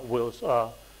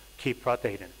will keep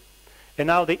rotating. And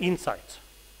now the insights.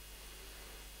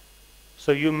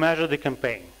 So you measure the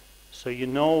campaign. So you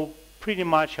know pretty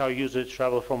much how users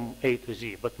travel from A to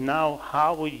Z. But now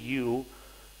how would you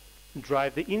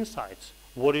drive the insights?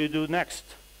 What do you do next?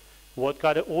 What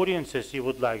kind of audiences you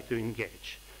would like to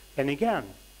engage? And again,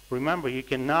 remember, you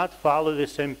cannot follow the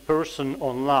same person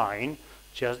online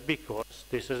just because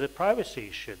this is a privacy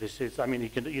issue. This is, I mean,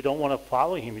 you don't want to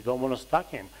follow him, you don't want to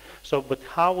stalk him. So, but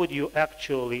how would you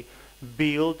actually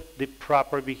build the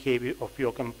proper behavior of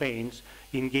your campaigns,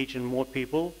 engaging more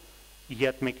people,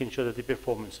 yet making sure that the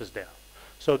performance is there?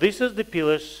 So this is the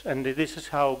pillars, and this is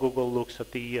how Google looks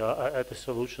at the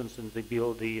solutions, and they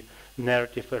build the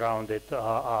narrative around it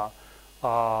there.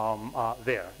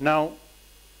 Now,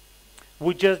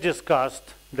 we just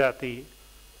discussed that the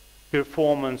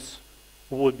performance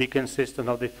would be consistent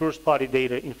of the first-party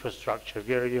data infrastructure.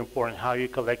 Very important, how you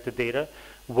collect the data,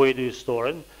 where do you store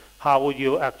it, how would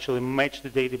you actually match the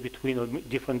data between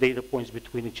different data points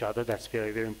between each other. That's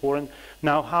very, very important.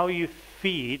 Now, how you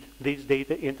feed this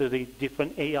data into the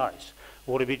different AIs.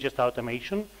 Would it be just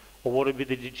automation, or would it be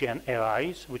the Gen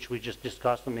AIs, which we just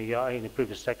discussed in the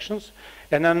previous sections?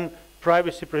 And then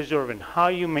privacy preserving, how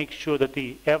you make sure that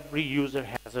every user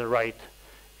has a right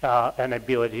and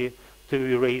ability to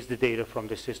erase the data from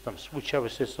the systems, whichever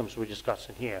systems we're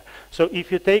discussing here. So if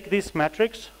you take these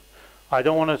metrics, I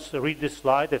don't want to read this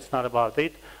slide, that's not about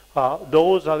it.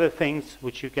 Those are the things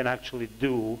which you can actually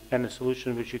do, and the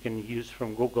solution which you can use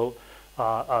from Google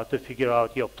to figure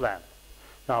out your plan.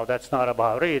 Now that's not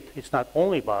about it, it's not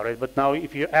only about it, but now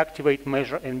if you activate,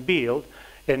 measure, and build,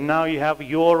 And now you have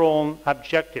your own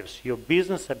objectives, your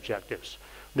business objectives.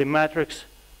 The matrix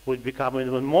would become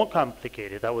even more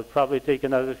complicated. I would probably take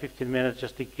another 15 minutes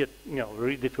just to get,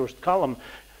 read the first column.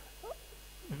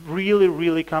 Really,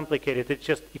 really complicated.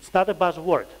 It's not a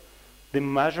buzzword. The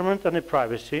measurement and the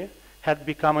privacy had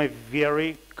become a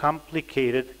very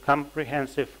complicated,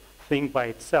 comprehensive thing by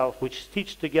itself, which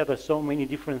stitched together so many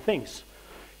different things.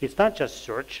 It's not just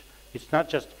search, it's not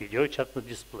just video, it's just the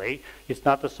display, it's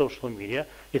not the social media,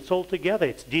 it's all together.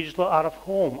 It's digital out of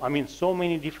home. I mean, so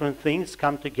many different things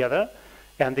come together,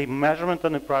 and the measurement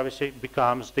and the privacy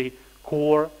becomes the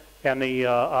core and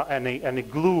the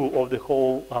glue of the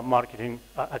whole marketing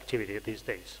activity these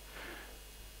days.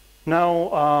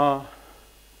 Now,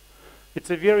 it's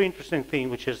a very interesting thing,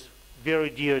 which is very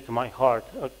dear to my heart,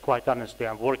 quite honestly.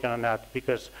 I'm working on that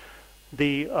because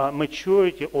the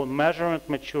maturity or measurement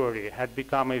maturity had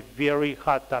become a very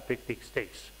hot topic these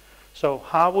days. So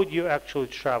how would you actually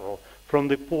travel from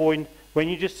the point when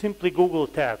you just simply Google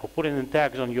tag or put in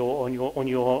tags on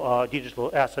your digital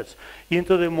assets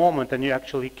into the moment, and you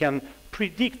actually can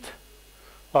predict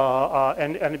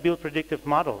and build predictive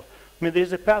model? I mean,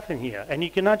 there's a path in here, and you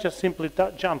cannot just simply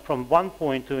jump from one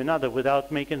point to another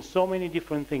without making so many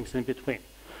different things in between.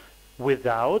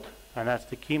 Without, and that's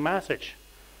the key message,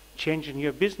 changing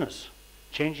your business,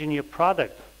 changing your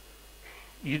product.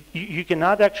 You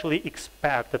cannot actually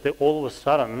expect that all of a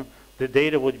sudden the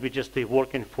data would be just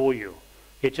working for you.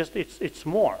 It's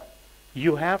more.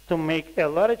 You have to make a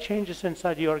lot of changes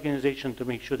inside the organization to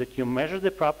make sure that you measure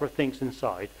the proper things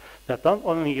inside, that not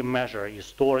only you measure, you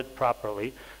store it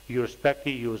properly, you respect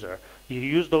the user, you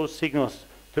use those signals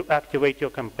to activate your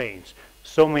campaigns,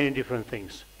 so many different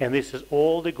things. And this is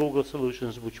all the Google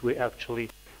solutions which we actually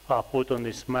put on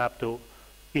this map to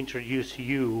introduce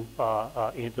you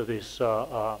into this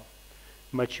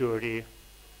maturity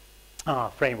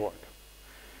framework.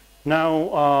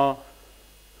 Now,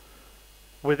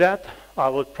 with that, I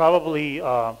would probably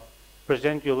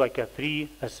present you like three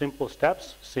simple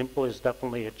steps. Simple is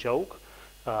definitely a joke,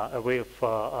 a way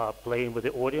of playing with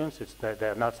the audience. It's that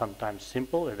they're not sometimes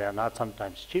simple and they're not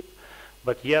sometimes cheap,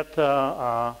 but yet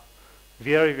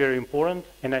very, very important.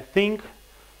 And I think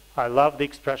I love the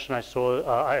expression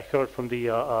I heard from the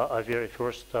very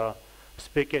first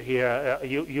speaker here.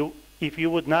 If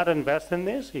you would not invest in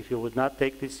this, if you would not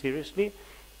take this seriously,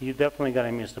 you're definitely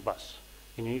gonna miss the bus.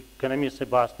 And you're gonna miss the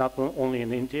bus not only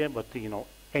in India, but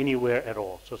anywhere at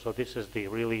all. So this is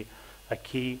really a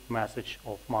key message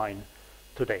of mine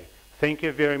today. Thank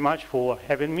you very much for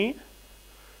having me,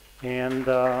 and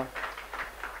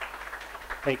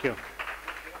thank you.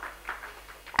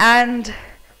 And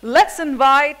let's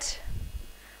invite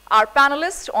our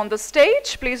panelists on the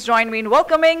stage. Please join me in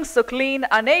welcoming Sukhleen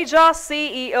Aneja,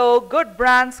 CEO, Good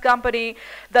Brands Company,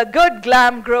 the Good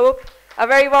Glam Group. A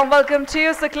very warm welcome to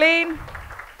you, Sukhleen.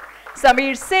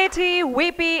 Samir Sethi,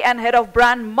 VP and Head of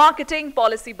Brand Marketing,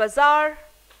 Policy Bazaar.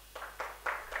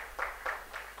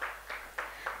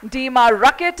 Dima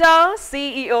Raketa,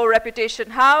 CEO,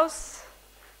 Reputation House.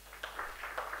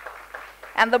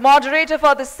 And the moderator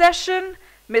for this session,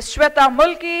 Ms. Shweta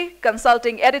Mulki,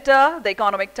 Consulting Editor, The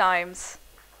Economic Times.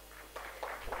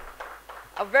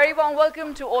 A very warm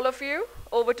welcome to all of you.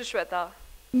 Over to Shweta.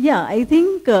 Yeah, I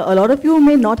think a lot of you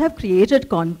may not have created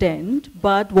content,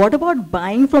 but what about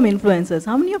buying from influencers?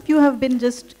 How many of you have been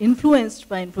just influenced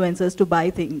by influencers to buy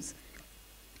things?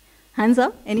 Hands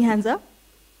up? Any hands up?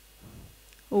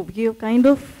 Oh, you're kind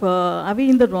of, are we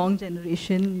in the wrong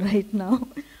generation right now?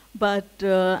 But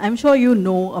I'm sure you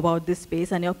know about this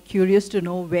space and you're curious to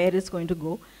know where it's going to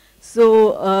go.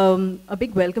 So a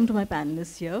big welcome to my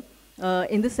panelists here.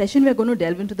 In this session, we're going to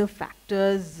delve into the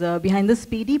factors behind the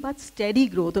speedy but steady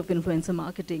growth of influencer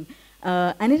marketing.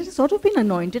 And it has sort of been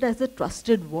anointed as a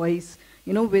trusted voice,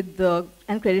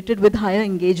 and credited with higher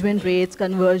engagement rates,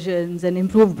 conversions, and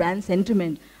improved brand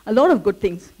sentiment. A lot of good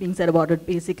things being said about it,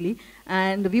 basically.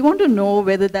 And we want to know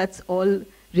whether that's all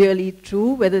really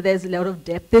true, whether there's a lot of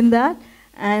depth in that,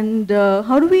 and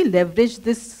how do we leverage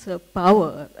this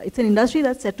power? It's an industry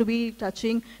that's set to be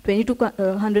touching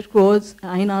 2,200 crores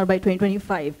INR by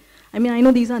 2025. I mean, I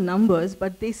know these are numbers,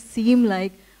 but they seem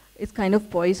like it's kind of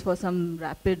poised for some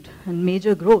rapid and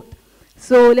major growth.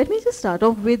 So let me just start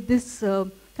off with this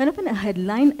kind of a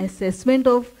headline assessment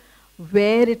of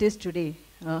where it is today.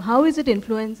 How is it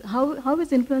influence? How is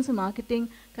influencer marketing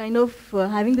kind of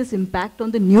having this impact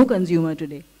on the new consumer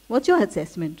today? What's your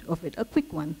assessment of it? A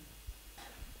quick one.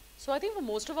 So I think for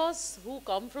most of us who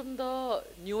come from the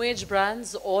new age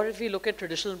brands, or if we look at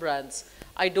traditional brands,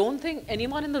 I don't think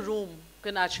anyone in the room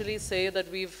can actually say that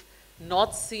we've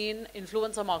not seen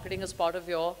influencer marketing as part of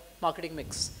your marketing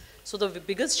mix. So the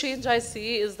biggest change I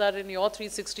see is that in your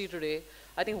 360 today,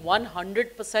 I think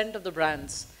 100% of the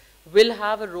brands will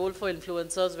have a role for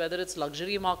influencers, whether it's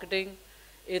luxury marketing,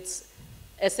 it's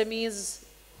SMEs,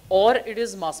 or it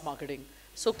is mass marketing.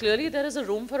 So clearly there is a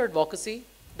room for advocacy.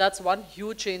 That's one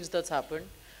huge change that's happened.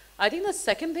 I think the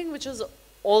second thing, which is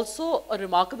also a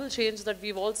remarkable change that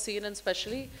we've all seen, and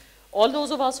especially all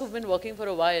those of us who've been working for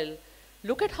a while,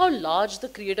 look at how large the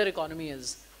creator economy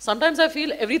is. Sometimes I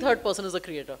feel every third person is a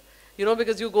creator. You know,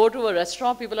 because you go to a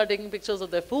restaurant, people are taking pictures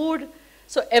of their food.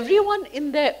 So everyone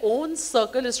in their own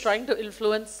circle is trying to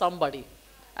influence somebody.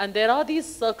 And there are these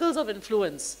circles of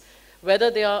influence,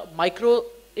 whether they are micro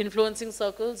influencing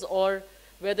circles or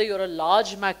whether you're a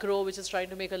large macro which is trying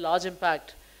to make a large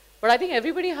impact. But I think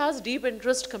everybody has deep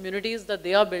interest communities that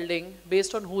they are building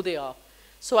based on who they are.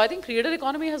 So I think creator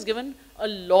economy has given a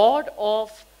lot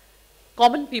of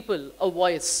common people a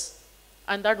voice.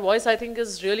 And that voice, I think,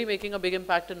 is really making a big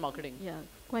impact in marketing. Yeah,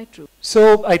 quite true.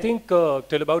 So I think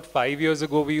till about 5 years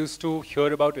ago, we used to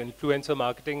hear about influencer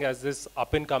marketing as this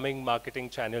up-and-coming marketing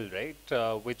channel,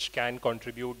 right? Which can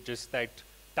contribute just that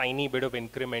tiny bit of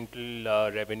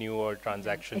incremental revenue or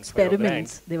transactions.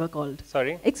 Experiments, they were called.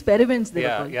 Sorry? Experiments, they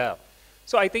were called. Yeah.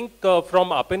 So I think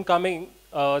from up-and-coming,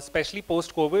 especially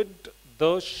post-COVID,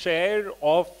 the share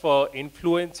of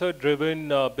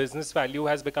influencer-driven business value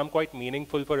has become quite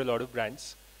meaningful for a lot of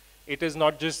brands. It is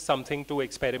not just something to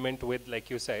experiment with,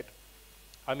 like you said.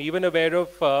 I'm even aware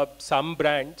of some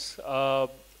brands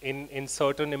in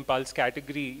certain impulse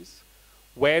categories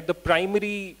where the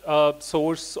primary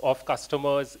source of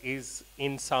customers is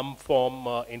in some form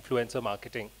influencer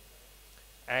marketing.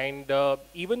 And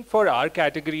even for our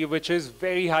category, which is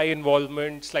very high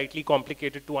involvement, slightly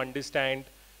complicated to understand,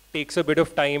 takes a bit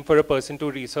of time for a person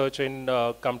to research and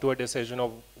come to a decision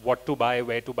of what to buy,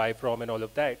 where to buy from, and all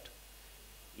of that.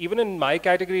 Even in my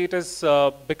category, it is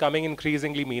becoming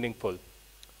increasingly meaningful,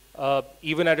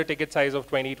 even at a ticket size of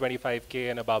 20,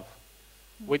 25K and above,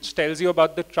 which tells you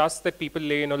about the trust that people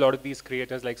lay in a lot of these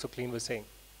creators, like Sucleen was saying.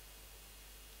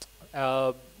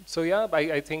 So yeah,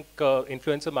 I think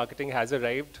influencer marketing has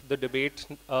arrived. The debate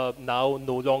now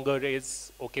no longer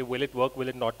is, okay, will it work, will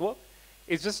it not work?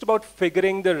 It's just about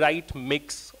figuring the right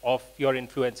mix of your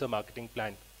influencer marketing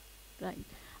plan. Right.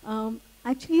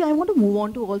 Actually, I want to move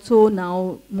on to also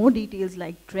now more details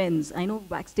like trends. I know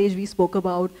backstage we spoke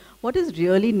about what is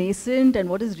really nascent and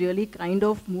what is really kind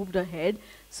of moved ahead.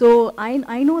 So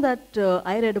I know that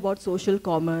I read about social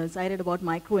commerce, I read about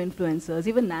micro-influencers,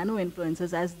 even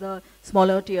nano-influencers as the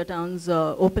smaller tier towns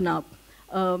open up.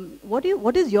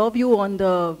 What is your view on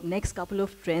the next couple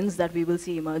of trends that we will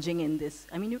see emerging in this?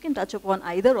 I mean, you can touch upon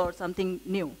either or something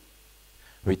new.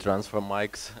 We transfer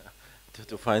mics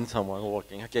to find someone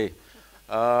walking. Okay.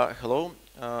 Hello.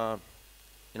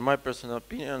 In my personal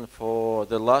opinion, for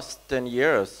the last 10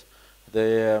 years,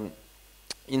 the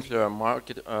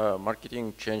influencer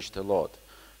marketing changed a lot.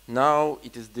 Now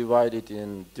it is divided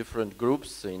in different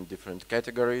groups, in different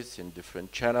categories, in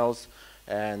different channels,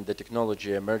 and the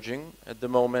technology emerging at the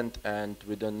moment, and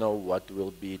we don't know what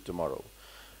will be tomorrow.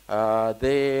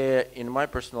 In my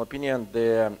personal opinion,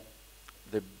 the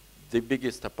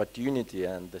biggest opportunity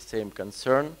and the same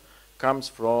concern comes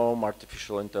from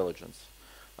artificial intelligence.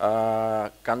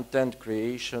 Content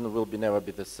creation will never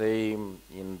be the same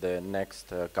in the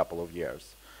next couple of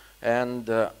years. And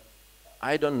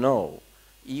I don't know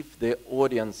if the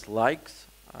audience likes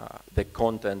the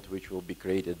content which will be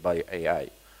created by AI,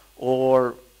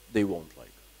 or they won't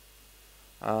like.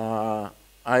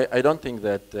 I don't think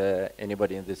that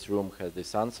anybody in this room has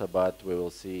this answer, but we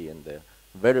will see in the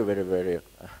very, very, very,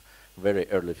 very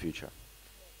early future.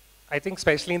 I think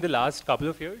especially in the last couple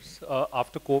of years,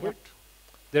 after COVID,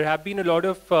 there have been a lot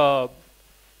of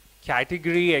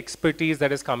category expertise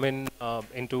that has come in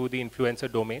into the influencer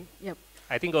domain. Yep.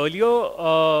 I think earlier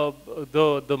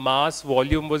the mass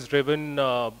volume was driven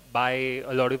by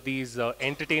a lot of these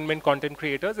entertainment content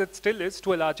creators. It still is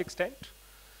to a large extent.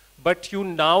 But you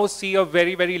now see a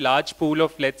very, very large pool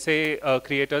of, let's say,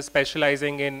 creators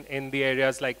specializing in the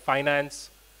areas like finance,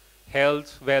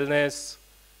 health, wellness,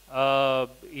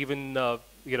 even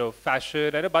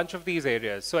fashion, and a bunch of these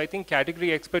areas. So I think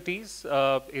category expertise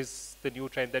is the new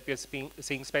trend that we are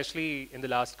seeing, especially in the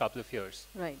last couple of years.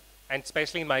 Right. And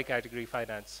especially in my category,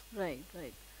 finance. Right,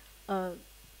 right.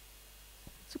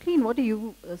 Sucleen, what do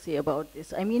you say about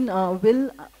this? I mean,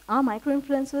 are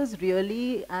micro-influencers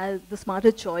really the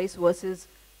smarter choice versus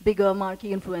bigger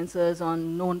marquee influencers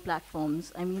on known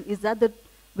platforms? I mean, is that the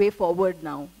way forward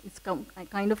now? It's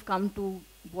kind of come to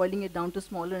boiling it down to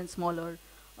smaller and smaller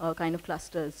kind of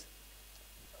clusters.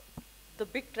 The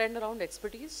big trend around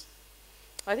expertise.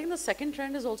 I think the second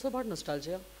trend is also about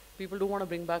nostalgia. People do want to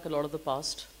bring back a lot of the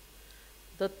past.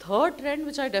 The third trend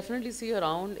which I definitely see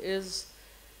around is,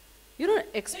 you know,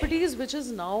 expertise which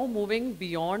is now moving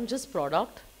beyond just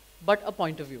product, but a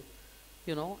point of view,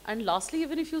 you know. And lastly,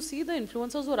 even if you see the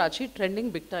influencers who are actually trending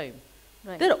big time,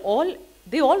 Right.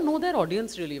 they all know their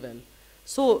audience really well.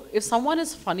 So if someone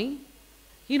is funny,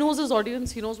 he knows his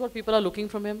audience, he knows what people are looking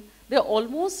from him. They're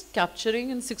almost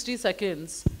capturing in 60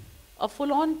 seconds a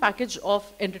full-on package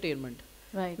of entertainment.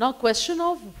 Right. Now, question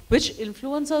of which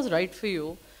influencer is right for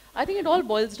you, I think it all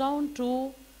boils down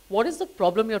to what is the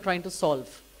problem you're trying to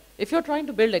solve. If you're trying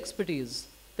to build expertise,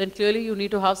 then clearly you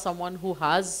need to have someone who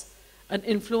has an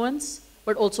influence,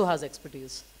 but also has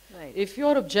expertise. Right. If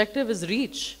your objective is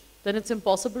reach, then it's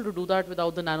impossible to do that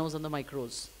without the nanos and the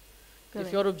micros. Correct.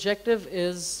 If your objective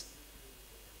is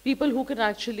people who can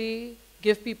actually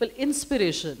give people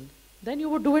inspiration, then you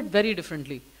would do it very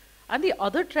differently. And the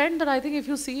other trend that I think if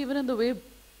you see even in the way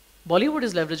Bollywood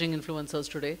is leveraging influencers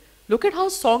today, look at how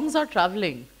songs are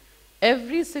traveling.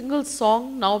 Every single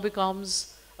song now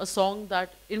becomes a song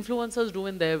that influencers do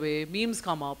in their way, memes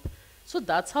come up. So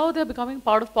that's how they're becoming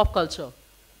part of pop culture.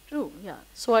 True, yeah.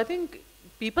 So I think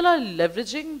people are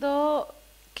leveraging the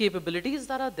capabilities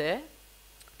that are there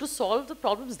to solve the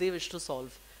problems they wish to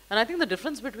solve. And I think the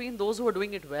difference between those who are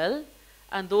doing it well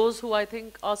and those who I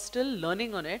think are still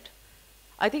learning on it,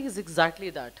 I think is exactly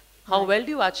that. How Right. well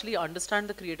do you actually understand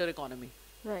the creator economy?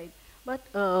 Right. But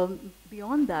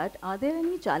beyond that, are there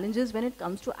any challenges when it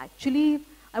comes to actually,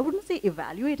 I wouldn't say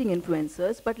evaluating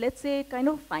influencers, but let's say kind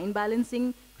of fine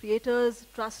balancing creators'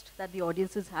 trust that the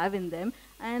audiences have in them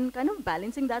and kind of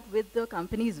balancing that with the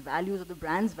company's values or the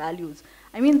brand's values?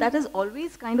 I mean, that has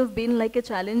always kind of been like a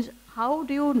challenge. How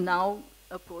do you now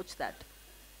approach that?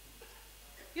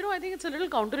 You know, I think it's a little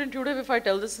counterintuitive if I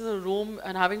tell this in a room,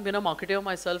 and having been a marketer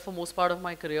myself for most part of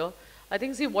my career, I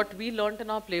think, see, what we learned in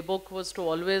our playbook was to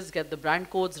always get the brand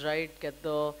codes right, get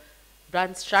the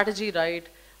brand strategy right.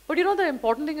 But you know, the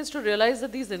important thing is to realize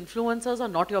that these influencers are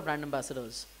not your brand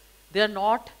ambassadors. They are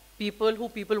not people who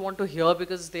people want to hear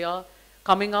because they are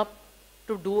coming up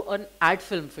to do an ad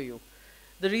film for you.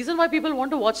 The reason why people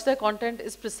want to watch their content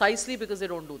is precisely because they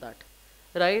don't do that,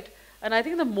 right? And I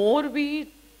think the more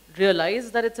we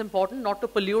realize that it's important not to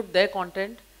pollute their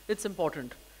content, it's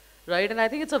important, right? And I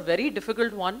think it's a very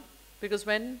difficult one because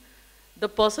when the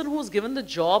person who's given the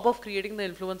job of creating the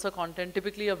influencer content,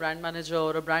 typically a brand manager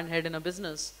or a brand head in a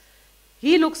business,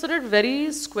 he looks at it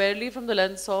very squarely from the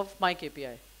lens of my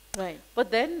KPI. Right.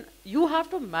 But then you have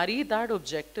to marry that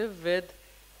objective with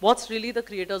what's really the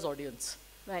creator's audience.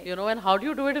 Right. You know, and how do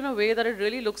you do it in a way that it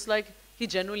really looks like he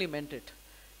genuinely meant it?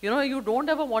 You know, you don't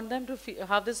ever want them to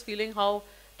have this feeling how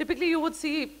typically you would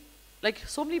see, like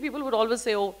so many people would always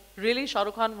say, oh, really, Shah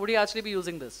Rukh Khan, would he actually be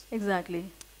using this? Exactly.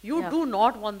 You Yeah. do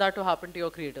not want that to happen to your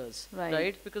creators,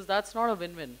 Right. Because that's not a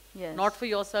win-win. Yes. Not for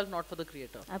yourself, not for the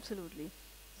creator. Absolutely.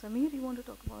 Sameer, you want to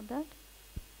talk about that?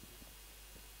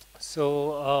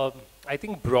 So I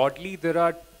think broadly there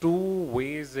are two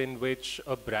ways in which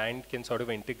a brand can sort of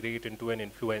integrate into an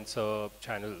influencer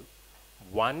channel.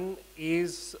 One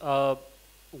is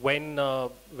when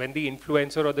the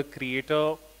influencer or the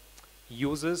creator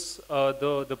uses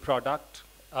the product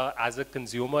as a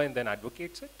consumer and then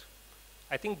advocates it.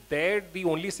 I think there the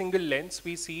only single lens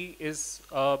we see is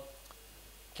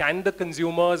can the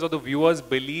consumers or the viewers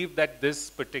believe that this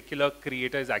particular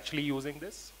creator is actually using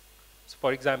this? So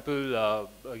for example,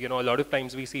 you know, a lot of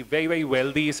times we see very, very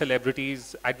wealthy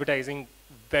celebrities advertising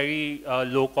very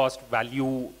low-cost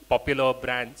value popular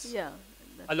brands. Yeah.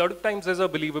 A lot of times there's a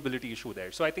believability issue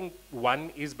there. So I think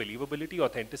one is believability,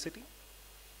 authenticity.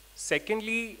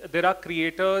 Secondly, there are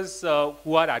creators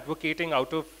who are advocating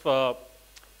out of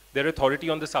their authority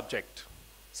on the subject.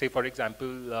 Say, for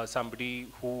example, somebody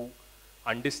who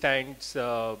understands,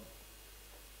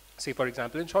 say, for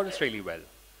example, insurance really well.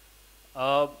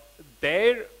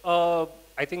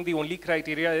 I think the only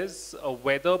criteria is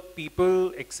whether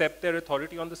people accept their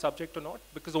authority on the subject or not,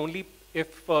 because only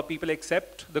if people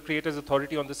accept the creator's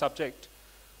authority on the subject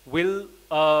will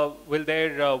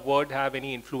their word have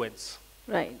any influence.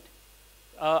 Right.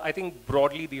 I think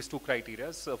broadly these two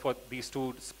criteria for these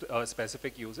two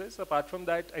specific uses. Apart from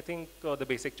that, I think the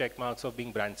basic check marks of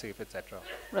being brand safe, etc.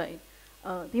 Right.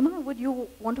 Dima, would you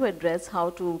want to address how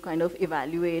to kind of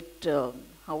evaluate,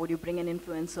 how would you bring an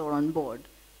influencer on board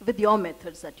with your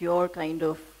methods that you're kind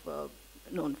of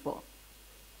known for?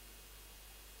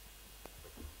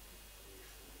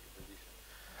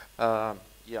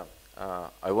 Yeah,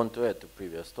 I want to add to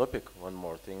previous topic one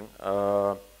more thing.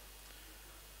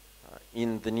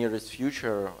 In the nearest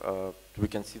future, we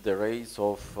can see the rise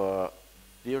of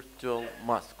virtual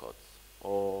mascots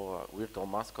or virtual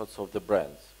mascots of the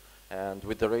brands. And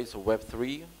with the rise of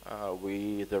Web3,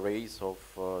 with the rise of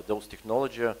those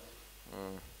technology,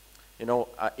 you know,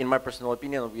 in my personal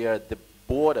opinion, we are at the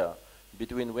border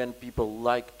between when people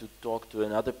like to talk to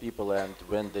another people and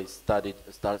when they start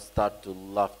to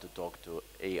love to talk to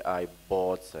AI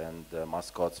bots and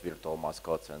mascots, virtual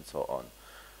mascots, and so on.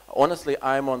 Honestly,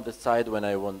 I'm on the side when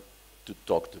I want to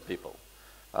talk to people.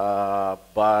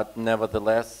 But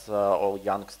nevertheless, all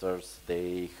youngsters,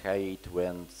 they hate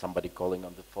when somebody calling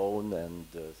on the phone and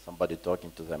somebody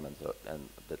talking to them, and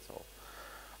that's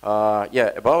all.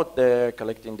 Yeah, about the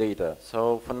collecting data.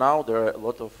 So for now, there are a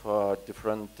lot of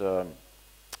different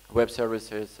web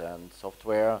services and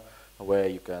software where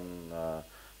you can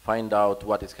find out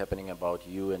what is happening about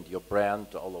you and your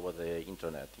brand all over the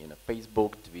internet, you know,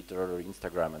 Facebook, Twitter,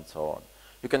 Instagram, and so on.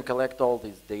 You can collect all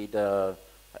this data,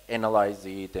 analyze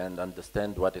it, and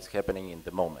understand what is happening in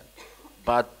the moment.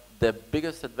 But the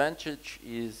biggest advantage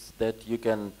is that you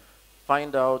can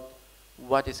find out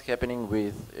what is happening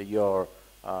with your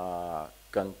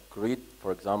concrete,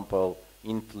 for example,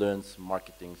 influence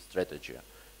marketing strategy.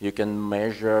 You can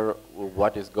measure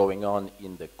what is going on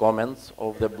in the comments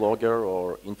of the blogger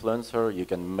or influencer. You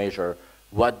can measure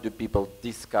what do people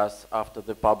discuss after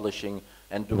the publishing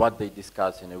and what they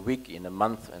discuss in a week, in a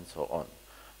month, and so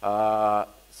on.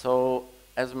 So,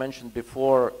 as mentioned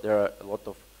before, there are a lot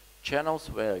of channels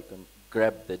where you can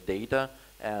grab the data,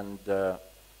 and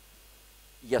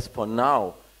yes, for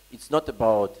now, it's not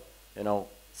about, you know,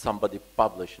 somebody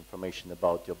publish information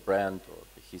about your brand or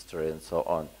the history and so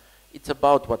on. It's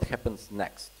about what happens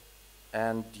next,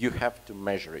 and you have to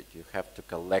measure it, you have to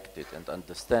collect it and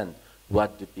understand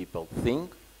what do people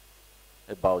think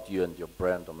about you and your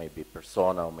brand, or maybe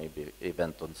persona, or maybe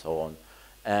event, and so on,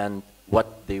 and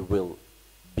what they will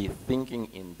be thinking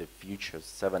in the future,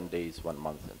 7 days, 1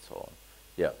 month, and so on.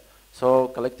 Yeah. So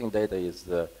collecting data is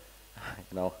the,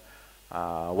 you know,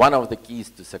 one of the keys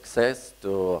to success,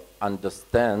 to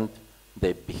understand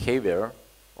the behavior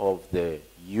of the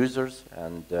users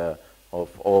and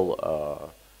of all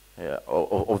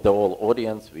of the whole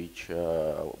audience which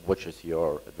watches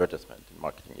your advertisement in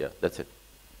marketing. Yeah, that's it.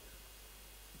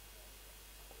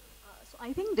 So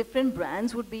I think different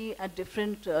brands would be at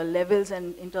different levels,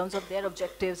 and in terms of their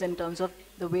objectives, in terms of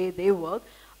the way they work.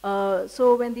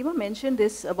 So when Dima mentioned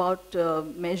this about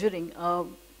measuring,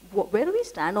 where do we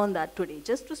stand on that today?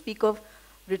 Just to speak of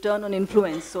return on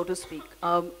influence, so to speak.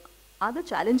 Are the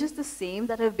challenges the same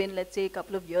that have been, let's say, a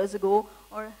couple of years ago,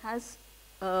 or has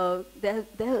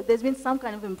there's been some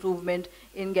kind of improvement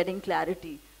in getting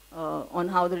clarity on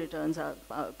how the returns are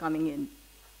coming in?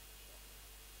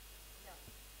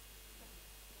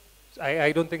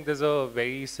 I don't think there's a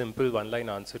very simple one-line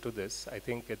answer to this. I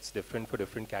think it's different for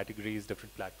different categories,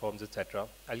 different platforms, etc.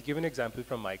 I'll give an example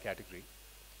from my category.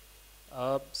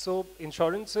 So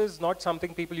insurance is not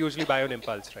something people usually buy on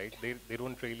impulse, right? They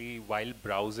don't really, while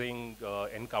browsing,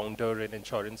 encounter an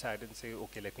insurance ad and say,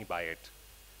 okay, let me buy it.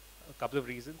 A couple of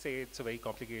reasons. A, it's a very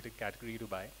complicated category to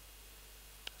buy.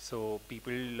 So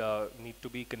people need to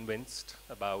be convinced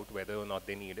about whether or not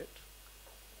they need it.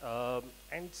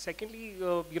 And secondly,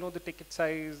 you know, the ticket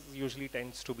size usually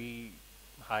tends to be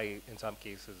high in some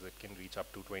cases. It can reach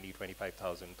up to 20,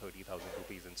 25,000, 30,000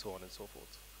 rupees, and so on and so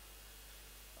forth.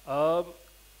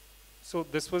 So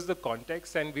this was the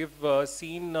context, and we've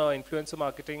seen influencer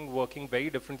marketing working very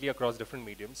differently across different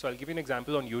mediums. So I'll give you an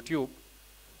example on YouTube.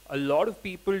 A lot of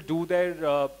people do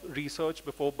their research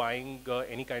before buying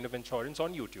any kind of insurance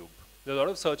on YouTube. There are a lot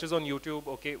of searches on YouTube,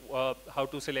 okay, how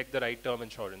to select the right term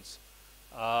insurance.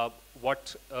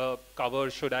 What cover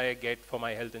should I get for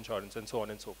my health insurance, and so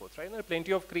on and so forth, right? And there are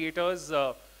plenty of creators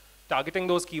targeting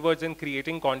those keywords and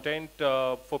creating content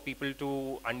for people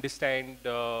to understand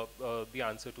the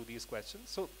answer to these questions.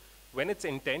 So when it's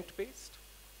intent-based,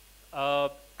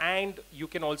 and you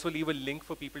can also leave a link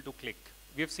for people to click.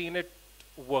 We've seen it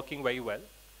working very well.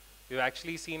 We've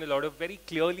actually seen a lot of very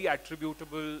clearly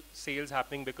attributable sales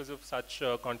happening because of such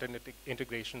content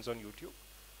integrations on YouTube,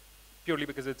 purely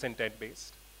because it's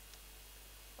intent-based.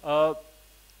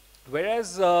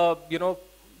 Whereas, you know,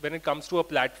 when it comes to a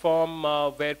platform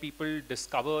where people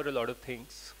discover a lot of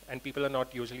things, and people are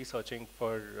not usually searching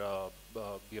for,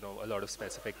 you know, a lot of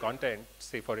specific content,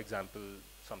 say for example,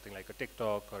 something like a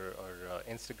TikTok or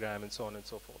Instagram and so on and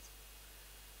so forth.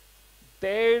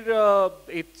 There,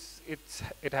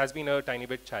 it has been a tiny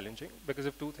bit challenging because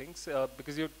of two things.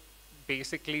 Because you're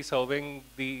basically serving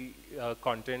the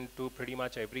content to pretty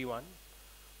much everyone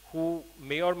who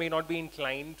may or may not be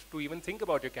inclined to even think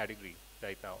about your category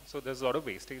right now. So there's a lot of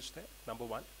wastage there, number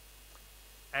one.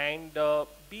 And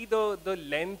B, the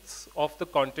length of the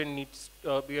content needs,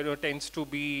 you know, tends to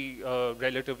be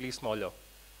relatively smaller.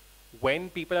 when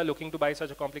people are looking to buy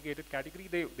such a complicated category,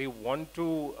 they want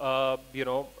to,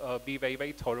 be very,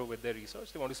 very thorough with their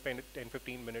research. They want to spend 10,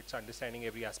 15 minutes understanding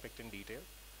every aspect in detail,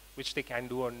 which they can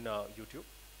do on YouTube.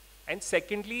 And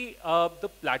secondly, the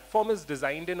platform is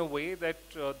designed in a way that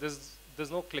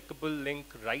there's no clickable link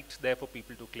right there for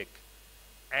people to click.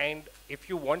 And if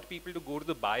you want people to go to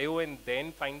the bio and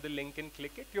then find the link and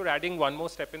click it, you're adding one more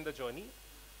step in the journey,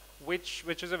 which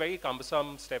is a very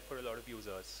cumbersome step for a lot of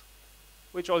users,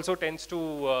 which also tends to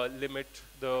limit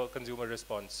the consumer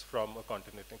response from a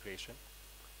content integration.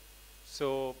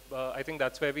 So I think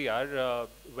that's where we are.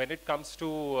 When it comes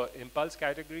to impulse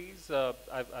categories,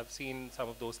 I've seen some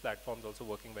of those platforms also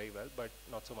working very well, but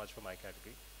not so much for my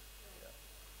category.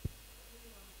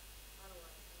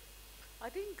 I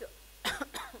think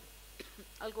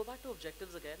I'll go back to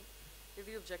objectives again. If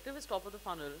the objective is top of the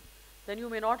funnel, then you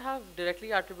may not have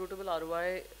directly attributable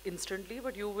ROI instantly,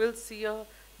 but you will see a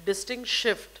distinct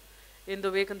shift in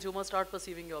the way consumers start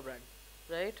perceiving your brand,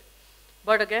 right?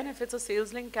 But again, if it's a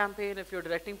sales link campaign, if you're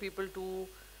directing people to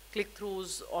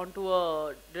click-throughs onto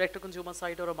a direct-to-consumer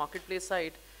site or a marketplace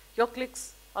site, your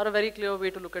clicks are a very clear way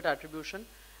to look at attribution.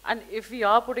 And if we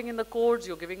are putting in the codes,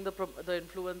 you're giving the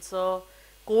influencer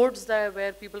codes there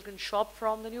where people can shop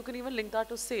from, then you can even link that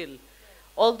to sale.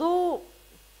 Although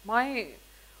my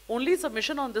only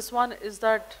submission on this one is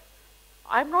that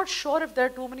I'm not sure if there are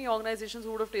too many organizations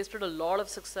who would have tasted a lot of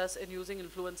success in using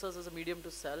influencers as a medium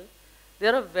to sell.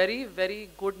 They're a very, very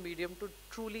good medium to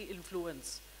truly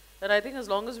influence. And I think as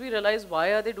long as we realize why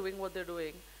are they doing what they're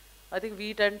doing, I think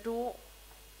we tend to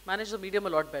manage the medium a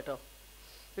lot better.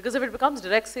 Because if it becomes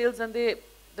direct sales, then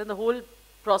the whole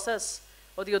process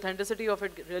or the authenticity of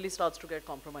it really starts to get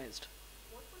compromised.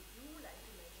 What would you like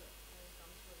to measure when it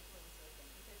comes to influencers,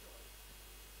 if at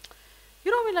all?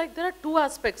 You know, I mean, like, there are two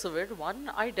aspects of it.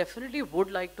 One, I definitely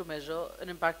would like to measure an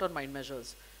impact on mind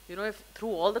measures. You know, if through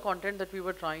all the content that we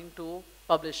were trying to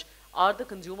publish, are the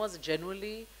consumers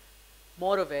genuinely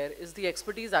more aware? Is the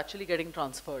expertise actually getting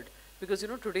transferred? Because, you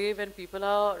know, today when people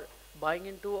are buying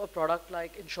into a product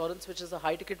like insurance, which is a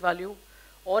high ticket value,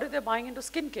 or if they're buying into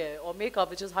skincare or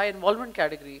makeup, which is high involvement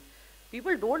category,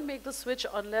 people don't make the switch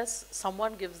unless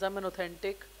someone gives them an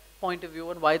authentic point of view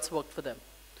on why it's worked for them.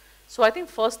 So I think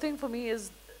first thing for me is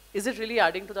it really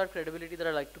adding to that credibility that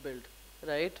I like to build,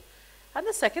 right? And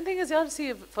the second thing is, yeah,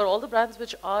 see, for all the brands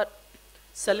which are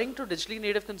selling to digitally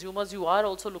native consumers, you are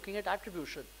also looking at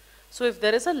attribution. So if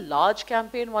there is a large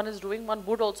campaign one is doing, one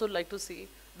would also like to see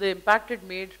the impact it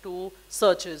made to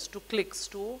searches, to clicks,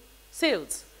 to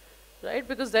sales. Right?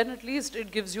 Because then at least it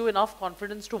gives you enough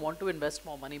confidence to want to invest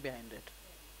more money behind it.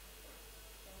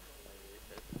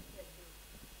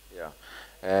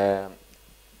 Yeah.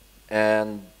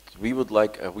 And we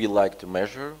like to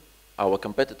measure our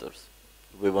competitors.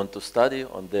 We want to study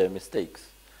on their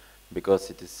mistakes, because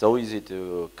it is so easy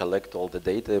to collect all the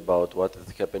data about what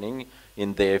is happening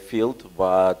in their field,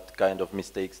 what kind of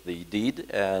mistakes they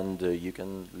did, and you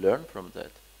can learn from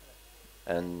that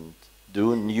and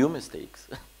do new mistakes.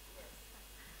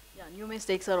 Yeah, new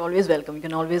mistakes are always welcome. You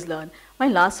can always learn. My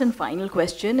last and final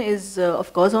question is,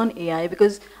 of course, on AI,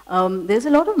 because there's a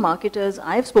lot of marketers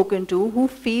I've spoken to who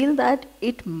feel that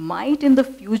it might in the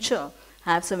future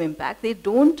have some impact. They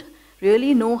don't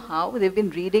really know how. They've been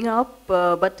reading up,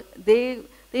 but they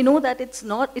know that it's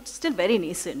still very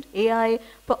nascent. AI,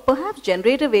 perhaps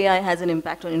generative AI has an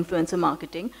impact on influencer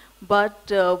marketing,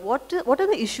 but what are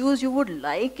the issues you would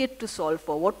like it to solve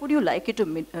for? What would you like it to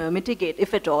mitigate,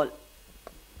 if at all?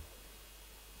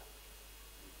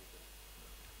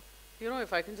 You know,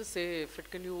 if I can just say, if it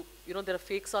can you know,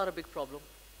 fakes are a big problem.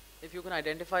 If you can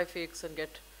identify fakes and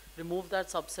remove that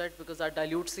subset, because that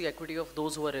dilutes the equity of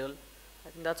those who are real, I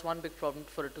think that's one big problem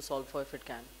for it to solve for if it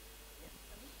can.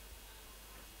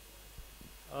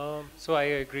 So I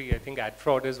agree. I think ad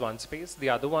fraud is one space. The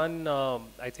other one,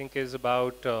 I think, is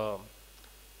about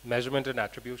measurement and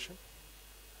attribution.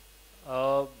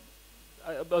 A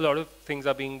lot of things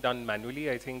are being done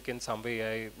manually. I think in some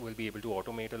way I will be able to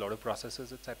automate a lot of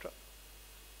processes, etc.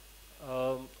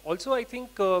 Also, I think,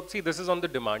 see, this is on the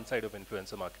demand side of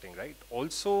influencer marketing, right?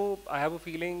 Also, I have a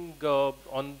feeling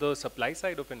on the supply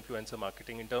side of influencer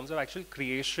marketing, in terms of actual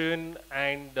creation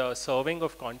and serving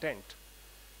of content,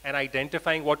 and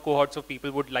identifying what cohorts of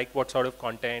people would like what sort of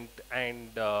content, and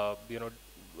you know,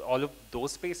 all of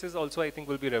those spaces also, I think,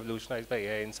 will be revolutionized by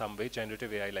AI in some way,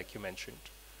 generative AI, like you mentioned.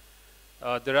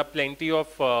 There are plenty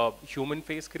of human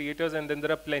face creators, and then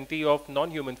there are plenty of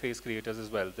non-human face creators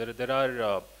as well. There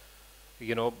are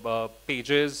you know,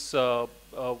 pages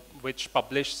which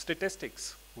publish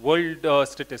statistics, world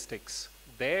statistics.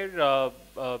 There are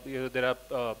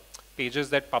pages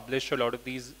that publish a lot of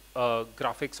these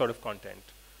graphic sort of content.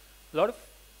 A lot of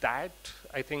that,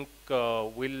 I think,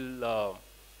 will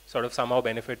sort of somehow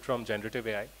benefit from generative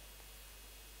AI.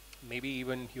 Maybe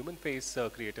even human face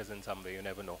creators in some way, you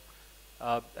never know.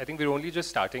 I think we're only just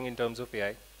starting in terms of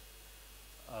AI.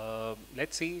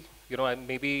 Let's see, you know, and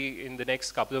maybe in the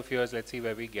next couple of years, let's see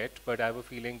where we get, but I have a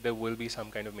feeling there will be some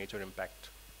kind of major impact.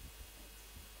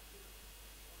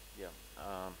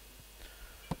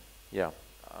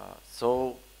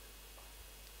 So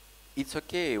it's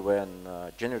okay when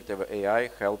generative AI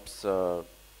helps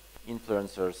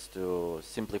influencers to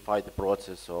simplify the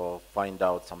process or find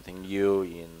out something new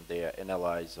in their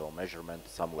analyze or measurement,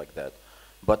 something like that.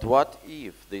 But what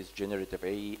if this generative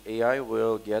AI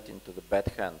will get into the bad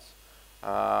hands?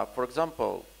 For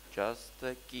example, just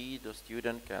a kid or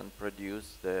student can produce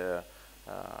the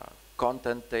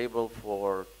content table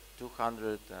for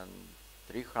 200 and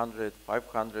 300,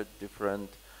 500 different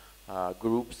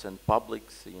groups and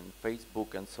publics in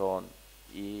Facebook and so on.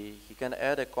 He can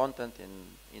add a content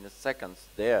in a seconds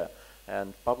there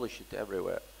and publish it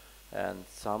everywhere. And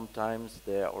sometimes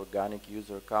the organic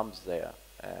user comes there.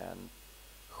 And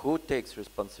who takes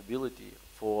responsibility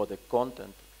for the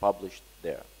content published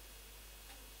there?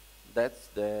 That's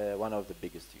one of the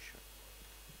biggest issues.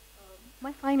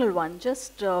 My final one,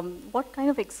 just what kind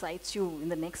of excites you in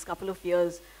the next couple of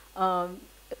years?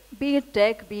 Be it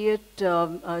tech, be it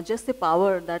just the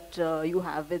power that you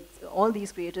have with all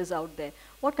these creators out there.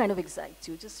 What kind of excites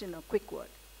you, just in a quick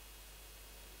word?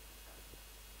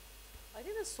 I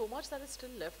think there's so much that is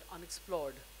still left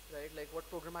unexplored, right? Like what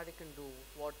programmatic can do,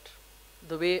 what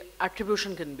the way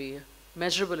attribution can be,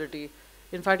 measurability.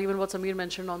 In fact, even what Samir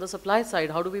mentioned on the supply side,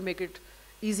 how do we make it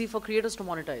easy for creators to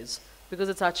monetize? Because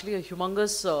it's actually a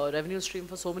humongous revenue stream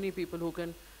for so many people who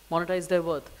can monetize their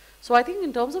worth. So I think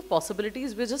in terms of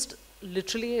possibilities, we're just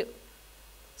literally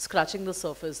scratching the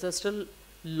surface. There's still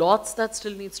lots that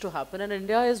still needs to happen. And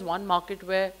India is one market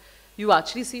where you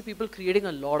actually see people creating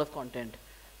a lot of content,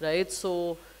 right?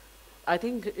 So I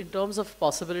think in terms of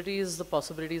possibilities, the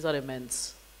possibilities are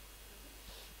immense.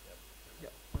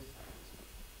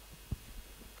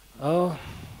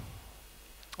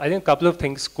 I think a couple of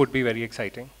things could be very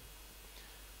exciting.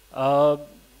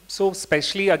 So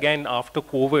especially again after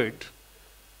COVID,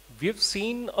 we've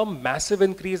seen a massive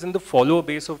increase in the follower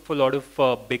base of a lot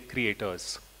of big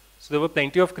creators. So there were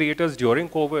plenty of creators during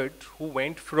COVID who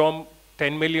went from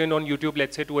 10 million on YouTube,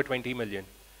 let's say, to a 20 million.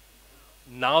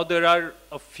 Now there are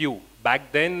a few.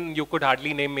 Back then you could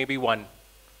hardly name maybe one.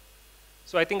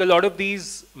 So I think a lot of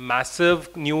these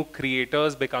massive new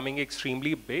creators becoming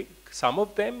extremely big, some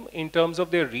of them in terms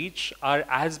of their reach are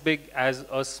as big as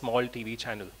a small TV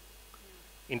channel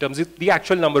in terms of the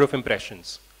actual number of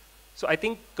impressions. So I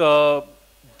think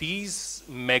these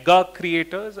mega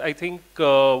creators, I think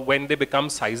when they become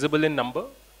sizable in number,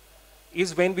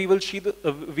 is when we will see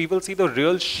the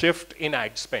real shift in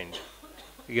ad spend.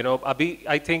 You know,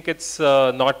 I think it's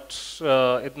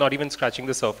not even scratching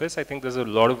the surface. I think there's a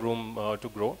lot of room to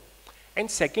grow.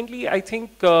 And secondly, I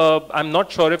think, I'm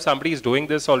not sure if somebody is doing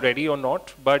this already or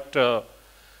not, but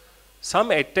some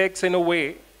edtechs in a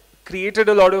way created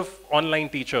a lot of online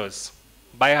teachers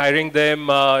by hiring them,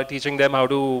 teaching them how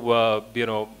to,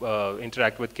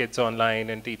 interact with kids online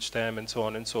and teach them and so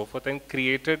on and so forth, and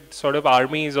created sort of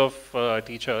armies of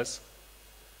teachers.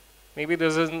 Maybe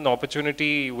there's an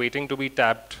opportunity waiting to be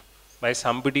tapped by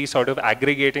somebody sort of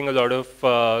aggregating a lot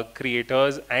of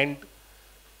creators and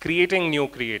creating new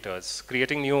creators,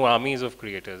 creating new armies of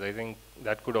creators. I think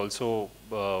that could also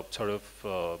sort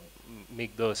of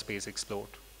make the space explode.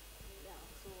 Yeah,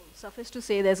 so suffice to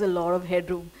say there's a lot of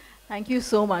headroom. Thank you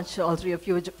so much, all three of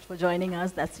you, for joining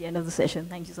us. That's the end of the session.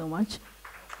 Thank you so much.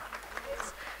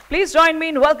 Please join me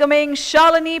in welcoming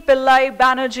Shalini Pillai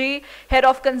Banerjee, Head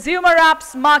of Consumer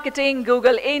Apps Marketing,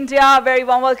 Google India. Very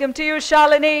warm welcome to you,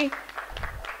 Shalini.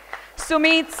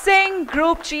 Sumit Singh,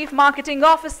 Group Chief Marketing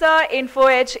Officer,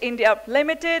 InfoEdge India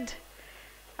Limited.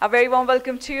 A very warm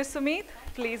welcome to you, Sumit.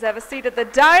 Please have a seat at the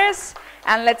dais.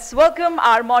 And let's welcome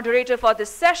our moderator for this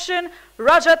session,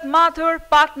 Rajat Mathur,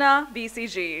 Partner,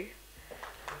 BCG.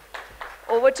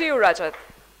 Over to you, Rajat.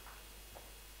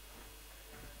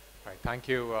 Right, thank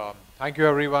you. Thank you,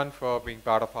 everyone, for being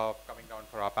part of coming down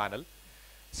for our panel.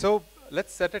 So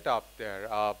let's set it up there.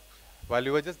 While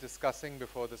we were just discussing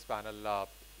before this panel,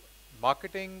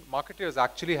 marketers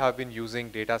actually have been using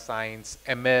data science,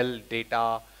 ML,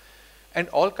 data, and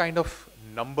all kind of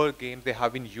number games. They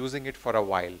have been using it for a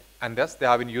while, and thus they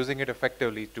have been using it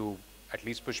effectively to at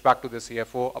least push back to the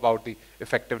CFO about the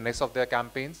effectiveness of their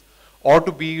campaigns, or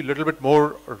to be a little bit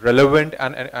more relevant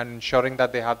and ensuring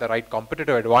that they have the right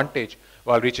competitive advantage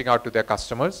while reaching out to their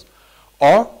customers,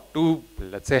 or to,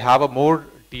 let's say, have a more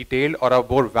detailed or a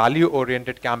more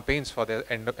value-oriented campaigns for their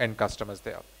end customers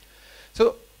there.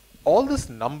 So all this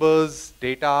numbers,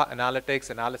 data, analytics,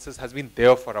 analysis has been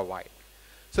there for a while.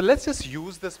 So let's just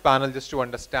use this panel just to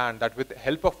understand that with the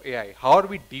help of AI, how are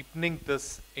we deepening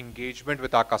this engagement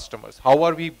with our customers? How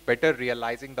are we better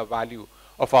realizing the value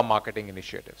of our marketing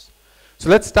initiatives? So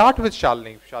let's start with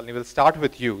Shalini. Shalini, we'll start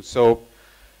with you. So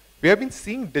we have been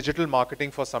seeing digital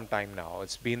marketing for some time now.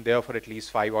 It's been there for at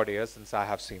least 5 odd years since I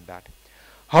have seen that.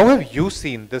 How have you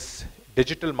seen this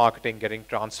digital marketing getting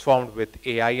transformed with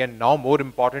AI and now more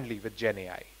importantly with Gen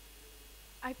AI?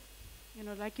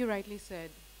 Like you rightly said,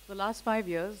 the last 5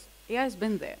 years, AI has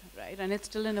been there, right? And it's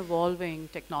still an evolving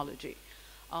technology.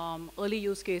 Early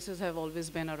use cases have always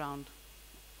been around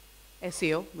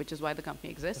SEO, which is why the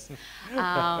company exists.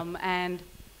 And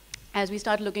as we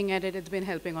start looking at it, it's been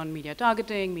helping on media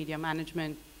targeting, media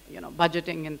management,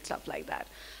 budgeting and stuff like that.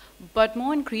 But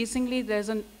more increasingly,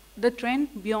 the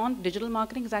trend beyond digital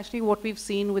marketing is actually what we've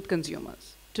seen with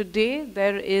consumers. Today,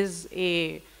 there is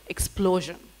a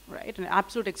explosion, right? An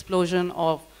absolute explosion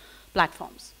of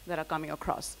platforms that are coming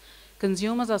across.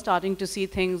 Consumers are starting to see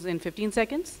things in 15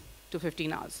 seconds to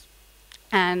 15 hours.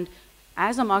 And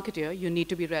as a marketer, you need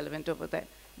to be relevant over there.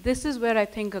 This is where I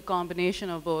think a combination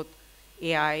of both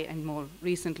AI and more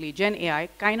recently Gen AI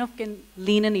kind of can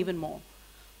lean in even more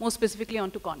specifically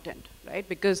onto content, right?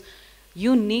 Because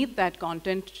you need that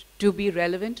content to be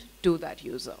relevant to that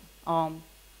user.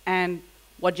 And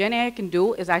what Gen AI can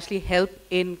do is actually help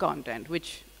in content,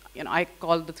 which I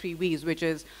call the 3 V's, which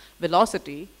is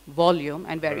velocity, volume,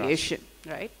 and variation,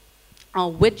 right?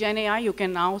 With Gen AI, you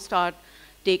can now start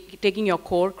taking your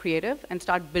core creative and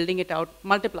start building it out,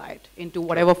 multiply it into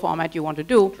whatever format you want to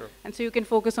do. And so you can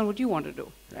focus on what you want to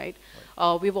do, right?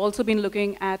 We've also been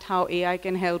looking at how AI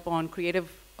can help on creative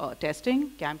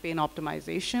testing, campaign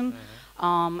optimization,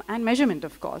 and measurement,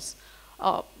 of course.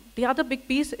 The other big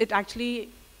piece, it actually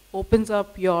opens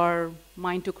up your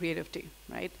mind to creativity,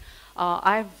 right?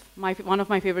 One of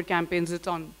my favorite campaigns, it's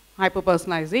on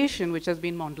hyper-personalization, which has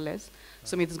been Mondelez.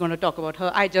 Sumit is going to talk about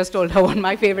her. I just told her what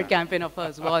my favorite campaign of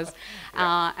hers was.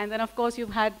 And then, of course,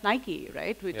 you've had Nike,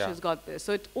 right, which has got this.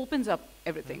 So it opens up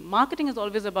everything. Marketing is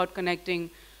always about connecting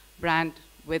brand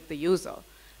with the user.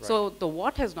 So the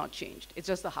what has not changed. It's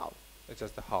just the how. It's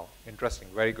just the how. Interesting.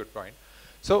 Very good point.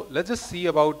 So let's just see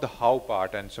about the how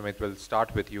part. And Sumit, will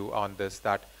start with you on this,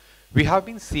 that we have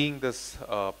been seeing this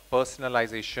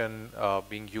personalization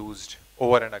being used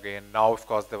over and again. Now, of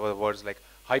course, there were words like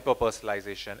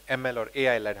hyper-personalization, ML or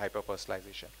AI-led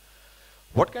hyper-personalization.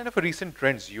 What kind of recent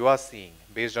trends you are seeing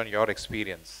based on your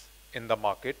experience in the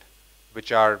market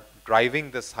which are driving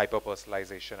this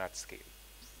hyper-personalization at scale?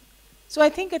 So I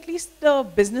think at least the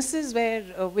businesses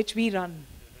which we run,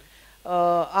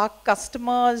 our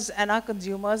customers and our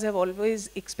consumers have always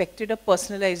expected a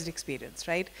personalized experience,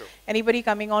 right? True. Anybody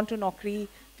coming on to Naukri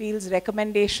feels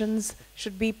recommendations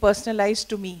should be personalized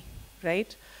to me,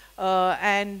 right?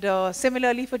 And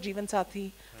similarly for Jeevan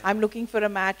Sathi, I'm looking for a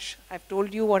match. I've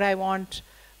told you what I want.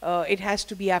 It has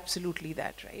to be absolutely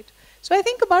that, right? So I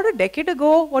think about a decade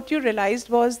ago, what you realized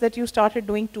was that you started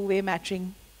doing two-way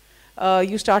matching.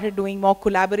 You started doing more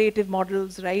collaborative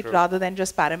models, right, rather than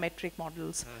just parametric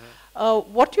models.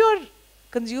 What your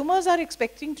consumers are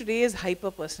expecting today is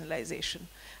hyper-personalization.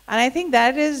 And I think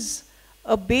that is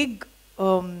a big,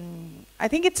 I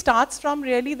think it starts from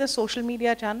really the social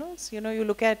media channels. You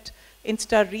look at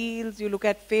Insta Reels, you look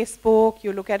at Facebook,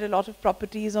 you look at a lot of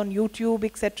properties on YouTube,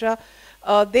 etc.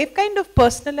 They've kind of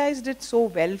personalized it so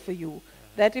well for you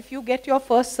that if you get your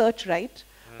first search right,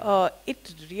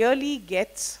 it really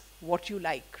gets what you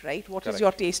like, right? What is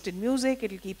your taste in music?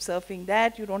 It'll keep surfing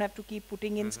that. You don't have to keep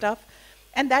putting in stuff.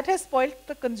 And that has spoiled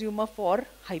the consumer for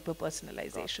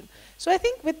hyper-personalization. So I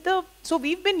think so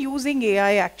we've been using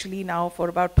AI actually now for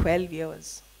about 12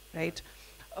 years, right?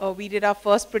 We did our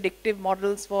first predictive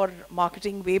models for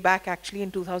marketing way back actually in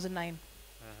 2009.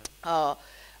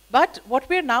 But what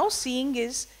we're now seeing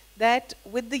is that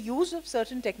with the use of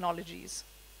certain technologies,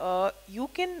 you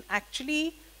can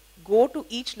actually go to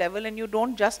each level and you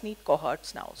don't just need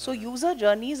cohorts now. So user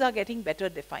journeys are getting better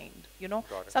defined.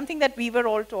 Something that we were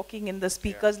all talking in the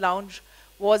speakers lounge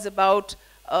was about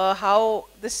how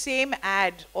the same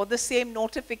ad or the same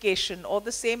notification or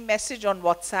the same message on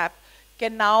WhatsApp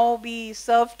can now be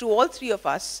served to all three of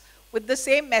us with the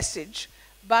same message,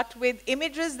 but with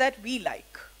images that we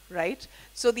like, right?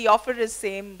 So the offer is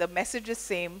same, the message is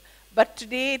same, but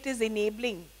today it is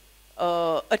enabling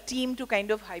a team to kind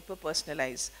of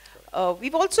hyper-personalize.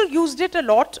 We've also used it a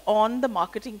lot on the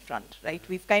marketing front, right?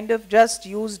 We've kind of just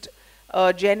used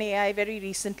Gen AI very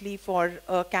recently for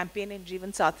a campaign in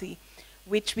Jeevan Sathi,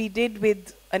 which we did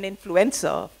with an influencer,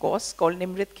 of course, called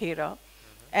Nimrit Khera,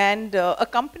 and a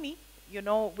company, you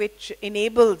know, which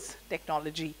enables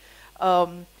technology.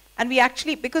 And we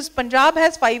actually, because Punjab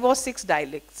has 5 or 6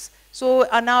 dialects, so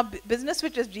on our business,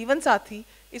 which is Jeevan Sathi,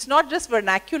 it's not just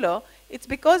vernacular, it's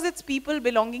because it's people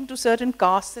belonging to certain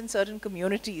castes and certain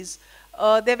communities.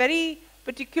 They're very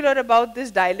particular about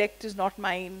this dialect is not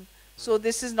mine, so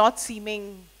this is not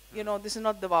seeming, you know, this is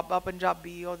not the Waba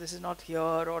Punjabi, or this is not here,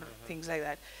 or things like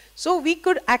that. So we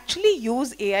could actually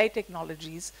use AI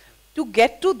technologies to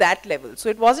get to that level. So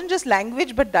it wasn't just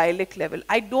language, but dialect level.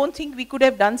 I don't think we could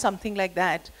have done something like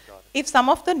that if some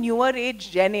of the newer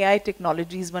age Gen AI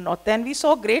technologies were not there. And we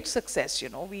saw great success, you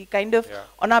know. We kind of,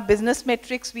 on our business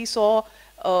metrics, we saw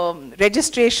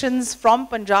registrations from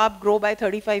Punjab grow by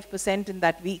 35% in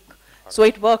that week. So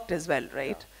it worked as well,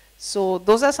 right? Yeah. So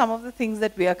those are some of the things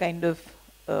that we are kind of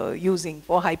using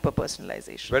for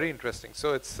hyper-personalization. Very interesting.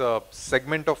 So it's a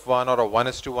segment of one or a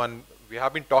 1:1. We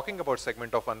have been talking about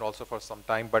segment of one also for some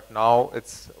time, but now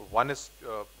it's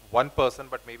one person,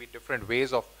 but maybe different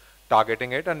ways of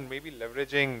targeting it, and maybe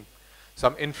leveraging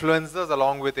some influencers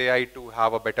along with AI to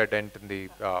have a better dent in the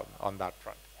on that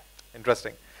front.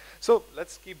 Interesting. So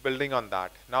let's keep building on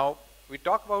that. Now we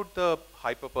talk about the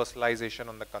hyper-personalization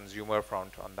on the consumer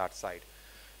front on that side.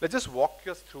 Let's just walk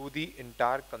us through the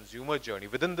entire consumer journey.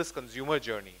 Within this consumer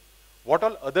journey, what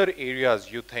all other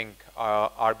areas you think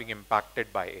are being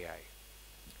impacted by AI?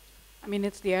 I mean,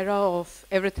 it's the era of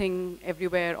everything,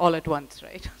 everywhere, all at once,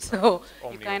 right? So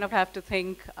you kind of have to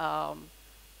think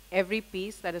every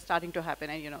piece that is starting to happen.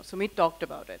 And, you know, Sumit talked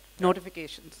about it,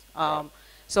 notifications.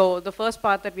 So the first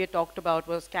part that we had talked about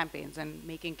was campaigns and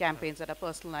making campaigns that are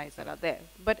personalized, that are there.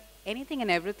 But anything and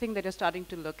everything that you're starting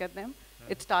to look at them,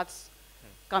 it starts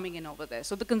coming in over there.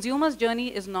 So the consumer's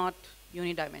journey is not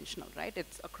unidimensional, right?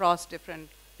 It's across different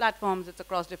platforms, it's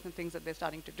across different things that they're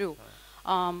starting to do.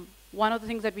 One of the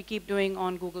things that we keep doing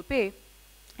on Google Pay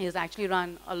is actually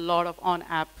run a lot of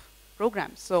on-app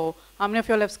programs. So how many of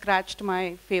you all have scratched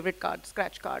my favorite card,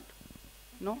 scratch card?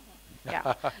 No?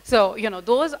 Yeah. So, you know,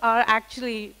 those are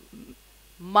actually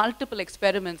multiple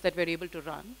experiments that we're able to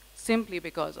run simply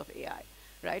because of AI,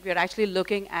 right? We're actually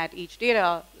looking at each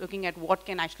data, looking at what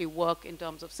can actually work in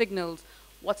terms of signals,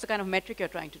 what's the kind of metric you're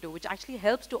trying to do, which actually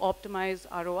helps to optimize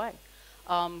ROI.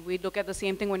 We look at the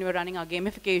same thing when we're running our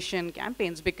gamification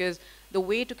campaigns, because the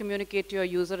way to communicate to your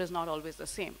user is not always the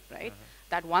same, right?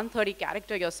 That 130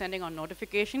 character you're sending on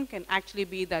notification can actually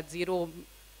be that zero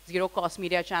cost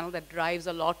media channel that drives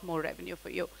a lot more revenue for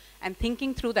you. And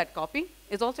thinking through that copy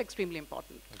is also extremely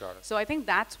important. Got it. So I think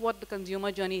that's what the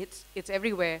consumer journey, it's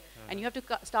everywhere. And you have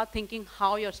to start thinking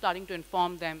how you're starting to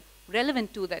inform them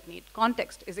relevant to that need.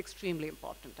 Context is extremely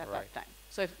important at that time.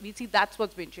 So if we see that's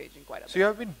what's been changing quite a bit. So you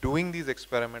have been doing these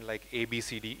experiments like A, B,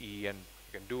 C, D, E, and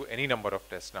you can do any number of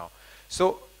tests now.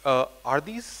 So are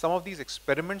these, some of these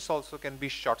experiments also can be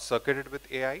short-circuited with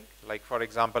AI? Like, for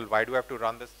example, why do I have to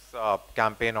run this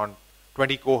campaign on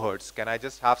 20 cohorts? Can I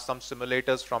just have some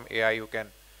simulators from AI who can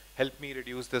help me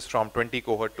reduce this from 20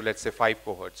 cohort to, let's say, 5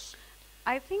 cohorts?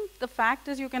 I think the fact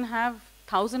is you can have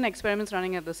 1,000 experiments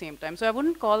running at the same time. So I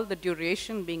wouldn't call the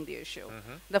duration being the issue.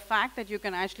 The fact that you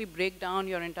can actually break down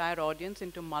your entire audience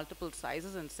into multiple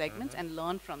sizes and segments and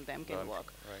learn from them can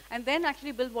work. And then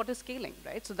actually build what is scaling,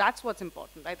 right? So that's what's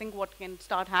important. I think what can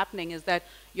start happening is that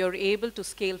you're able to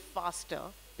scale faster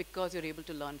because you're able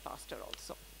to learn faster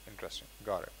also. Interesting.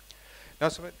 Got it. Now,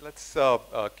 Sumit, let's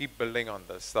keep building on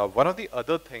this. One of the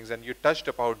other things, and you touched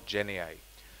about Gen AI.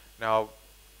 Now,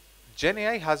 Gen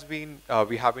AI has been,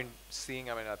 we have been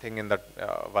seeing, I mean, I think in that,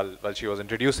 while she was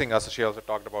introducing us, she also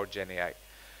talked about Gen AI.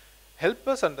 Help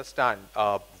us understand,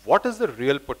 what is the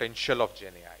real potential of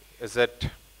Gen AI? Is it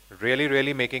really,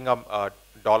 really making a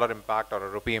dollar impact or a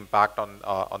rupee impact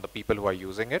on the people who are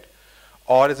using it?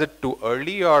 Or is it too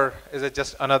early, or is it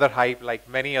just another hype like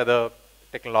many other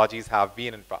technologies have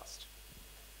been in past?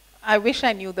 I wish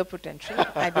I knew the potential.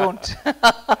 I don't.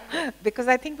 Because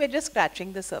I think we're just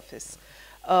scratching the surface.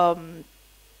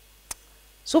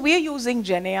 So we are using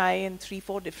Gen AI in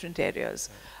 3-4 different areas.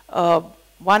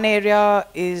 One area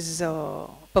is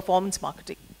performance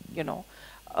marketing, you know,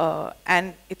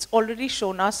 and it's already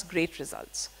shown us great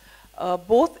results,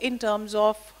 both in terms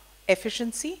of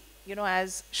efficiency, you know,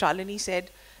 as Shalini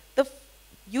said,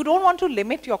 you don't want to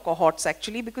limit your cohorts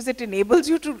actually, because it enables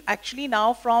you to actually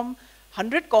now from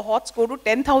 100 cohorts go to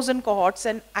 10,000 cohorts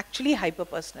and actually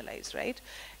hyper-personalize, right?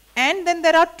 And then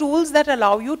there are tools that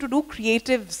allow you to do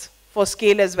creatives for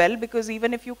scale as well, because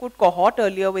even if you could cohort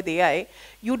earlier with AI,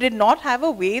 you did not have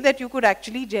a way that you could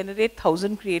actually generate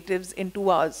 1,000 creatives in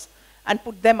 2 hours. and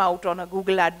put them out on a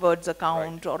Google AdWords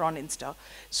account or on Insta.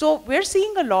 So we're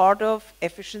seeing a lot of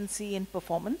efficiency in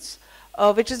performance,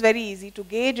 which is very easy to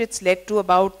gauge. It's led to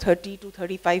about 30 to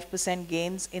 35%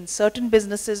 gains in certain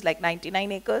businesses like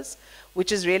 99 acres,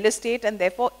 which is real estate, and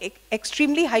therefore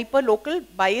extremely hyper-local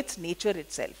by its nature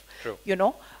itself. True. You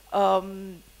know,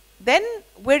 then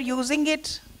we're using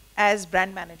it as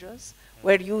brand managers.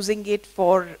 We're using it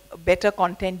for better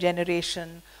content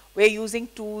generation. We're using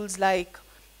tools like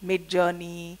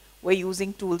Midjourney. We're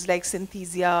using tools like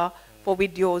Synthesia for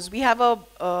videos. We have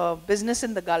a business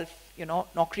in the Gulf, you know,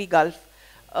 Naukri Gulf,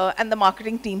 and the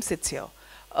marketing team sits here.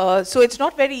 So it's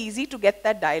not very easy to get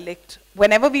that dialect.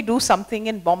 Whenever we do something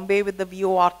in Bombay with the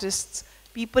VO artists,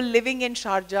 people living in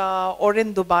Sharjah or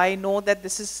in Dubai know that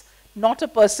this is not a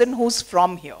person who's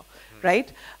from here,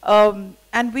 right?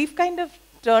 And we've kind of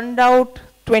turned out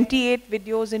 28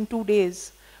 videos in 2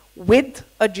 days with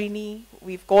a genie.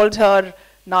 We've called her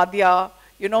Nadia,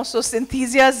 you know, so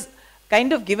Synthesia's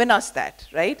kind of given us that,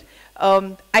 right?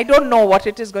 I don't know what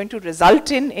it is going to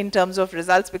result in terms of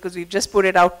results because we've just put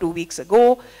it out 2 weeks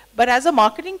ago. But as a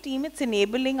marketing team, it's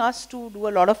enabling us to do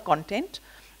a lot of content,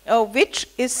 which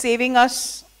is saving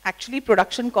us actually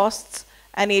production costs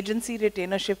and agency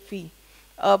retainership fee.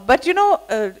 But you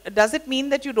know, does it mean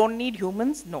that you don't need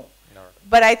humans? No.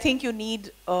 But I think you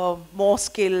need more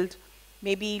skilled,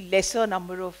 maybe lesser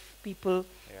number of people.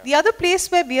 Yeah. The other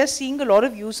place where we are seeing a lot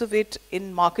of use of it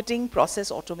in marketing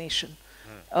process automation,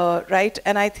 right?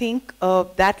 And I think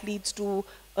that leads to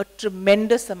a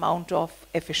tremendous amount of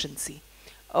efficiency.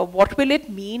 What will it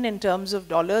mean in terms of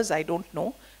dollars? I don't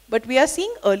know. But we are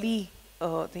seeing early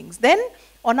things. Then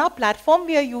on our platform,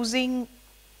 we are using,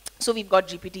 so we've got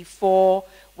GPT-4,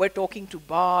 we're talking to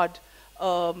Bard,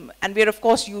 and we're of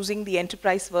course using the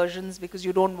enterprise versions because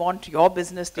you don't want your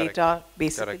business data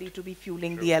basically to be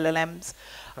fueling the LLMs.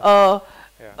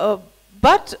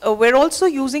 But we're also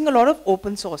using a lot of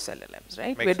open source LLMs,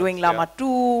 right? We're doing Llama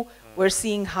 2, we're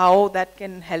seeing how that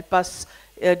can help us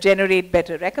generate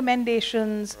better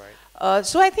recommendations.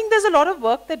 So I think there's a lot of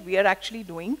work that we are actually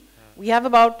doing. We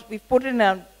have we've put in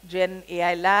a Gen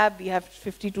AI lab, we have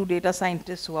 52 data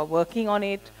scientists who are working on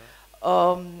it.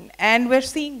 And we're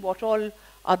seeing what all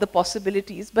are the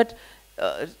possibilities. But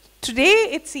today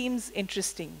it seems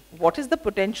interesting. What is the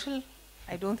potential?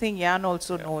 I don't think Jan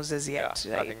also knows as yet.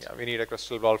 Yeah, right? I think we need a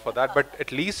crystal ball for that. But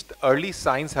at least early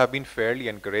signs have been fairly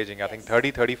encouraging. I think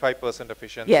 30-35%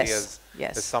 efficiency is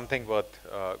something worth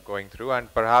going through.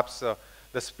 And perhaps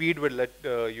the speed will let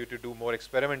you to do more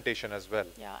experimentation as well.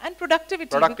 Yeah, and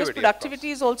productivity because productivity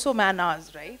is also man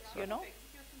hours, right? You know?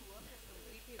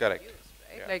 Correct.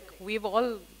 Right? Like we've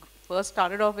all first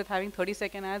started off with having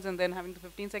 30-second ads and then having the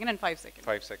 15-second and 5 seconds.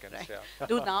 5 seconds, right? yeah.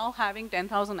 To now having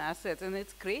 10,000 assets, and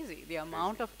it's crazy the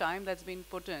amount of time that's been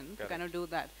put in to kind of do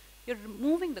that. You're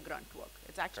removing the grunt work.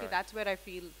 It's actually that's where I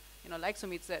feel, you know, like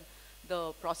Sumit said,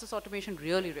 the process automation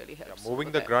really, really helps. Yeah,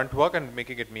 moving the grunt work and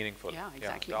making it meaningful. Yeah,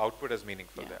 exactly. The output is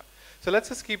meaningful there. So let's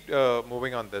just keep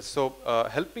moving on this. So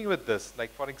help me with this.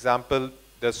 Like for example,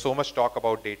 there's so much talk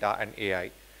about data and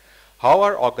AI. How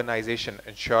are organizations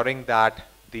ensuring that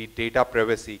the data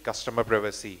privacy, customer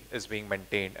privacy is being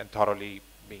maintained and thoroughly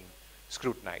being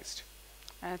scrutinized?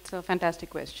 That's a fantastic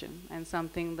question and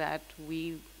something that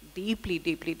we deeply,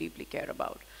 deeply, deeply care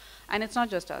about. And it's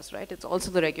not just us, right? It's also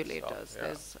the regulators. So,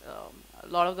 there's a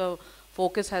lot of the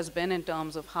focus has been in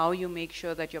terms of how you make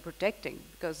sure that you're protecting,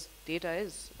 because data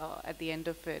is, at the end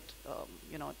of it,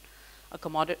 you know, a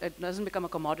commodity. It doesn't become a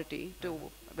commodity to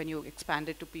when you expand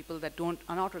it to people that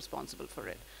are not responsible for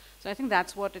it. So I think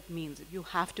that's what it means. You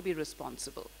have to be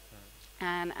responsible.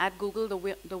 And at Google,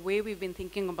 the way we've been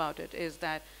thinking about it is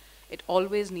that it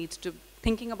always needs to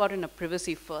thinking about it in a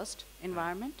privacy first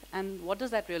environment. And what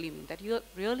does that really mean? That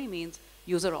really means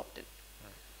user opt-in.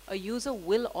 A user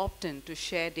will opt in to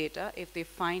share data if they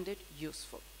find it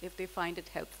useful, if they find it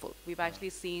helpful. We've actually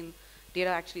seen data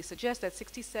actually suggest that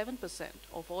 67%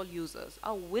 of all users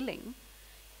are willing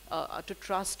to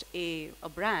trust a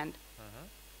brand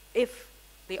if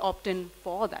they opt in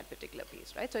for that particular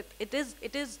piece, right? So it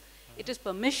is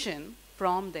permission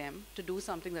from them to do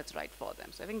something that's right for them.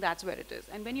 So I think that's where it is.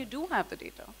 And when you do have the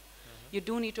data, you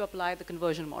do need to apply the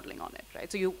conversion modeling on it, right?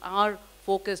 So you are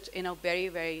focused in a very,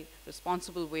 very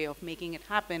responsible way of making it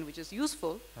happen, which is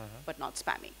useful, but not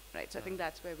spammy, right? So I think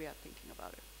that's where we are thinking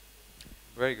about it.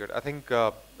 Very good. I think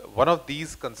one of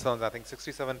these concerns, I think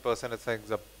 67%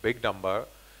 is a big number.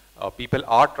 People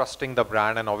are trusting the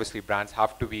brand, and obviously brands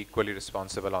have to be equally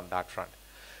responsible on that front.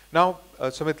 Now,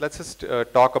 Sumit, let's just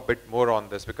talk a bit more on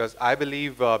this, because I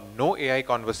believe no AI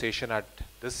conversation at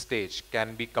this stage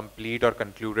can be complete or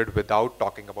concluded without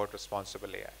talking about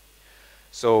responsible AI.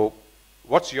 So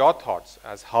what's your thoughts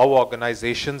as how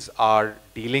organizations are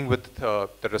dealing with the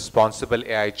responsible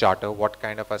AI charter? What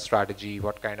kind of a strategy,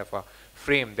 what kind of a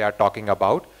frame they are talking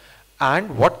about,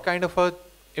 and what kind of a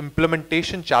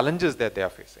implementation challenges that they are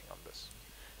facing on this?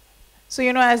 So,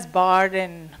 you know, as Bard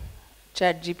and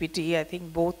ChatGPT, I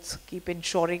think both keep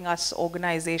ensuring us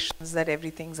organizations that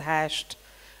everything's hashed.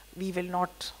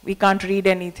 We can't read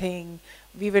anything.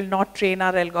 We will not train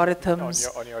our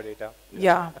algorithms. On your data.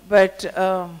 Yeah, but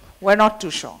we're not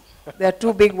too sure. They're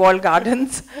two big walled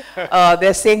gardens.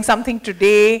 They're saying something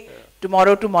today,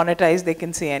 tomorrow to monetize, they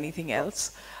can say anything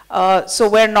else. So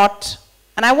we're not,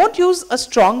 and I won't use a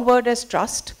strong word as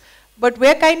trust, but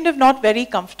we're kind of not very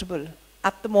comfortable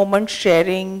at the moment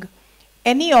sharing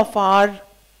any of our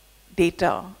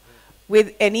data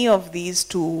with any of these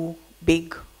two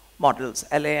big models,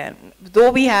 LAM,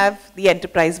 though we have the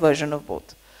enterprise version of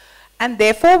both. And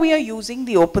therefore, we are using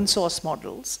the open source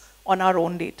models on our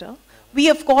own data. We,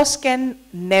 of course, can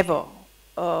never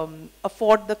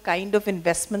afford the kind of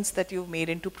investments that you've made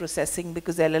into processing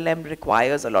because LLM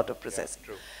requires a lot of processing.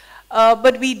 Yeah,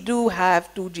 but we do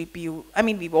have 2 GPU, I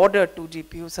mean, we've ordered 2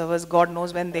 GPU servers, God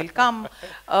knows when they'll come,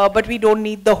 but we don't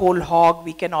need the whole hog.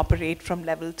 We can operate from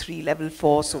level 3, level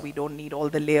 4, so we don't need all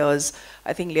the layers.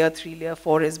 I think layer 3, layer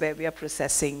 4 is where we are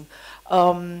processing.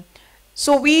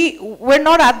 So we're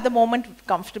not at the moment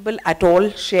comfortable at all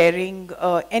sharing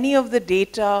any of the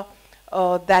data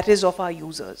that is of our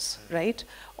users, right?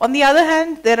 On the other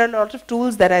hand, there are a lot of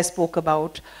tools that I spoke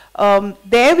about.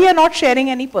 There we are not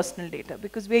sharing any personal data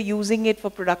because we are using it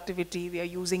for productivity, we are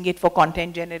using it for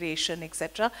content generation,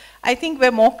 etc. I think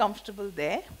we're more comfortable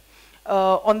there.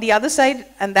 On the other side,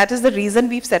 and that is the reason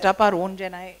we've set up our own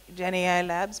Gen AI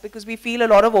labs, because we feel a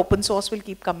lot of open source will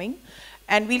keep coming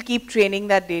and we'll keep training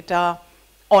that data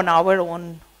on our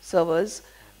own servers,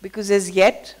 because as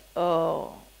yet,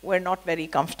 we're not very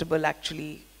comfortable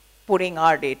actually putting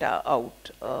our data out.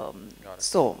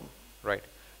 So. Right.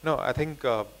 No, I think,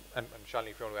 and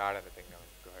Shalini, if you want to add anything,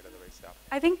 go ahead, otherwise, yeah.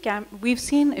 I think we've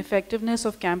seen effectiveness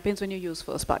of campaigns when you use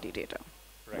first-party data,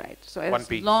 right? So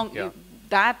as long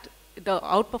that the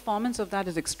outperformance of that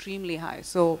is extremely high.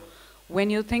 So when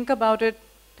you think about it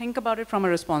from a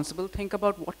responsible, think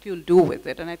about what you'll do with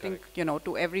it. And I think, you know,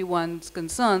 to everyone's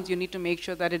concerns, you need to make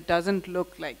sure that it doesn't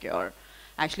look like you're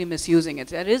actually misusing it.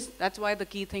 That's why the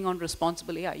key thing on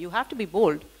responsible AI, you have to be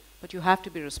bold, but you have to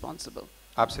be responsible.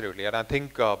 Absolutely, and I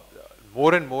think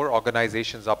more and more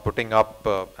organizations are putting up,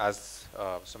 as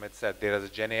Sumit said, there is a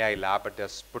Gen AI lab, but they're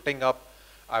putting up,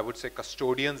 I would say,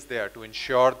 custodians there to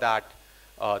ensure that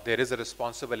there is a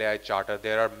responsible AI charter.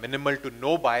 There are minimal to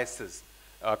no biases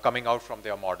coming out from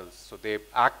their models. So they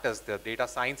act as the data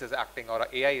science is acting, or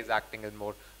AI is acting in a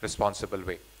more responsible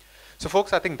way. So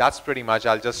folks, I think that's pretty much.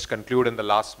 I'll just conclude in the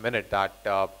last minute that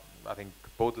I think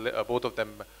both of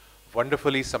them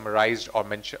wonderfully summarized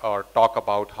or talk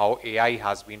about how AI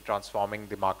has been transforming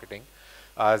the marketing.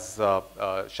 As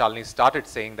Shalini started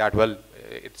saying that, well,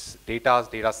 it's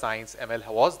data science, ML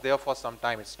was there for some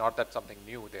time. It's not that something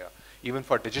new there. Even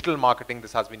for digital marketing,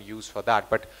 this has been used for that.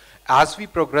 But as we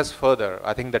progress further,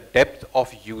 I think the depth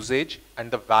of usage and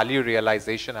the value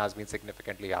realization has been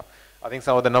significantly up. I think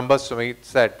some of the numbers Sumit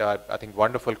said, I think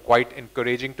wonderful, quite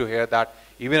encouraging to hear that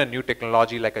even a new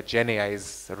technology like a Gen AI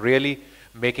is really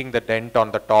making the dent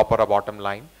on the top or a bottom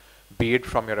line, be it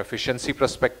from your efficiency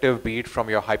perspective, be it from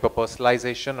your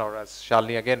hyper-personalization, or as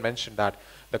Shalini again mentioned that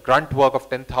the grunt work of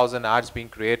 10,000 ads being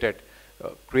created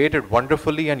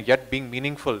wonderfully and yet being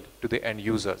meaningful to the end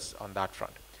users on that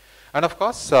front. And of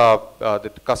course,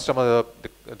 the consumer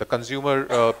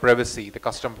privacy, the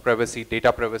customer privacy,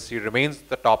 data privacy remains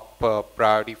the top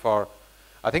priority for,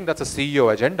 I think that's a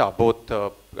CEO agenda, both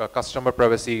customer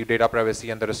privacy, data privacy,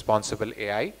 and the responsible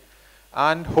AI.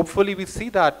 And hopefully we see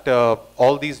that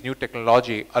all these new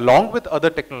technology, along with other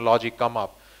technology, come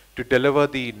up to deliver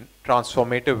the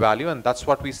transformative value. And that's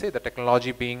what we say, the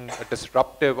technology being a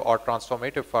disruptive or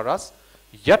transformative for us,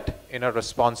 yet in a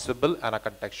responsible and a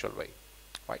contextual way.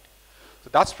 Right. So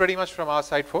that's pretty much from our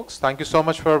side, folks. Thank you so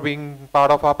much for being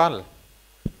part of our panel.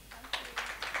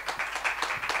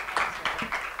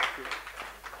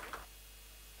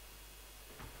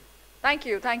 Thank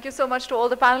you. Thank you so much to all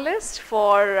the panelists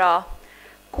for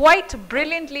quite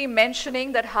brilliantly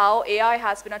mentioning that how AI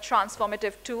has been a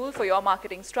transformative tool for your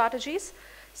marketing strategies.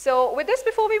 So with this,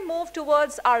 before we move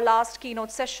towards our last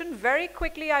keynote session, very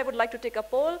quickly, I would like to take a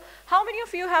poll. How many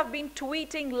of you have been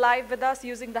tweeting live with us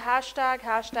using the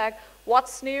hashtag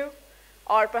what's new,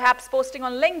 or perhaps posting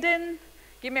on LinkedIn?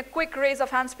 Give me a quick raise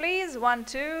of hands, please. 1,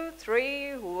 2,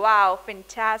 3. Wow,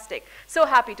 fantastic. So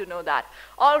happy to know that.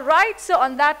 All right, so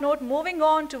on that note, moving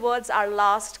on towards our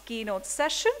last keynote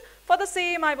session. For the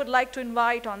same, I would like to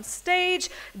invite on stage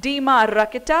Dima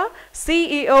Rakita,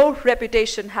 CEO,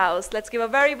 Reputation House. Let's give a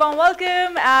very warm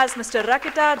welcome as Mr.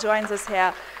 Rakita joins us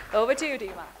here. Over to you,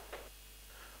 Dima.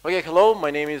 Okay, hello,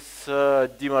 my name is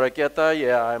Dima Raketa.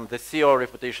 Yeah, I'm the CEO of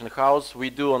Reputation House. We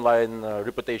do online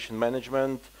reputation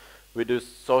management. We do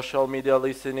social media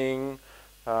listening.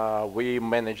 We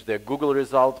manage the Google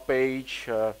result page.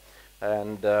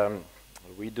 And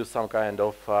we do some kind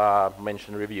of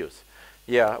mention reviews.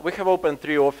 Yeah, we have opened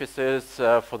 3 offices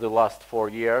for the last 4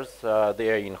 years. They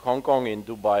are in Hong Kong, in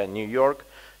Dubai, and New York.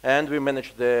 And we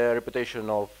manage the reputation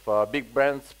of big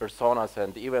brands, personas,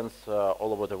 and events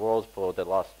all over the world for the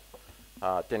last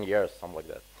 10 years, something like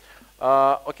that.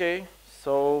 Okay,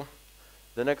 so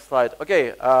the next slide.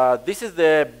 Okay, this is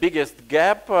the biggest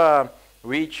gap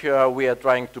which we are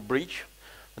trying to bridge.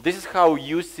 This is how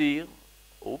you see,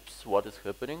 oops, what is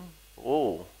happening?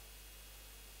 Oh,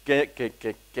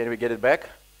 can we get it back?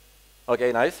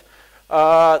 Okay, nice.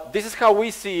 This is how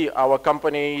we see our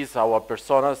companies, our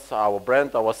personas, our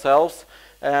brand, ourselves.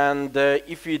 And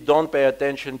if we don't pay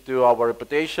attention to our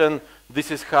reputation,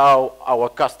 this is how our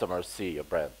customers see a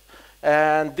brand.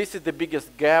 And this is the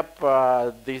biggest gap,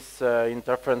 this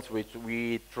interference which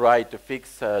we try to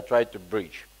fix, try to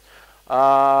bridge.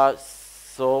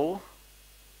 So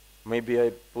maybe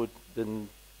I put the,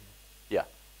 yeah.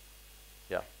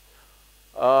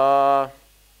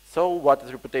 So what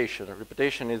is reputation?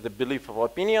 Reputation is the belief of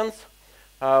opinions,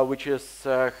 which is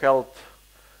held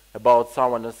about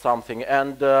someone or something.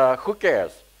 And who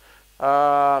cares?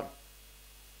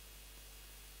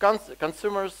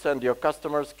 Consumers and your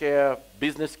customers care,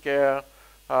 business care,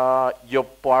 your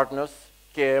partners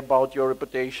care about your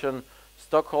reputation,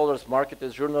 stockholders,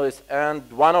 marketers, journalists, and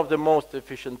one of the most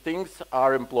efficient things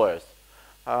are employers.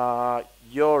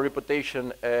 Your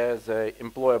reputation as an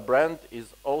employer brand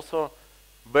is also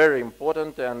very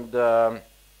important, and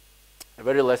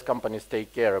very less companies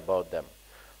take care about them.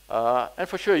 And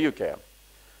for sure you care.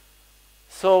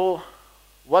 So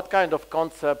what kind of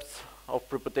concepts of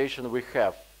reputation we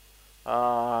have?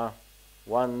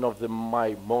 One of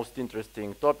my most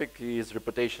interesting topic is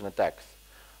reputation attacks.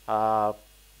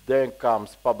 Then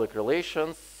comes public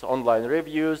relations, online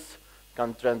reviews,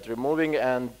 content removing,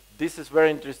 and this is very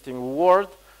interesting word.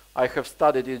 I have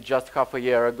studied it just half a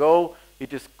year ago.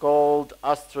 It is called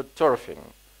astroturfing.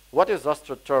 What is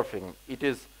astroturfing? It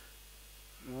is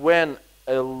when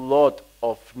a lot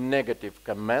of negative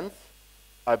comments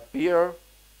appear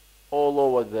all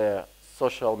over the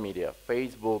social media,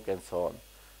 Facebook and so on.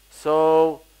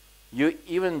 So you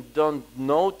even don't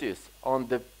notice on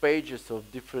the pages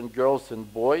of different girls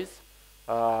and boys,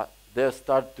 there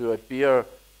start to appear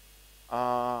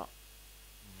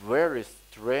very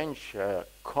strange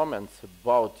comments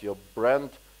about your brand,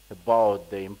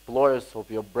 about the employers of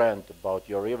your brand, about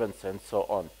your events and so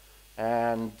on.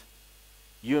 And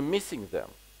you're missing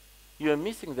them. You're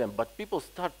missing them, but people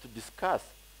start to discuss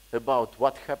about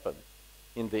what happened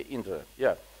in the internet.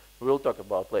 Yeah, we'll talk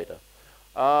about later.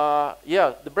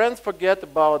 Yeah, the brands forget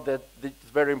about that. It's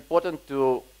very important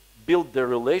to build the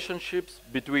relationships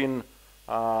between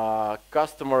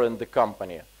customer and the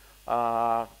company.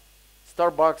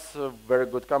 Starbucks, a very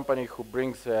good company who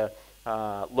brings a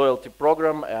loyalty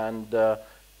program, and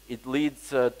it leads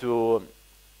to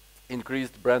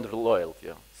increased brand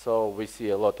loyalty. So we see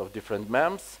a lot of different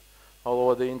memes all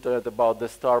over the internet about the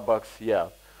Starbucks. Yeah.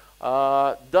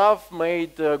 Dove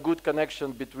made a good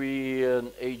connection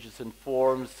between ages and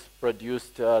forms,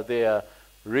 produced their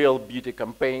real beauty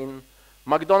campaign.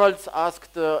 McDonald's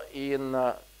asked in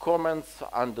comments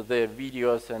under their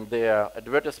videos and their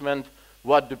advertisement,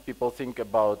 what do people think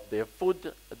about their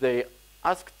food? They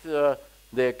asked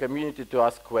their community to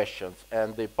ask questions,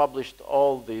 and they published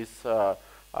all these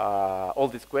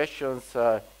questions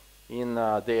in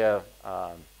their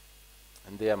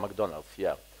McDonald's.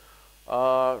 Yeah.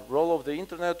 Role of the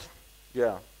internet.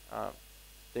 Yeah.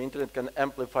 The internet can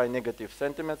amplify negative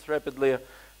sentiments rapidly,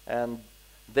 and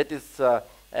that is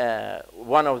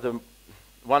one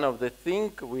of the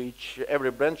things which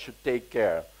every brand should take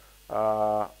care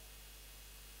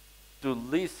to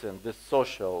listen the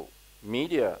social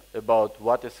media about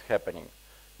what is happening.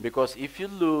 Because if you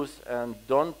lose and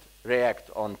don't react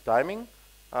on timing,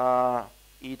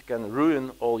 it can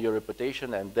ruin all your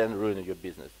reputation and then ruin your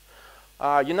business.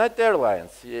 United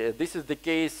Airlines, this is the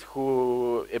case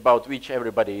about which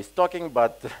everybody is talking,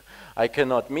 but I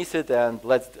cannot miss it, and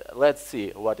let's see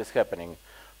what is happening.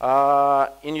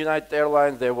 In United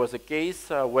Airlines, there was a case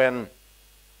when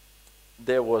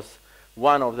there was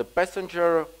one of the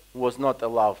passengers was not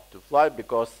allowed to fly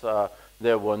because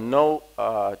there were no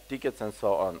tickets and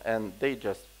so on, and they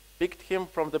just picked him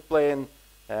from the plane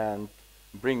and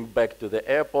bring back to the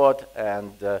airport,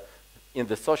 and in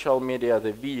the social media,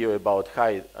 the video about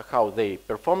how they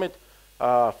perform it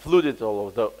flooded all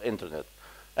of the internet.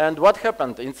 And what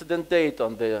happened? Incident date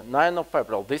on the 9th of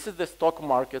April. This is the stock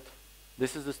market.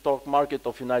 This is the stock market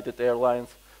of United Airlines.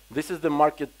 This is the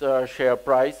market share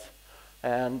price.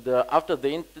 And after the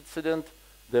incident,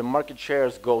 the market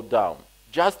shares go down.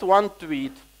 Just one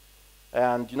tweet,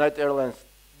 and United Airlines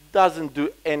doesn't do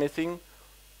anything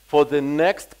for the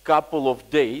next couple of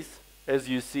days, as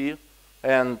you see,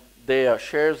 and their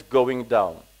shares going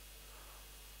down.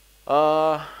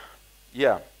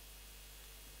 Yeah.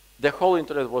 The whole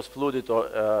internet was flooded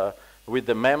with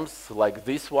the memes like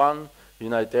this one.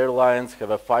 United Airlines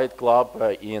have a fight club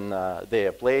in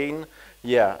their plane.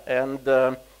 Yeah, and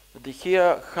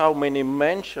here how many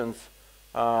mentions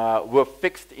were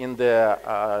fixed in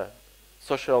the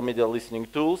social media listening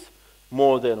tools,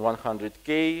 more than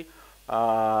 100K,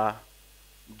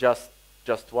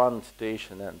 just one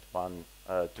station and one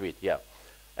tweet, yeah.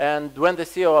 And when the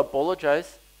CEO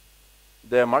apologized,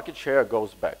 the market share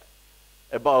goes back.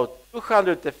 About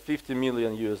 250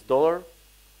 million US dollar,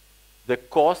 the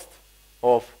cost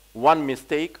of one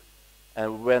mistake,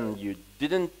 and when you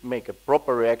didn't make a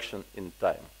proper reaction in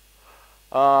time.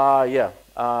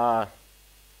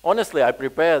 Honestly, I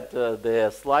prepared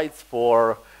the slides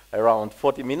for around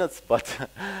 40 minutes, but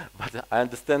I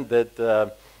understand that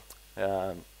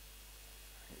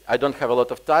I don't have a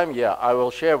lot of time. Yeah, I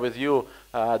will share with you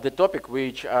the topic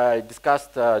which I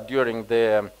discussed during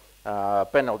the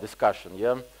panel discussion.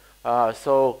 Yeah,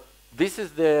 so this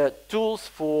is the tools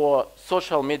for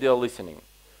social media listening.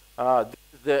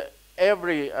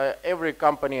 Every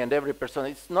company and every person,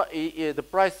 it's not the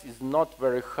price is not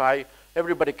very high.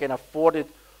 Everybody can afford it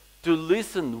to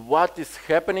listen what is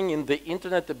happening in the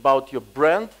internet about your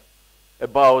brand,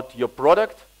 about your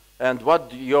product, and what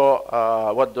do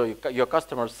your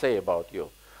customers say about you.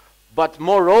 But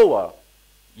moreover,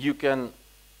 you can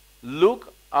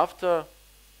look after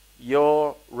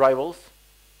your rivals,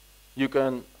 you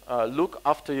can look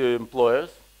after your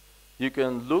employers, you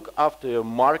can look after your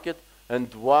market,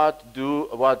 and what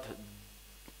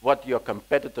your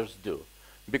competitors do.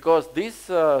 Because these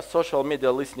social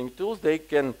media listening tools, they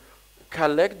can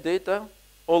collect data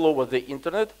all over the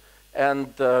internet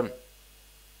and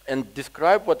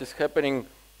describe what is happening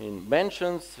in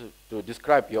mentions, to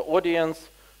describe your audience,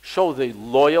 show the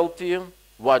loyalty,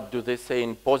 what do they say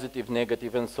in positive,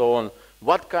 negative, and so on,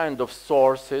 what kind of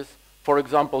sources. For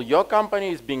example, your company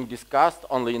is being discussed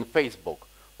only in Facebook,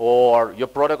 or your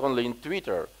product only in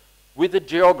Twitter, with the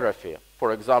geography.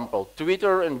 For example,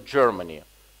 Twitter in Germany,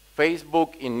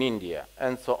 Facebook in India,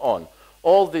 and so on.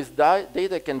 All this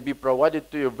data can be provided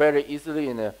to you very easily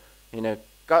in a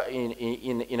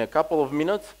couple of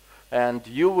minutes, and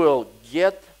you will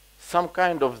get some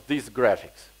kind of these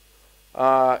graphics.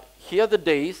 Here are the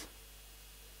days,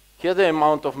 here the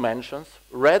amount of mentions.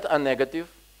 Red are negative,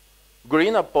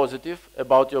 green are positive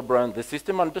about your brand. The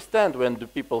system understands when the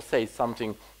people say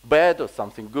something bad or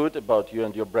something good about you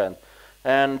and your brand.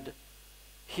 And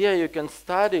here you can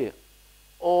study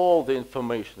all the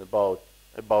information about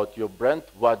your brand.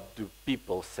 What do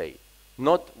people say?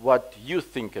 Not what you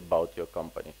think about your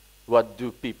company. What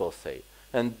do people say?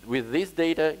 And with this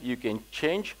data, you can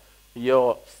change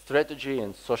your strategy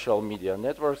in social media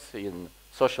networks, in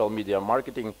social media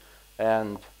marketing,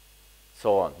 and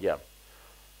so on. Yeah.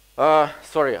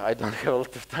 Sorry, I don't have a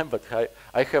lot of time, but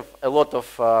I have a lot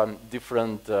of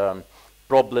different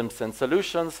problems and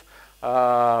solutions.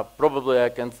 Probably I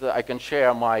can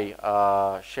share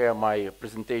my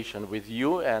presentation with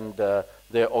you, and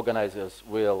the organizers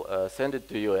will send it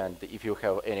to you. And if you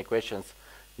have any questions,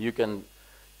 you can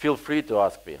feel free to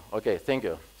ask me. Okay, thank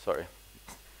you. Sorry.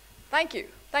 Thank you.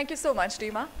 Thank you so much,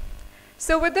 Dima.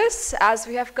 So with this, as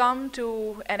we have come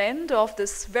to an end of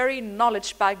this very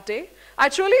knowledge-packed day, I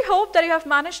truly hope that you have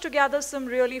managed to gather some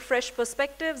really fresh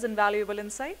perspectives and valuable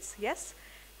insights. Yes?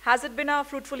 Has it been a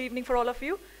fruitful evening for all of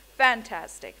you?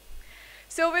 Fantastic.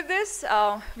 So with this,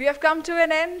 we have come to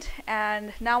an end,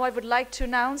 and now I would like to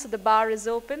announce that the bar is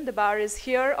open. The bar is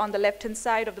here on the left-hand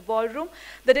side of the ballroom.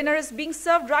 The dinner is being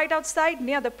served right outside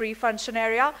near the pre-function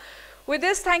area. With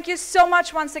this, thank you so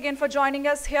much once again for joining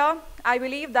us here. I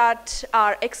believe that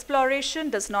our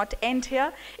exploration does not end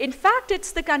here. In fact,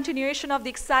 it's the continuation of the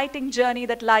exciting journey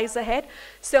that lies ahead.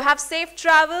 So have safe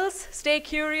travels, stay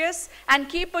curious, and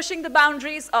keep pushing the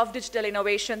boundaries of digital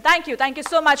innovation. Thank you. Thank you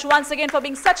so much once again for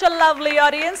being such a lovely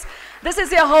audience. This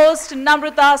is your host,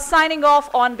 Namrata, signing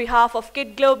off on behalf of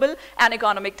Kid Global and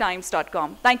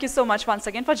EconomicTimes.com. Thank you so much once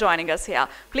again for joining us here.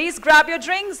 Please grab your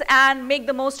drinks and make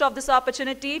the most of this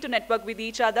opportunity to network network with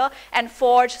each other and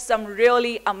forge some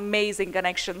really amazing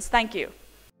connections. Thank you.